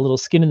bit, get a little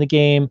skin in the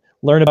game,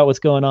 learn about what's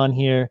going on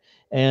here.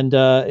 And,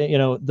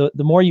 the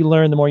more you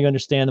learn, the more you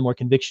understand, the more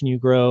conviction you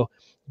grow,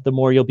 the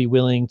more you'll be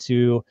willing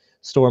to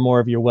store more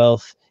of your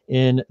wealth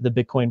in the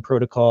Bitcoin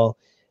protocol.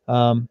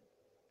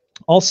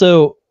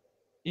 Also,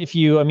 I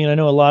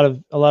know a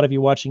lot of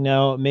you watching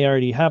now may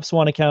already have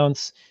Swan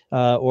accounts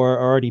or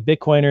are already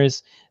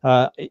Bitcoiners.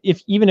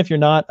 Even if you're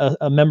not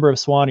a member of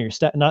Swan, or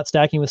you're not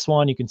stacking with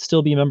Swan, you can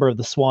still be a member of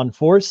the Swan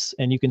Force,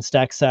 and you can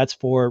stack sats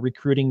for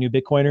recruiting new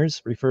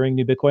Bitcoiners, referring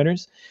new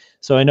Bitcoiners.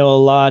 So I know a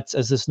lot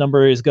as this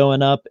number is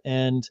going up,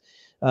 and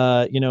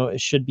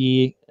it should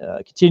be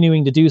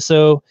continuing to do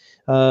so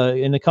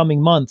in the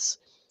coming months.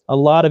 A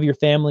lot of your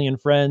family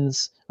and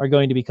friends are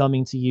going to be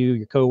coming to you,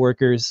 your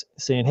coworkers,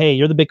 saying, "Hey,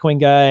 you're the Bitcoin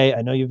guy.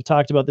 I know you've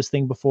talked about this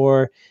thing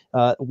before.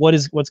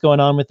 What's going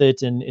on with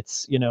it?" And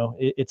it's,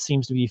 it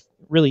seems to be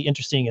really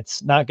interesting.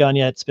 It's not gone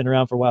yet. It's been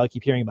around for a while. I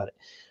keep hearing about it.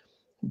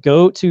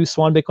 Go to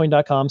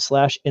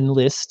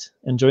swanbitcoin.com/enlist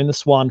and join the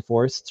Swan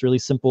Force. It's a really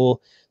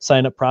simple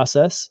sign up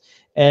process.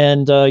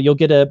 And you'll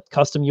get a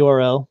custom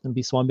URL. It'll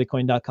be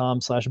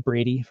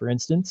swanbitcoin.com/Brady, for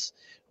instance,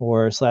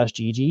 or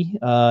 /Gigi.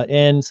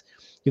 And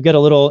you'll get a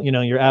little,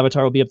 your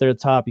avatar will be up there at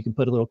the top. You can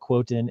put a little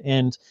quote in,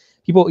 and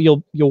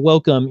you'll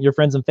welcome your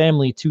friends and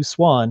family to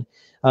Swan.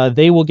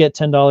 They will get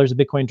 $10 of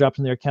Bitcoin dropped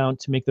in their account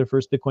to make their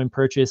first Bitcoin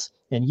purchase,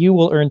 and you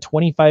will earn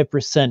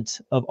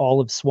 25% of all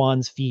of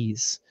Swan's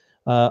fees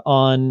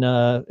on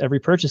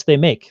every purchase they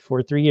make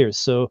for 3 years.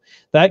 So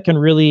that can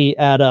really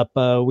add up.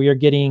 We are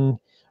getting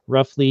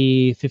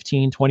roughly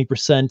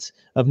 15-20%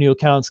 of new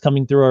accounts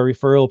coming through our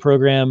referral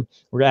program.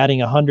 We're adding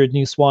 100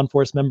 new Swan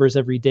Force members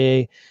every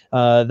day.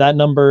 That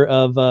number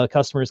of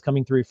customers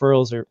coming through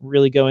referrals are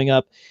really going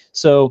up.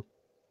 So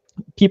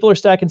people are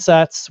stacking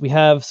sats. We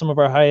have some of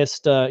our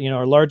highest,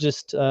 our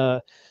largest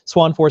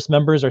Swan Force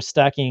members are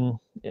stacking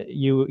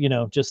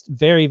just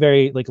very,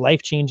 very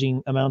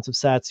life-changing amounts of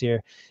sats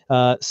here.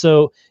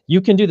 So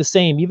you can do the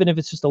same, even if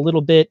it's just a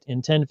little bit.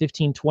 In 10,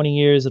 15, 20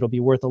 years, it'll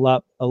be worth a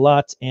lot.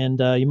 And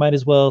you might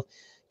as well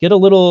get a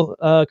little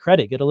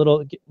credit, get a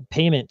little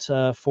payment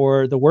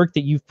for the work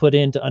that you've put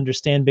in to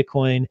understand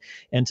Bitcoin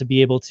and to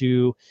be able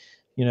to,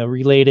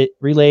 relay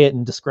it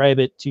and describe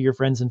it to your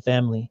friends and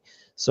family.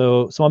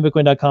 So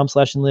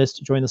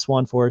swanbitcoin.com/enlist, join the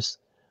Swan Force,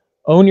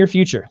 own your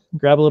future,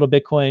 grab a little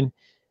Bitcoin,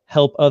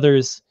 help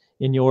others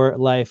in your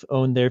life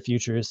own their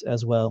futures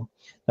as well.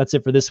 That's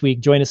it for this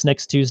week. Join us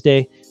next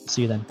Tuesday.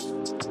 See you then.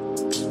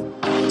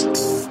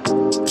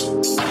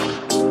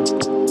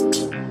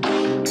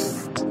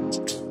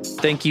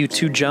 Thank you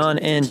to John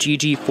and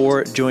Gigi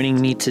for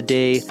joining me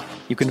today.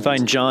 You can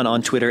find John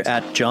on Twitter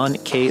at John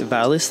K.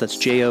 Vallis. That's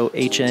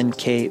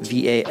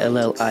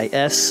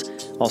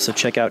JOHNKVALLIS. Also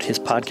check out his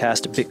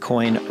podcast,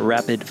 Bitcoin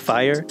Rapid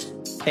Fire.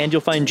 And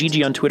you'll find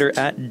Gigi on Twitter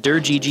at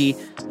DerGigi,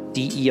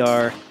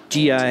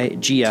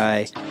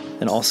 DERGIGI.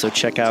 And also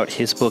check out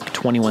his book,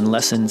 21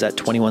 Lessons, at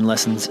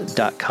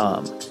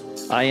 21lessons.com.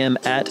 I am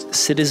at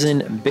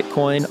Citizen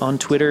Bitcoin on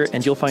Twitter,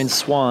 and you'll find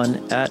Swan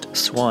at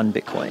Swan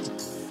Bitcoin.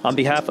 On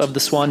behalf of the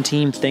Swan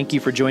team, thank you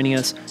for joining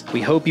us.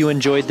 We hope you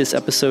enjoyed this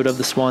episode of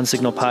the Swan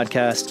Signal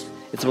podcast.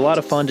 It's a lot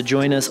of fun to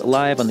join us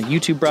live on the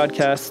YouTube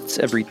broadcasts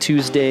every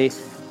Tuesday,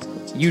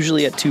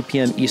 usually at 2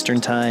 p.m. Eastern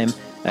Time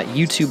at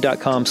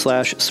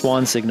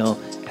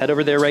youtube.com/swansignal. Head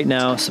over there right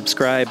now,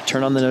 subscribe,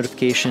 turn on the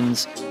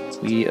notifications.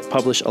 We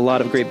publish a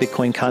lot of great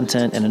Bitcoin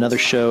content and another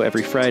show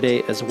every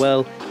Friday as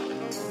well.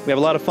 We have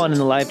a lot of fun in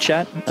the live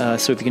chat,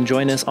 so if you can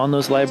join us on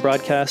those live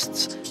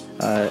broadcasts,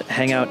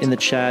 hang out in the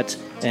chat,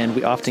 and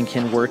we often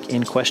can work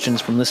in questions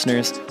from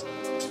listeners.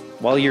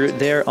 While you're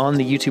there on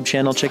the YouTube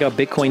channel, check out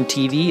Bitcoin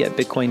TV at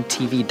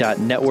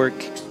bitcointv.network,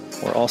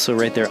 or also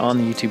right there on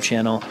the YouTube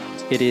channel.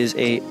 It is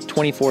a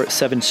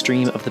 24/7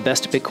 stream of the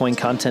best Bitcoin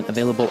content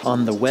available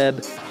on the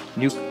web.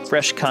 New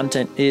fresh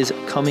content is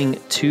coming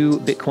to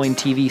Bitcoin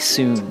TV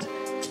soon.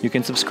 You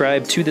can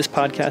subscribe to this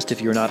podcast if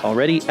you're not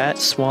already at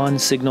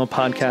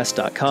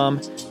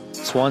swansignalpodcast.com.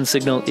 Swan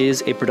Signal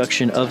is a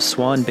production of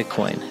Swan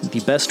Bitcoin,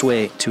 the best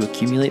way to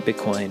accumulate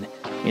Bitcoin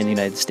in the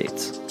United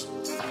States.